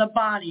out of the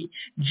body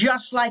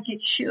just like it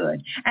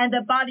should. And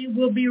the body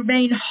will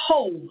remain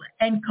whole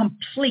and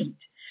complete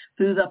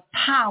through the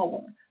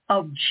power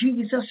of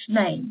Jesus'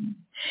 name.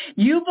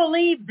 You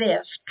believe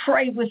this,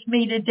 pray with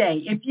me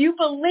today. If you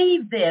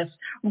believe this,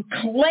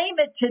 claim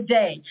it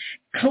today.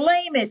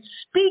 Claim it.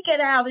 Speak it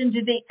out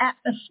into the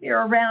atmosphere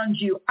around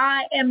you.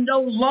 I am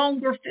no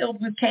longer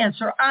filled with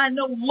cancer. I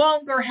no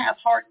longer have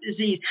heart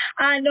disease.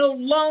 I no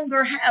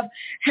longer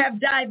have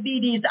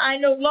diabetes. I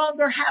no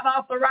longer have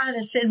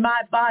arthritis in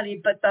my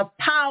body, but the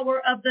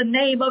power of the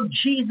name of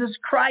Jesus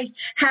Christ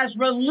has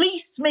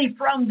released me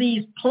from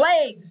these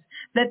plagues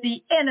that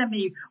the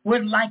enemy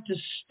would like to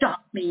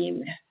stop me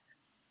with.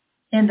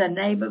 In the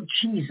name of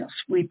Jesus,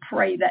 we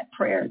pray that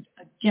prayer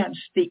against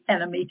the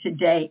enemy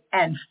today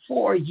and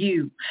for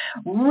you.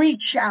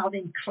 Reach out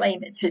and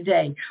claim it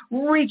today.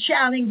 Reach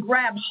out and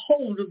grab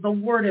hold of the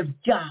word of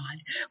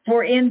God.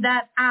 For in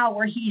that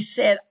hour, he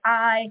said,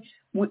 I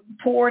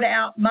bore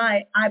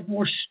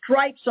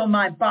stripes on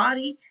my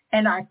body,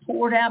 and I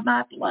poured out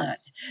my blood,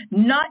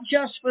 not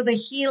just for the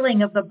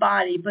healing of the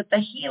body, but the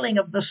healing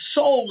of the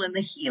soul and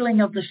the healing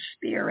of the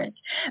spirit.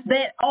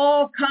 That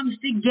all comes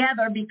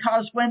together,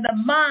 because when the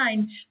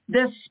mind,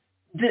 the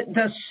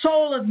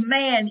soul of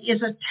man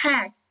is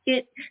attacked,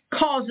 it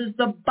causes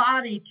the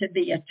body to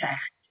be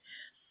attacked.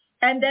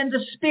 And then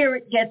the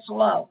spirit gets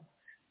low.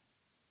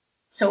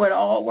 So it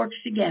all works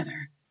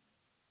together.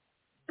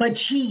 But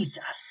Jesus,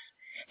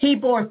 he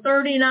bore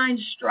 39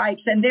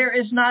 stripes, and there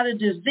is not a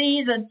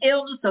disease, an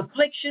illness,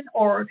 affliction,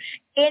 or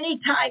any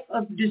type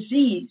of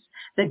disease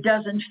that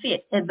doesn't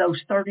fit in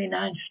those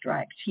 39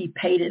 stripes. He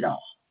paid it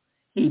all.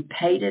 He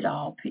paid it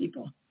all,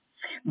 people.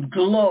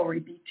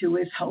 Glory be to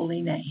his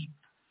holy name.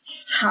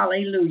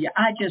 Hallelujah.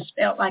 I just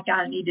felt like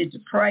I needed to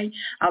pray.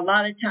 A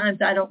lot of times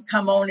I don't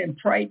come on and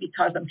pray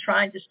because I'm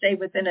trying to stay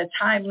within a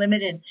time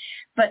limit,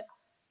 but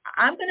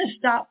I'm going to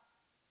stop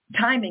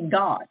timing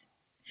God.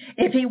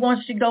 If he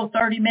wants to go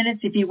 30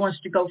 minutes, if he wants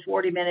to go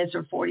 40 minutes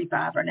or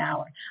 45 or an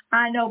hour.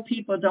 I know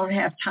people don't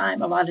have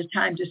time a lot of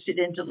time to sit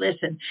in to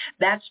listen.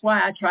 That's why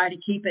I try to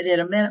keep it at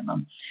a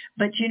minimum.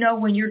 But,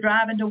 when you're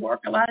driving to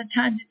work, a lot of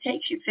times it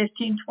takes you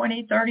 15,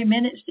 20, 30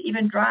 minutes to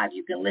even drive.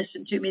 You can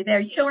listen to me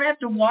there. You don't have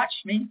to watch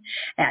me.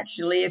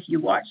 Actually, if you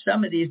watch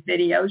some of these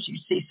videos, you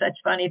see such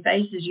funny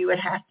faces, you would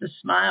have to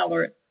smile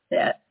or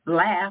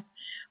laugh,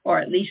 or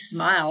at least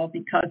smile,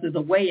 because of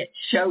the way it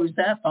shows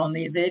up on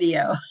the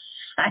video.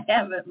 I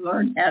haven't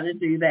learned how to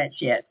do that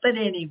yet. But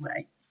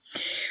anyway,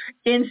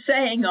 in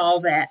saying all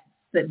that,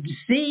 the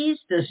disease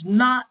does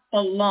not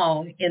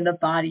belong in the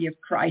body of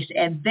Christ.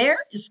 And there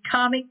is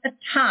coming a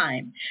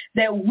time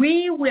that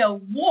we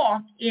will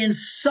walk in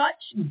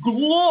such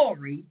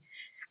glory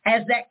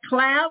as that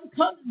cloud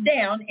comes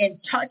down and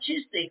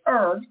touches the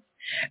earth,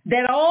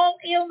 that all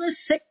illness,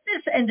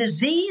 sickness, and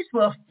disease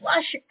will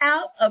flush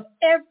out of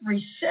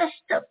every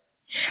system.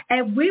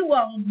 And we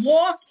will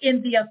walk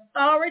in the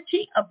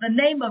authority of the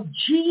name of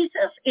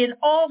Jesus, in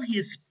all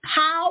his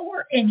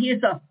power and his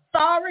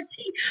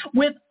authority,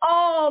 with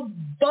all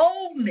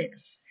boldness.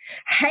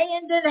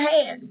 Hand in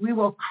hand, we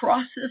will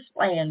cross this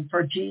land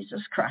for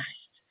Jesus Christ.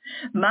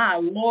 My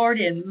Lord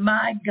and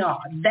my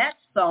God, that's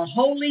the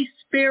Holy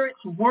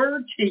Spirit's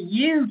word to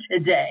you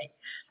today,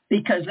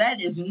 because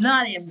that is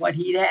not in what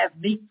he'd have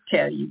me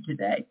tell you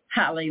today.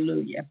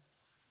 Hallelujah.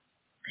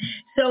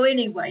 So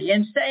anyway,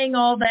 in saying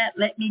all that,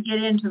 let me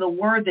get into the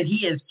word that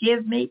he has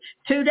given me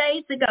 2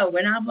 days ago.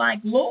 And I'm like,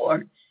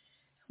 Lord,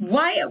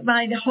 why am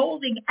I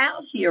holding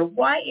out here?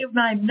 Why am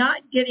I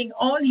not getting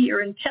on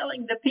here and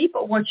telling the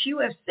people what you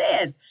have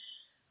said?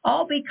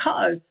 All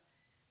because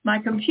my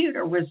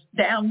computer was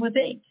down with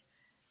ink.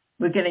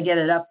 We're going to get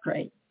an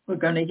upgrade. We're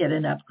going to get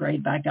an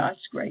upgrade by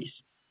God's grace.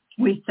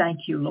 We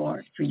thank you,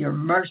 Lord, for your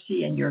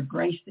mercy and your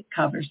grace that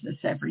covers us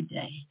every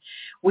day.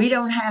 We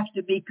don't have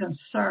to be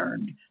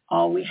concerned.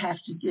 All we have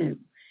to do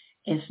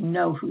is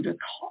know who to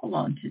call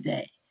on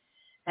today,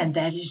 and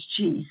that is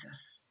Jesus.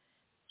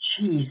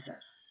 Jesus.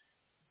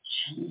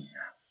 Jesus.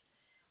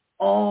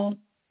 All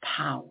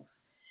power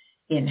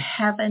in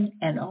heaven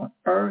and on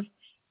earth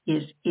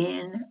is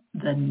in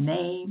the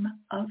name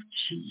of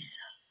Jesus.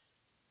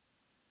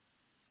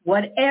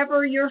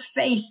 Whatever you're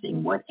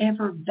facing,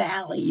 whatever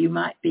valley you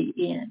might be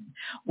in,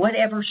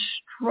 whatever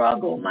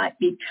struggle might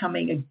be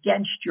coming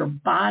against your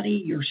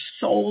body, your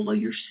soul, or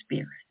your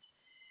spirit,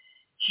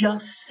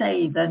 just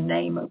say the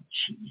name of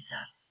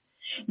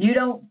Jesus. You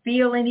don't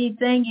feel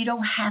anything. You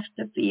don't have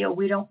to feel.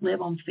 We don't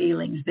live on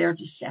feelings. They're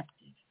deceptive.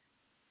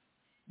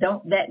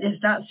 That is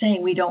not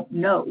saying we don't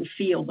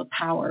feel the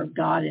power of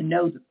God and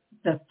know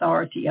the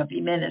authority of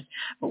Him in us.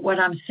 But what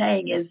I'm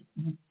saying is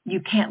you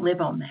can't live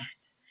on that.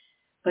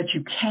 But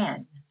you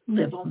can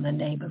live on the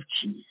name of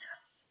Jesus.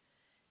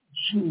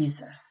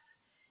 Jesus.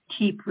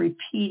 Keep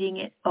repeating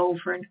it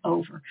over and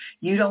over.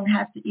 You don't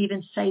have to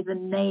even say the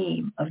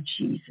name of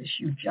Jesus.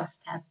 You just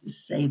have to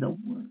say the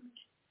word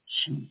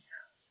Jesus.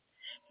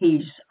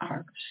 He's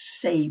our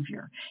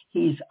Savior.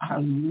 He's our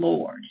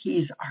Lord.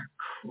 He's our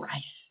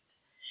Christ.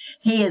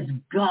 He is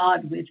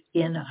God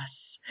within us.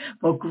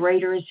 For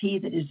greater is He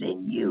that is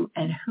in you,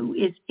 and who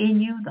is in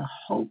you, the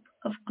hope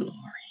of glory.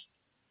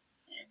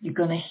 You're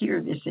going to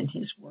hear this in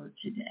His word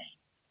today.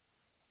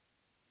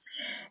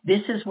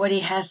 This is what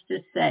He has to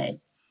say.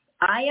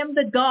 I am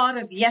the God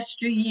of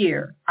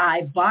yesteryear.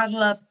 I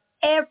bottle up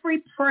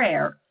every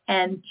prayer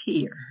and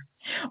tear.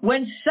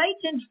 When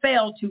Satan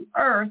fell to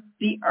earth,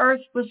 the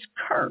earth was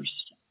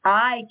cursed.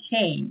 I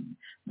came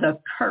the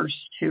curse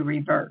to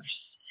reverse.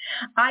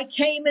 I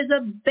came as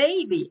a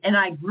baby and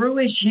I grew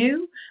as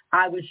you.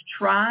 I was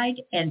tried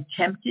and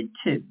tempted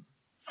too.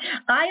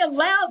 I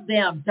allowed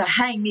them to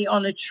hang me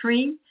on a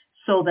tree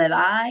so that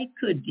I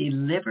could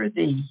deliver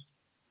thee.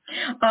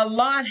 A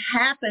lot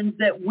happens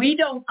that we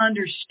don't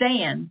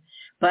understand,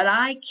 but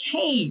I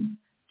came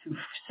to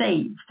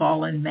save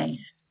fallen man.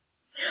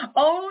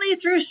 Only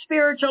through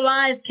spiritual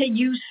eyes can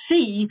you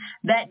see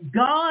that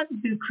God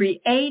who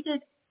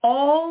created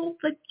all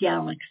the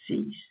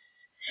galaxies.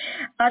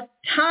 I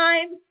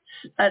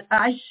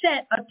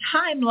set a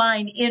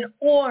timeline in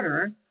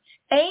order.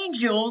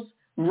 Angels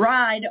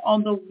ride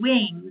on the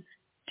wings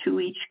to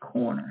each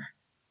corner.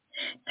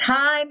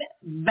 Time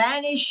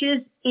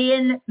vanishes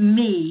in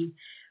me,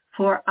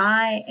 for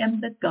I am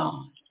the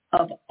God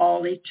of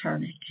all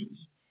eternity.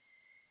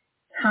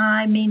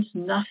 Time means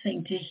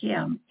nothing to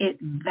Him. It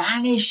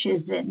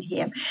vanishes in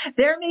Him.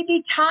 There may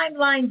be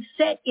timelines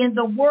set in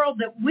the world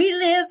that we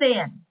live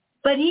in,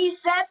 but He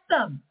set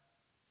them.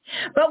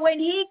 But when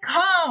He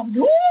comes,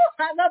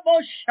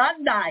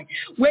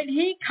 when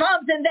He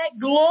comes and that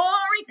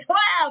glory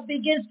cloud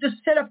begins to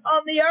sit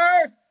upon the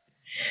earth,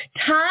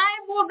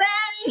 time will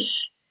vanish.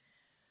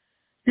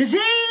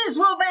 Disease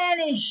will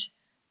vanish.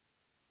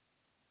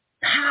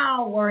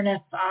 Power and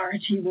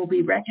authority will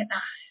be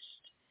recognized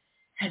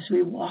as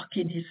we walk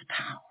in His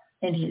power,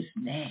 in His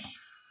name.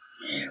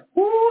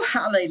 Ooh,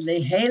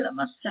 hallelujah,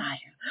 Messiah.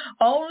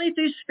 Only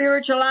through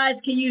spiritual eyes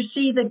can you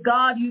see the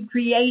God who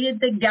created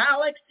the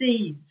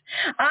galaxies.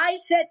 I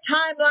set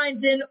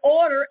timelines in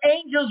order.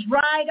 Angels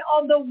ride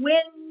on the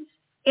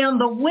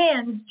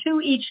winds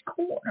to each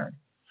corner.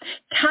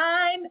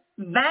 Time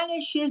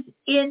vanishes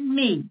in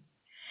me,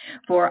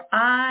 for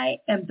I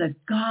am the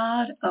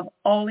God of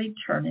all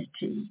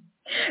eternity.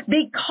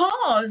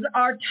 Because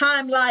our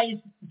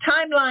timelines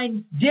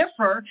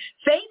differ,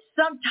 faith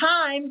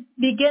sometimes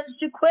begins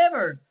to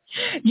quiver.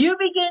 You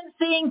begin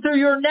seeing through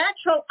your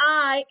natural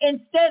eye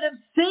instead of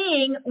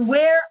seeing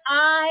where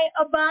I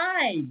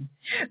abide.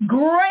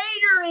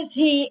 Greater is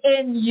He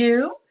in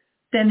you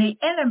than the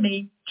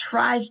enemy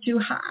tries to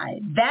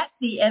hide. That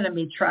the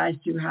enemy tries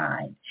to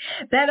hide.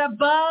 That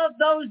above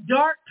those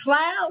dark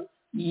clouds,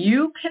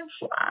 you can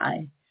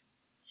fly.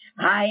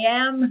 I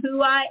am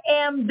who I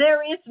am.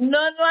 There is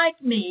none like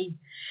me.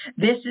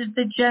 This is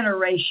the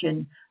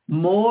generation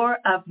more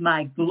of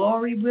my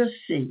glory will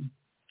see.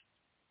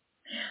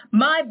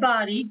 My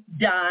body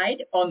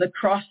died on the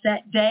cross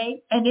that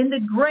day, and in the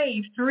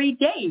grave 3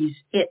 days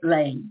it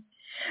lay.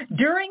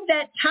 During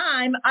that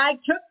time, I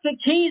took the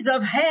keys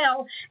of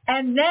hell,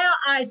 and now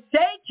I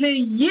say to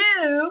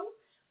you,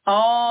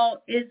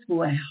 all is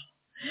well.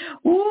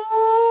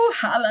 Ooh,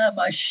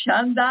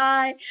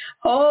 halamashandai.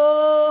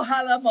 Oh,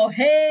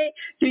 halamohe.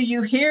 Do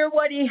you hear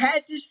what He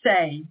had to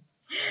say?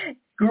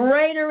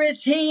 Greater is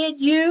He in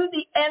you.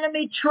 The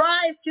enemy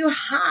tries to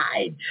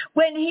hide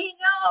when he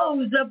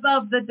knows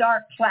above the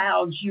dark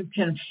clouds you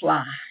can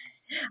fly.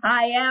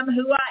 I am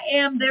who I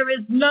am. There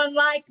is none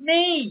like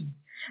me.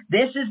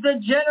 This is the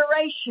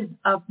generation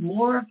of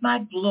more of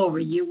my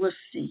glory you will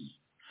see.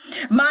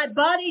 My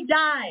body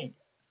died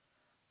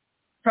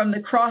from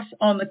the cross,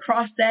 on the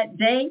cross that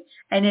day,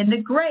 and in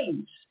the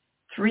graves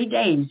 3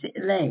 days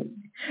it lay.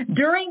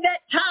 During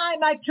that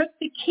time I took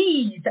the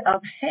keys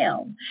of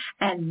hell,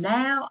 and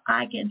now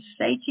I can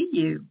say to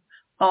you,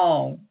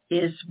 all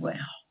is well.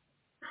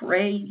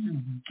 Praise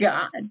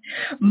God.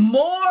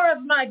 More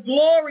of my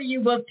glory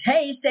you will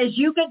taste as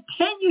you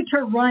continue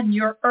to run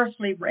your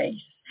earthly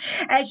race.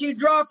 As you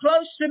draw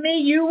close to me,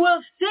 you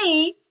will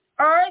see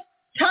earth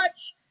touch,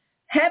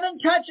 heaven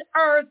touch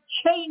earth,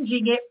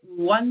 changing it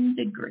 1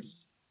 degree.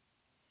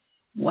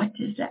 What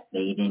does that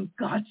mean in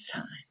God's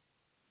time?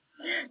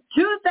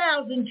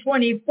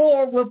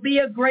 2024 will be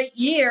a great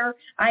year.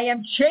 I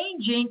am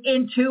changing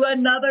into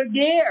another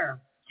gear.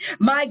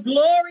 My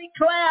glory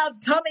cloud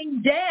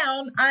coming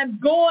down, I'm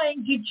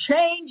going to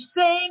change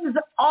things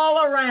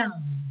all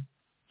around.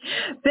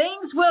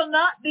 Things will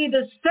not be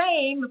the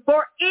same,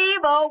 for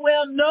evil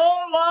will no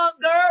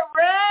longer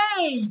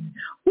reign.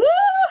 Woo!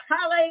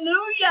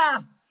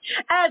 Hallelujah!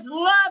 As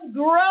love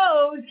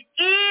grows,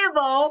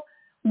 evil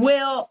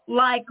will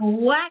like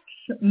wax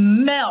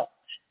melt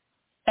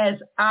as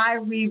I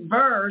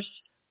reverse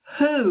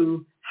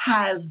who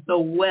has the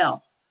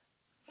wealth.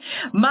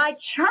 My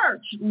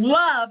church,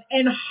 love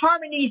and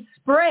harmony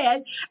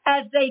spread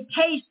as they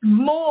taste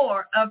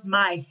more of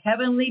my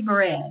heavenly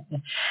bread.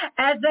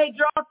 As they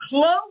draw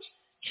close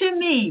to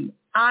me,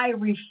 I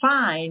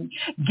refine,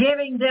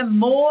 giving them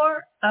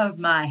more of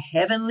my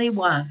heavenly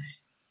wine.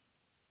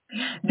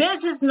 This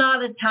is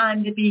not a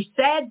time to be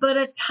sad, but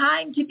a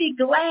time to be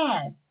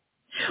glad.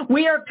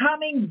 We are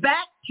coming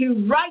back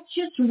to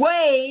righteous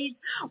ways.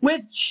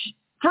 With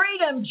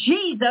freedom,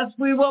 Jesus,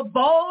 we will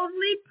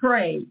boldly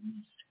praise.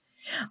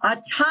 A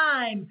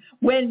time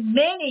when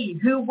many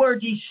who were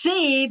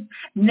deceived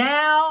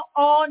now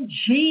on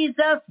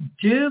Jesus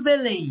do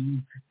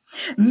believe.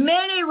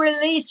 Many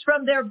released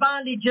from their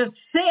bondage of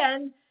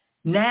sin,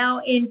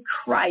 now in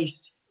Christ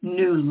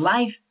new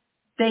life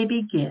they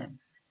begin.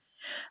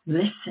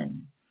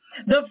 Listen,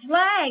 the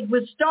flag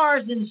with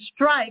stars and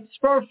stripes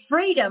for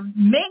freedom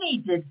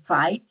many did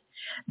fight.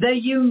 The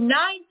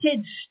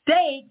United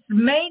States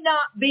may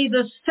not be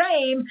the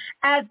same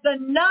as the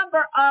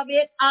number of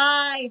it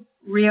I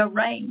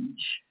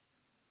rearrange.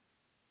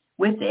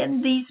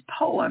 Within these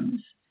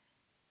poems,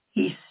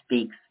 he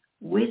speaks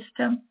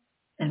wisdom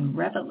and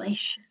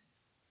revelation.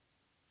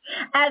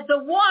 As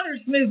the waters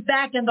move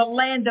back and the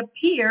land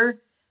appear,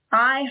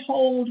 I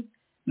hold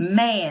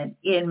man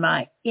in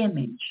my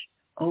image,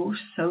 oh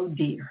so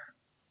dear.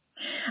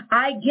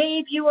 I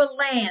gave you a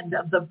land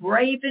of the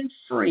brave and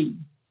free,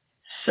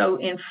 so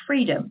in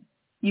freedom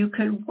you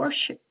could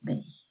worship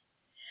me.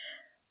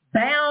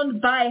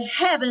 Bound by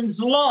heaven's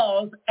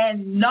laws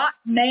and not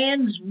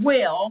man's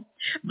will,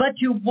 but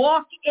to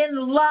walk in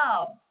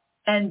love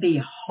and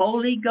be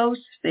Holy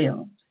Ghost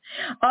filled.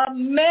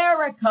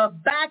 America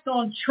back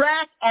on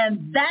track,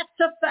 and that's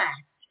a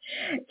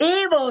fact.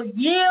 Evil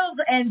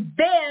yields and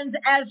bends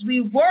as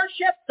we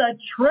worship the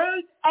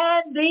truth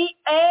and the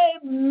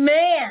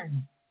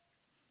amen.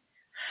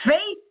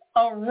 Faith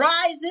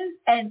arises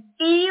and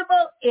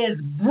evil is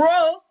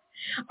broke.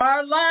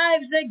 Our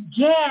lives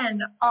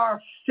again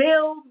are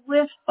filled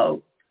with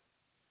hope.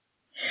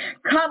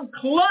 Come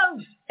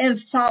close and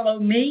follow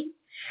me,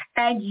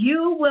 and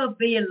you will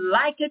be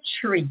like a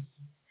tree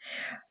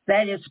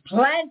that is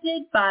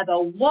planted by the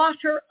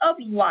water of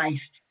life,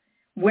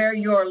 where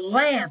your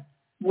lamp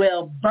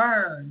will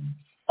burn,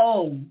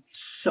 oh,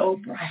 so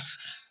bright.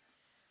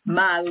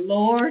 My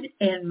Lord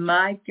and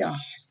my God.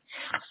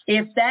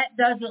 If that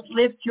doesn't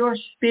lift your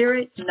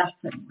spirit,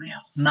 nothing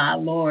will. My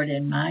Lord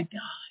and my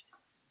God.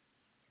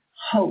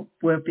 Hope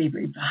will be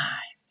revived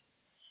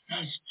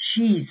as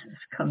Jesus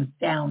comes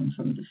down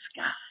from the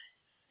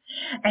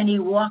sky and he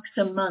walks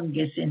among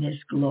us in his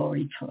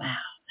glory cloud.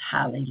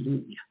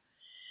 Hallelujah.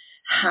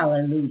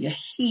 Hallelujah.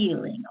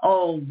 Healing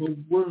all the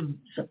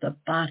wounds of the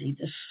body,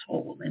 the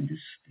soul, and the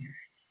spirit.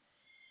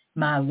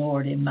 My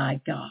Lord and my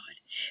God.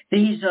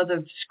 These are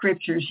the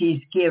scriptures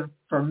he's given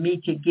for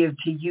me to give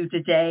to you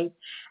today.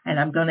 And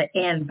I'm going to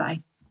end by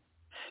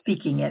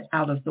speaking it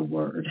out of the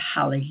word.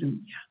 Hallelujah.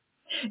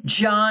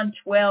 John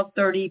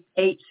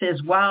 12:38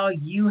 says, while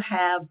you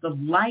have the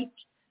light,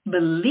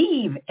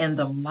 believe in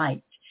the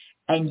light,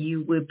 and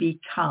you will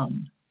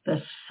become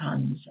the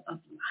sons of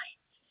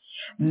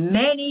light.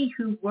 Many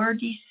who were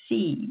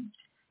deceived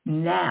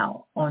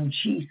now on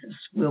Jesus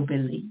will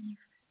believe.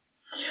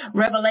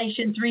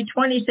 Revelation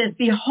 3:20 says,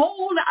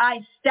 behold,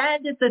 I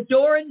stand at the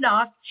door and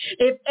knock.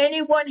 If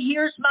anyone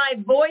hears my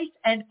voice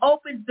and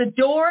opens the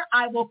door,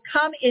 I will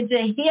come into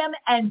him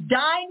and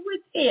dine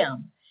with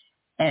him,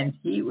 and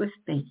he with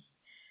me.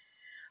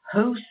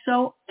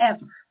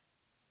 Whosoever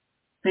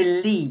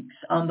believes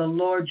on the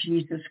Lord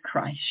Jesus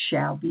Christ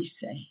shall be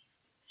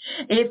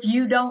saved. If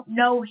you don't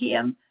know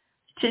him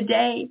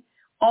today,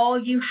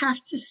 all you have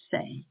to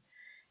say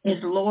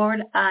is,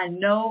 Lord, I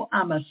know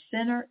I'm a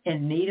sinner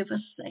in need of a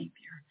Savior.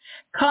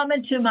 Come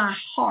into my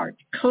heart,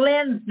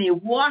 cleanse me,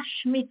 wash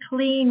me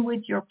clean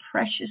with your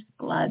precious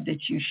blood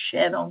that you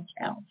shed on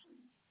Calvary.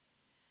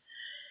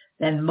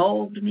 Then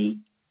mold me,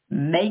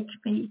 make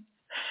me,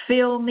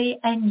 fill me,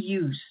 and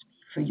use me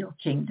for your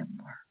kingdom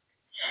work.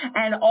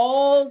 And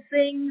all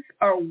things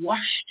are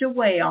washed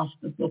away off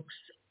the books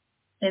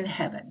in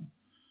heaven,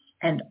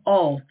 and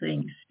all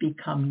things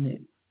become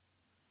new.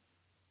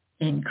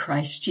 in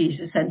Christ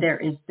Jesus. And there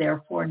is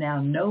therefore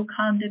now no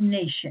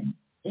condemnation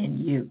in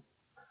you.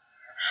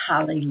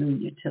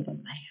 Hallelujah to the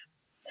Lamb.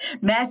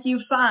 Matthew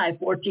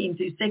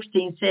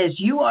 5:14-16 says,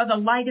 you are the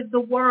light of the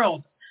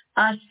world.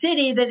 A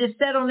city that is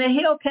set on a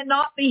hill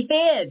cannot be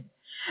hid,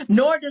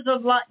 nor does a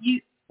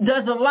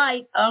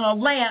light on a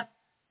lamp,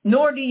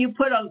 nor do you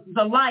put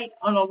the light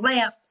on a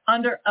lamp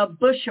under a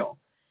bushel,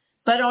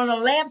 but on a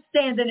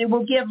lampstand, that it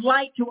will give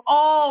light to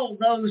all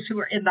those who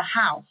are in the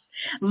house.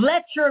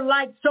 Let your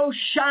light so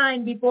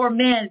shine before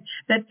men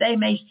that they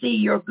may see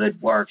your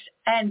good works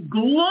and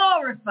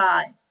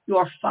glorify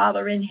your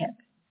Father in heaven.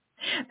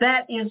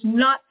 That is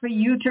not for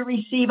you to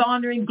receive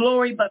honor and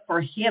glory, but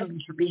for him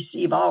to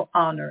receive all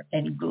honor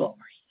and glory.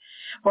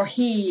 For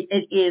he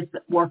it is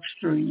that works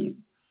through you.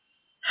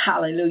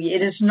 Hallelujah.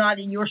 It is not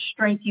in your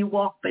strength you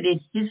walk, but in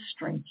his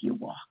strength you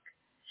walk.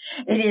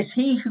 It is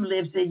he who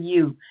lives in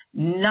you,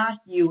 not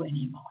you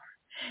anymore.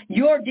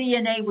 Your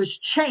DNA was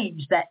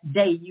changed that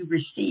day you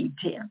received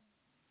him.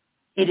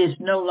 It is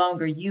no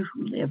longer you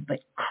who live,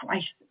 but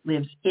Christ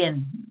lives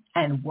in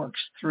and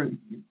works through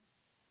you.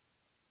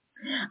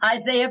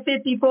 Isaiah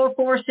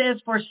 54:4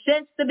 says, for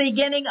since the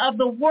beginning of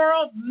the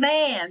world,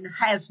 man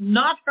has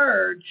not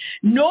heard,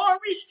 nor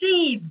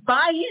received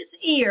by his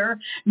ear,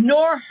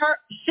 nor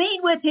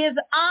seen with his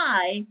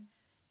eye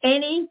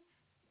any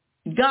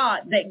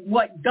God, that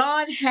what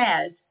God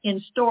has in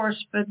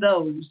stores for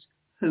those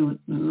who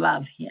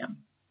love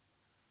him.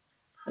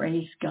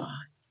 Praise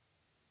God.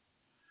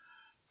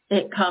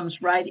 It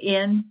comes right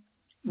in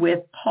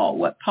with Paul,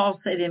 what Paul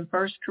said in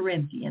 1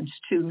 Corinthians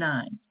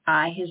 2:9.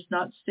 Eye has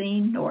not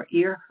seen, nor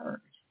ear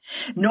heard,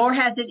 nor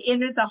has it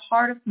entered the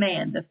heart of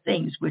man the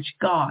things which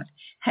God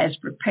has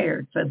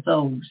prepared for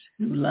those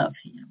who love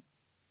him.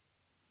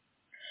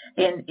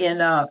 In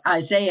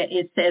Isaiah,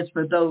 it says,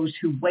 for those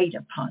who wait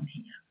upon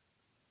him.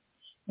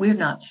 We're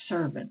not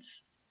servants.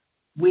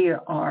 We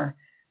are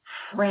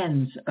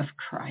friends of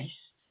Christ.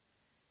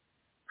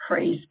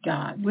 Praise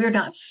God. We're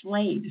not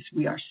slaves.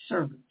 We are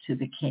servants to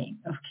the King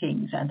of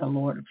Kings and the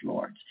Lord of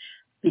Lords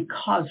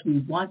because we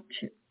want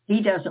to. He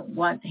doesn't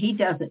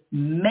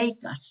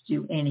make us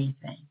do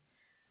anything.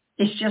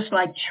 It's just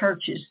like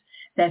churches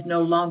that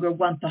no longer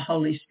want the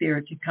Holy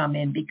Spirit to come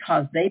in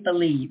because they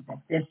believe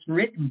that this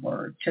written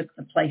word took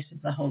the place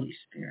of the Holy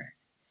Spirit.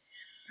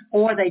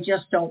 Or they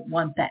just don't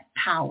want that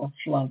power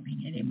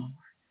flowing anymore.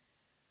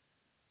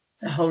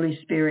 The Holy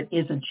Spirit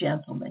is a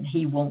gentleman.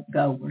 He won't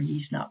go where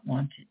he's not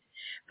wanted.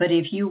 But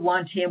if you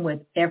want him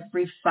with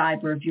every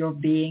fiber of your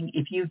being,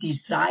 if you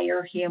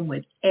desire him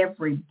with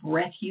every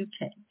breath you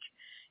take,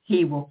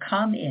 he will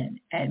come in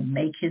and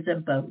make his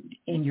abode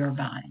in your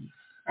body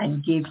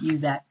and give you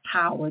that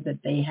power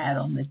that they had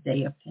on the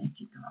day of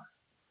Pentecost.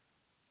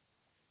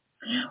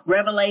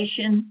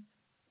 Revelation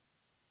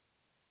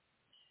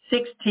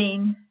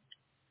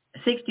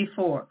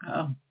 16:64.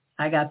 Oh,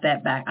 I got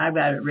that back. I've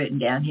got it written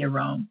down here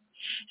wrong.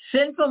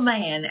 Sinful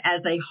man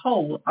as a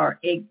whole are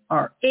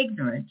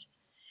ignorant,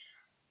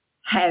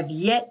 have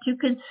yet to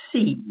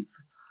conceive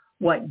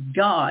what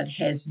God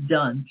has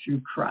done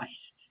through Christ.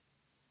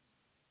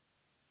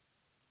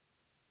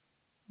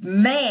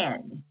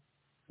 Man,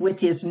 with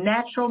his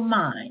natural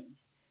mind,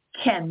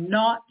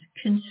 cannot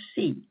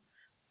conceive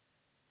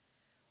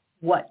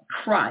what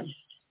Christ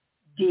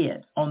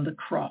did on the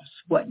cross,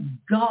 what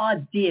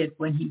God did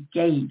when he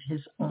gave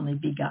his only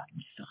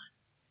begotten Son.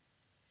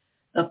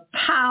 The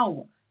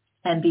power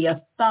and the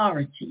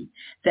authority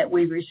that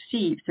we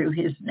receive through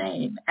his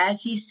name. As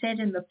he said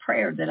in the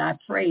prayer that I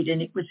prayed,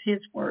 and it was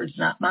his words,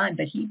 not mine,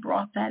 but he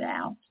brought that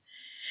out,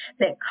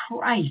 that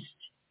Christ's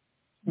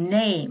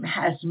name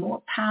has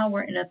more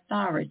power and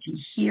authority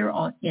here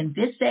in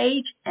this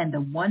age and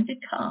the one to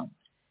come,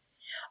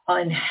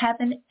 on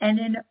heaven and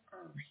in earth.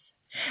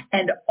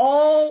 And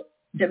all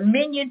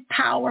dominion,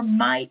 power,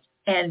 might,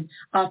 and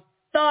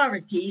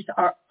authorities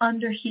are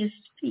under his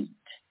feet.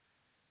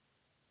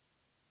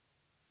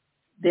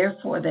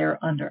 Therefore, they're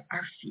under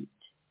our feet.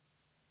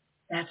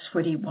 That's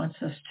what he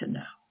wants us to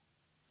know.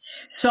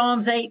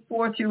 Psalms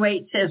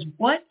 8:4-8 says,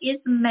 what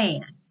is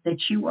man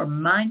that you are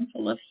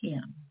mindful of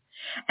him,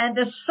 and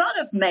the Son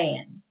of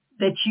Man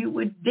that you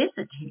would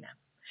visit him?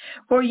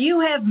 For you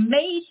have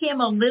made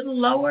him a little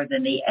lower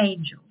than the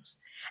angels,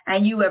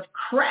 and you have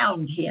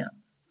crowned him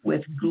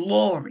with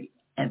glory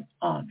and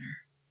honor.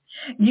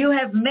 You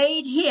have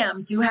made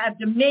him to have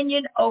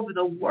dominion over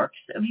the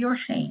works of your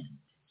hands.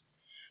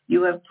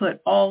 You have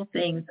put all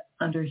things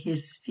under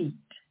his feet.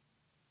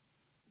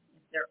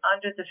 They're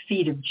under the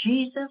feet of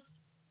Jesus.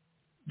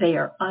 They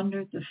are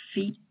under the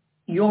feet,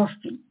 your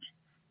feet.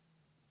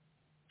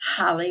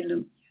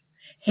 Hallelujah.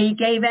 He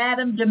gave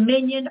Adam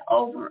dominion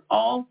over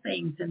all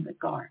things in the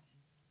garden.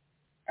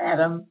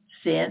 Adam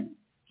sinned,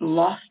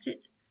 lost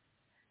it.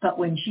 But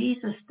when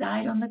Jesus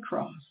died on the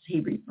cross, he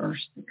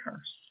reversed the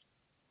curse.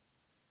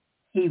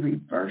 He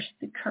reversed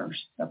the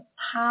curse. The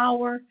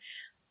power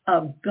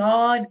of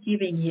God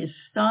giving his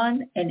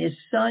Son and his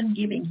Son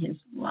giving his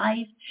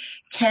life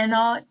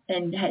cannot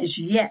and has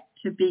yet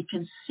to be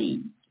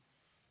conceived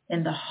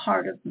in the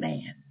heart of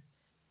man.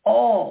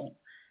 All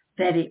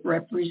that it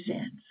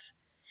represents.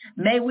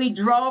 May we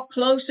draw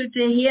closer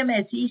to him,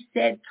 as he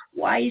said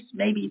twice,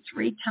 maybe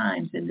 3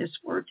 times in this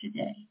word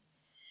today.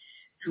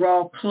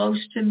 Draw close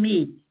to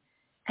me,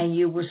 and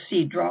you will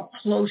see. Draw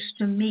close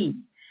to me,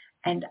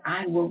 and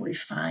I will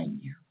refine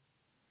you.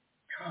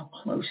 Draw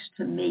close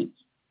to me,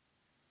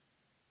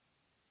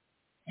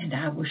 and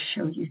I will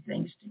show you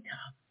things to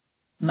come.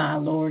 My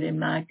Lord and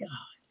my God.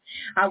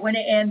 I want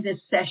to end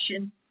this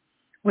session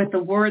with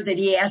the word that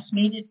he asked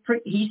me to,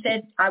 he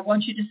said, I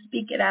want you to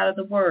speak it out of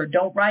the word.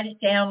 Don't write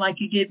it down like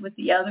you did with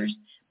the others,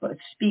 but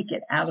speak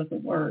it out of the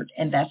word.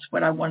 And that's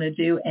what I want to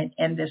do and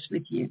end this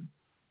with you.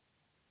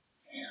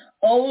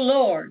 Oh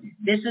Lord,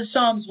 this is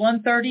Psalms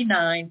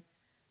 139,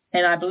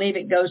 and I believe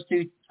it goes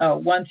through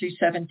 1 through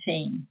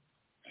 17.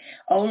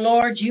 Oh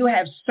Lord, you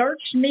have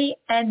searched me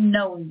and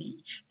known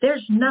me.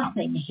 There's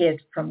nothing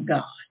hid from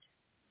God.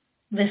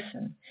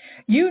 Listen,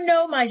 you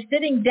know my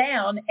sitting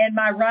down and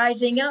my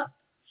rising up.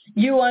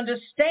 You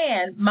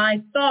understand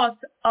my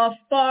thoughts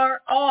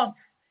afar off.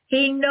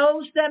 He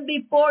knows them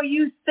before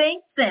you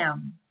think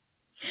them.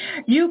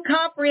 You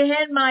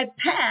comprehend my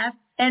path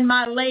and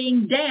my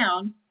laying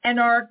down and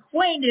are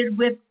acquainted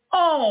with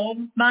all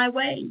my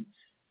ways.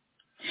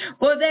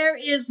 For there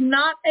is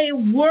not a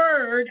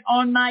word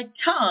on my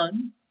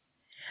tongue,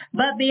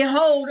 but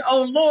behold,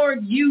 O Lord,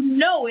 you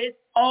know it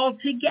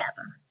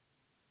altogether.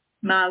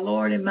 My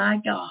Lord and my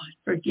God,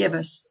 forgive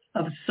us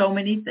of so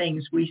many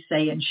things we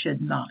say and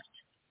should not,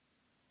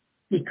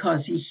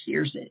 because he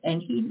hears it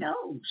and he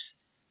knows.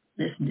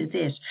 Listen to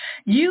this.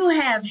 You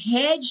have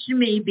hedged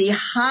me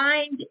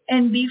behind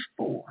and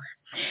before.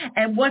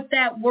 And what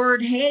that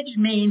word hedge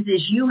means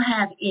is you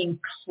have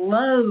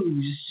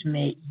enclosed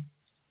me.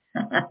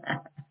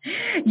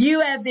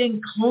 You have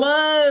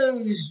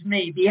enclosed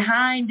me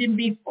behind and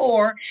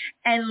before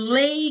and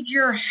laid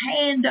your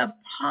hand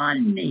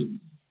upon me.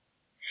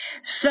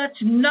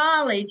 Such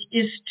knowledge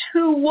is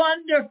too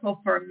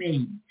wonderful for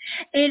me.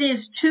 It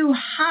is too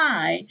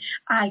high.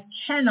 I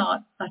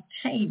cannot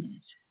attain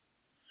it.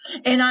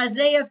 In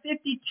Isaiah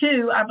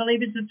 52, I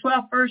believe it's the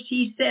 12th verse,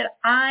 he said,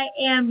 I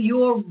am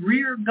your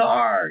rear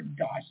guard,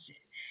 God said,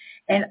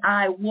 and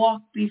I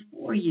walk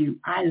before you.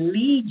 I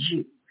lead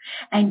you,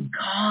 and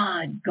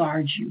God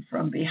guards you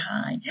from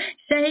behind.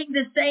 Saying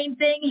the same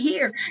thing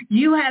here.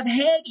 You have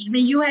hedged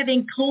me. You have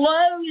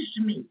enclosed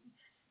me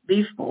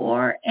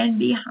before and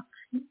behind.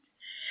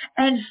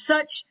 And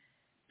such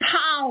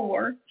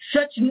power,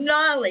 such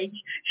knowledge,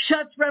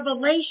 such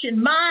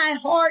revelation, my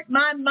heart,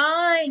 my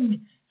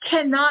mind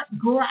cannot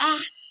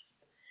grasp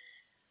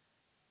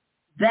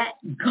that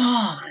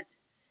God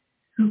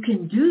who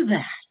can do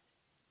that.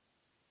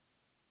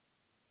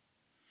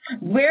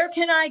 Where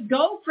can I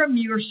go from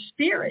your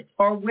spirit,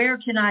 or where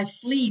can I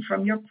flee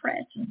from your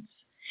presence?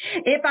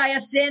 If I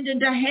ascend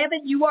into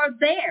heaven, you are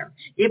there.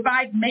 If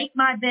I make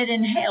my bed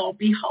in hell,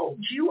 behold,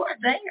 you are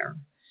there.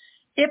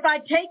 If I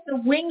take the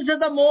wings of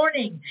the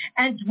morning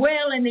and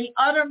dwell in the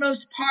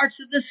uttermost parts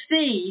of the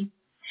sea,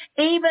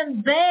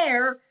 even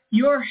there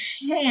your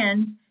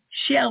hand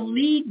shall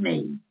lead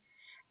me,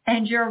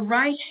 and your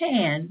right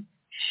hand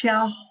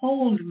shall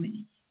hold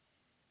me,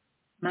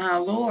 my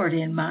Lord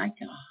and my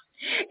God.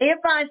 If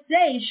I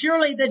say,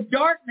 surely the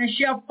darkness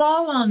shall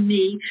fall on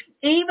me,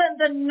 even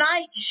the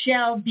night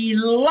shall be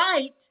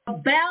light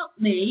about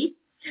me,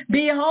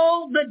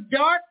 behold, the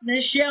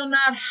darkness shall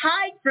not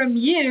hide from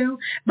you,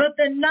 but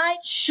the night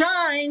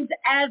shines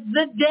as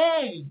the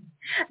day.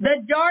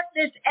 The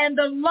darkness and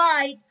the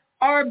light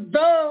are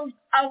both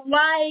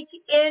alike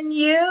in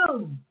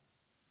you.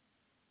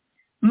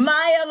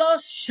 Maya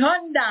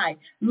Shundai,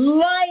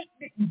 light,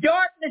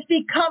 darkness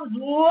becomes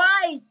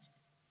light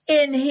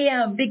in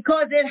him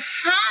because it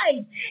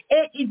hides,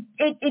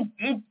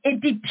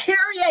 it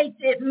deteriorates,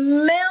 it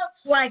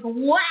melts like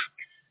wax.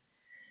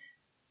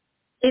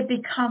 It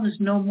becomes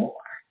no more.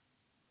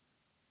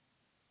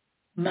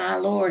 My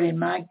Lord and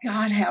my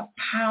God, how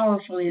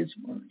powerful his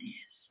word is.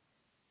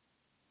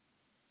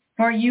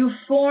 For you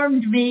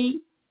formed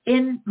me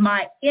in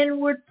my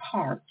inward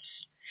parts.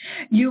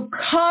 You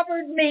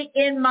covered me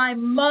in my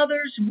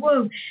mother's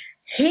womb.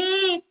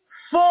 He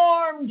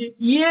formed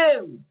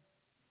you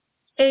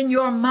in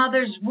your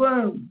mother's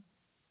womb.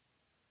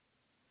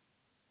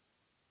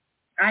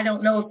 I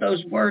don't know if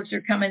those words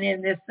are coming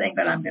in this thing,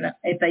 but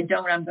if they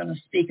don't, I'm going to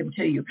speak them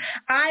to you.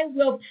 I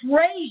will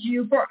praise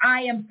you, for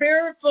I am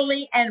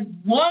fearfully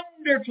and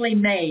wonderfully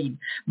made.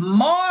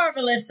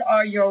 Marvelous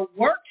are your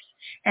works,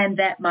 and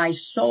that my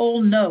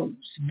soul knows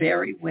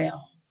very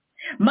well.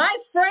 My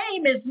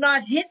frame is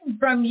not hidden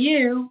from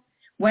you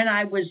when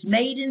I was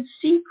made in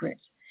secret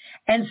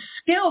and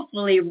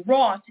skillfully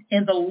wrought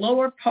in the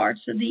lower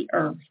parts of the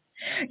earth.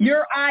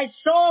 Your eyes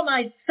saw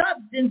my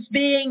substance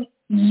being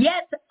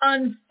yet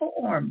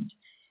unformed,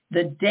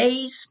 the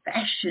days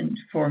fashioned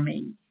for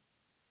me.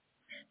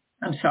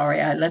 I'm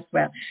sorry, I left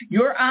well.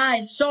 Your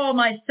eyes saw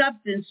my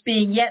substance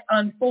being yet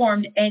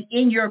unformed, and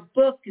in your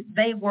book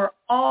they were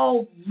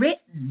all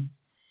written,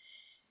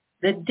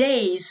 the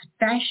days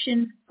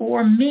fashioned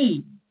for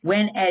me,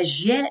 when as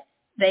yet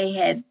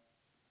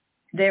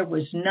there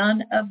was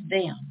none of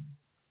them.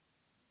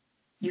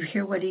 You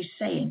hear what he's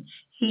saying?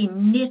 He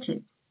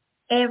knitted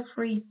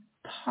every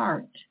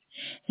part.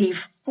 He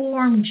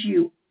formed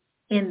you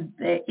in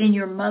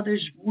your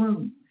mother's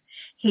womb.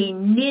 He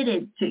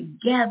knitted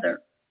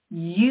together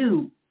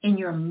you in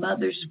your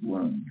mother's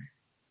womb.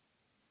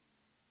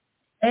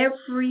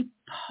 Every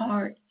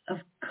part of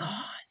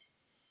God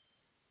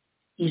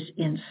is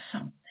in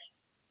something.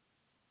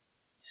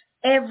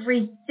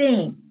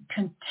 Everything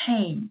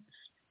contains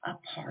a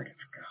part of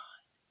God.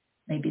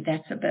 Maybe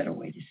that's a better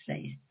way to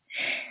say it.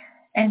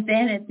 And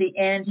then at the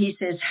end, he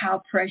says,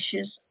 how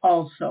precious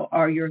also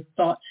are your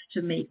thoughts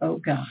to me, O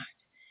God.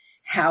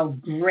 How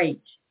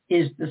great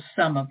is the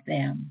sum of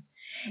them.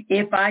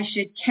 If I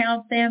should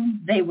count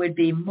them, they would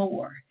be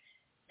more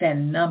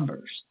than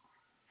numbers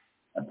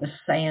of the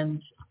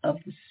sands of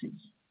the sea.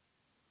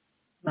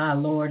 My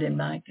Lord and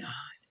my God.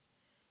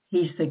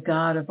 He's the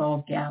God of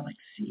all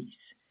galaxies.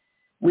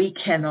 We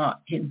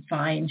cannot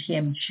confine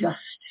him just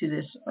to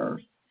this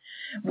earth.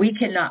 We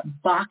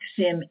cannot box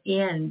him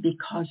in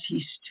because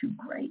he's too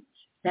great.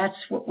 That's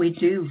what we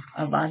do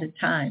a lot of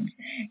times.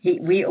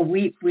 We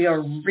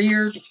are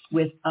reared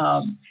with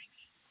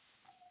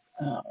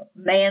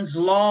man's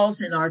laws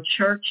in our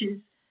churches,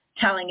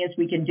 telling us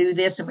we can do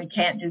this and we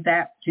can't do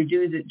that.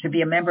 To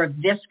be a member of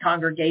this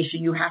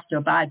congregation, you have to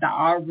abide by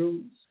our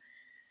rules.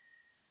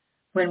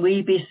 When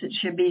we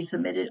should be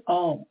submitted,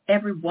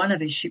 every one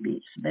of us should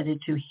be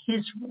submitted to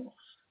his rules.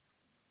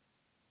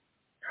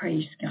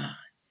 Praise God.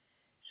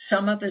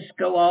 Some of us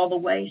go all the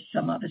way,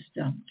 some of us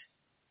don't.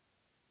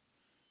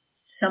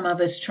 Some of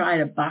us try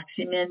to box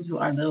him into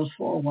our little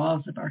four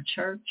walls of our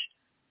church.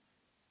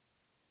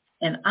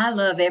 And I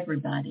love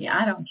everybody.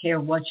 I don't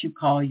care what you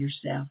call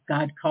yourself.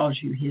 God calls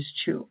you his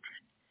children.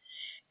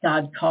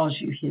 God calls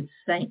you his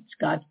saints.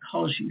 God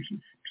calls you his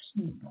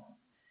people.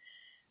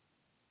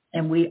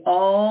 And we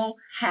all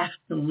have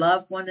to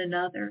love one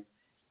another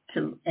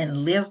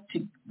and live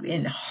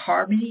in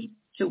harmony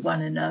to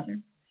one another.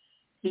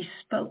 He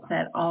spoke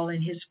that all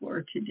in his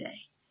word today.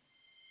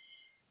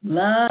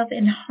 Love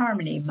and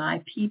harmony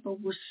my people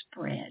will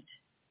spread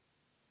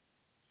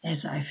as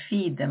I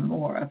feed them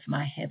more of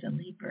my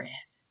heavenly bread.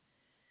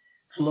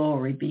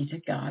 Glory be to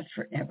God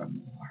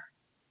forevermore.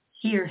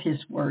 Hear his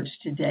words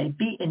today.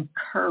 Be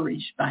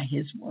encouraged by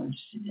his words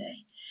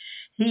today.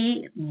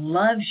 He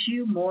loves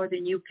you more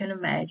than you can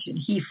imagine.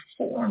 He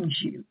formed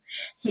you.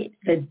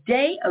 The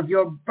day of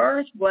your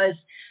birth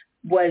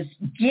was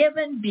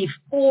given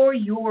before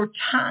your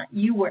time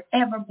you were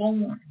ever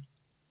born.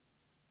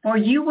 For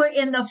you were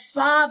in the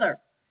Father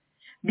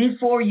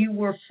before you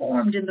were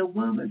formed in the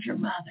womb of your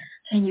mother.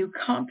 Can you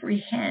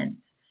comprehend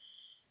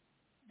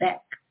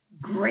that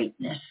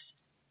greatness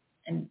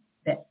and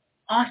that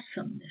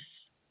awesomeness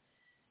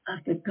of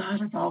the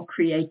God of all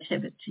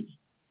creativity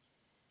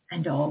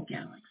and all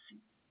galaxies?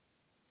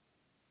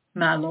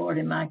 My Lord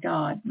and my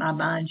God, my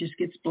mind just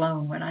gets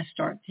blown when I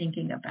start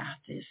thinking about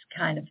this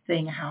kind of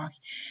thing, how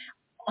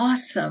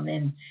awesome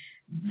and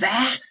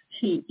vast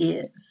he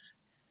is.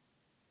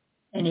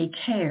 And he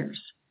cares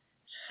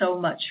so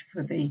much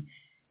for the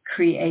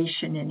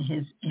creation in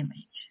his image.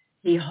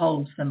 He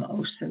holds them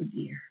oh so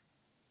dear.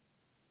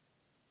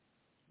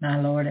 My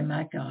Lord and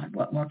my God,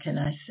 what more can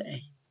I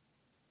say?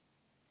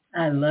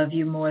 I love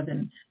you more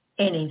than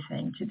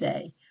anything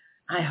today.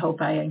 I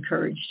hope I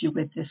encouraged you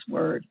with this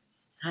word.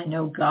 I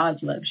know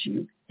God loves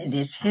you, and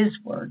it's his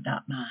word,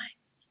 not mine.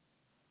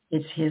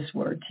 It's his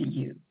word to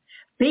you.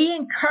 Be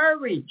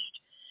encouraged.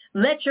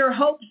 Let your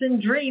hopes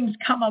and dreams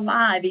come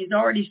alive. He's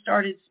already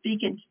started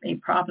speaking to me.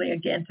 Probably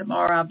again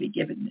tomorrow I'll be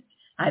giving it.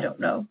 I don't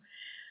know,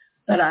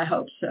 but I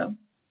hope so.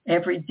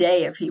 Every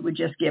day, if he would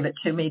just give it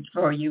to me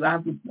for you, I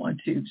would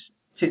want to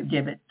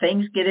give it.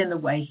 Things get in the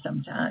way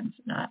sometimes.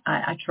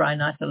 I try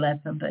not to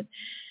let them, but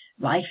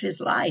life is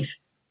life,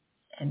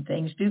 and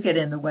things do get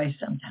in the way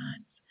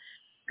sometimes.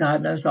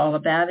 God knows all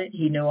about it.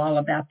 He knew all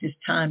about this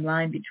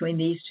timeline between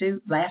these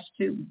last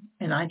two,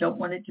 and I don't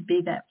want it to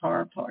be that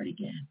far apart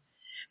again.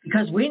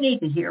 Because we need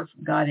to hear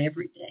from God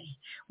every day.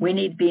 We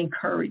need to be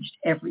encouraged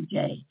every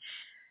day.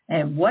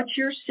 And what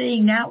you're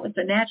seeing now with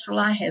the natural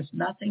eye has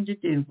nothing to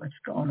do with what's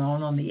going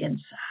on the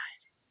inside.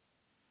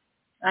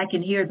 I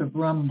can hear the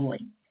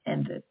rumbling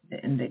and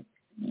the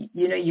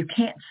you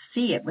can't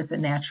see it with the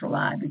natural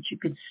eye, but you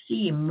could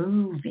see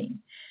moving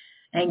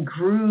and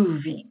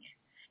grooving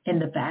in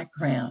the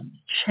background,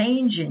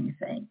 changing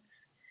things.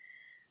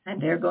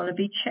 And they're going to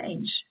be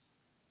changed.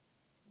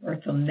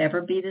 Earth will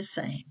never be the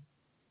same.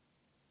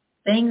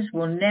 Things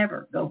will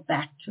never go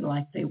back to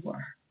like they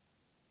were,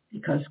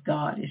 because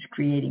God is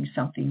creating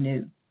something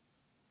new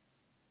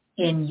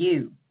in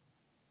you.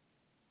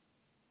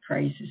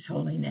 Praise his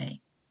holy name.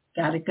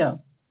 Gotta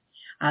go.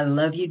 I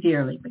love you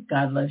dearly, but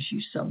God loves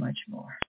you so much more.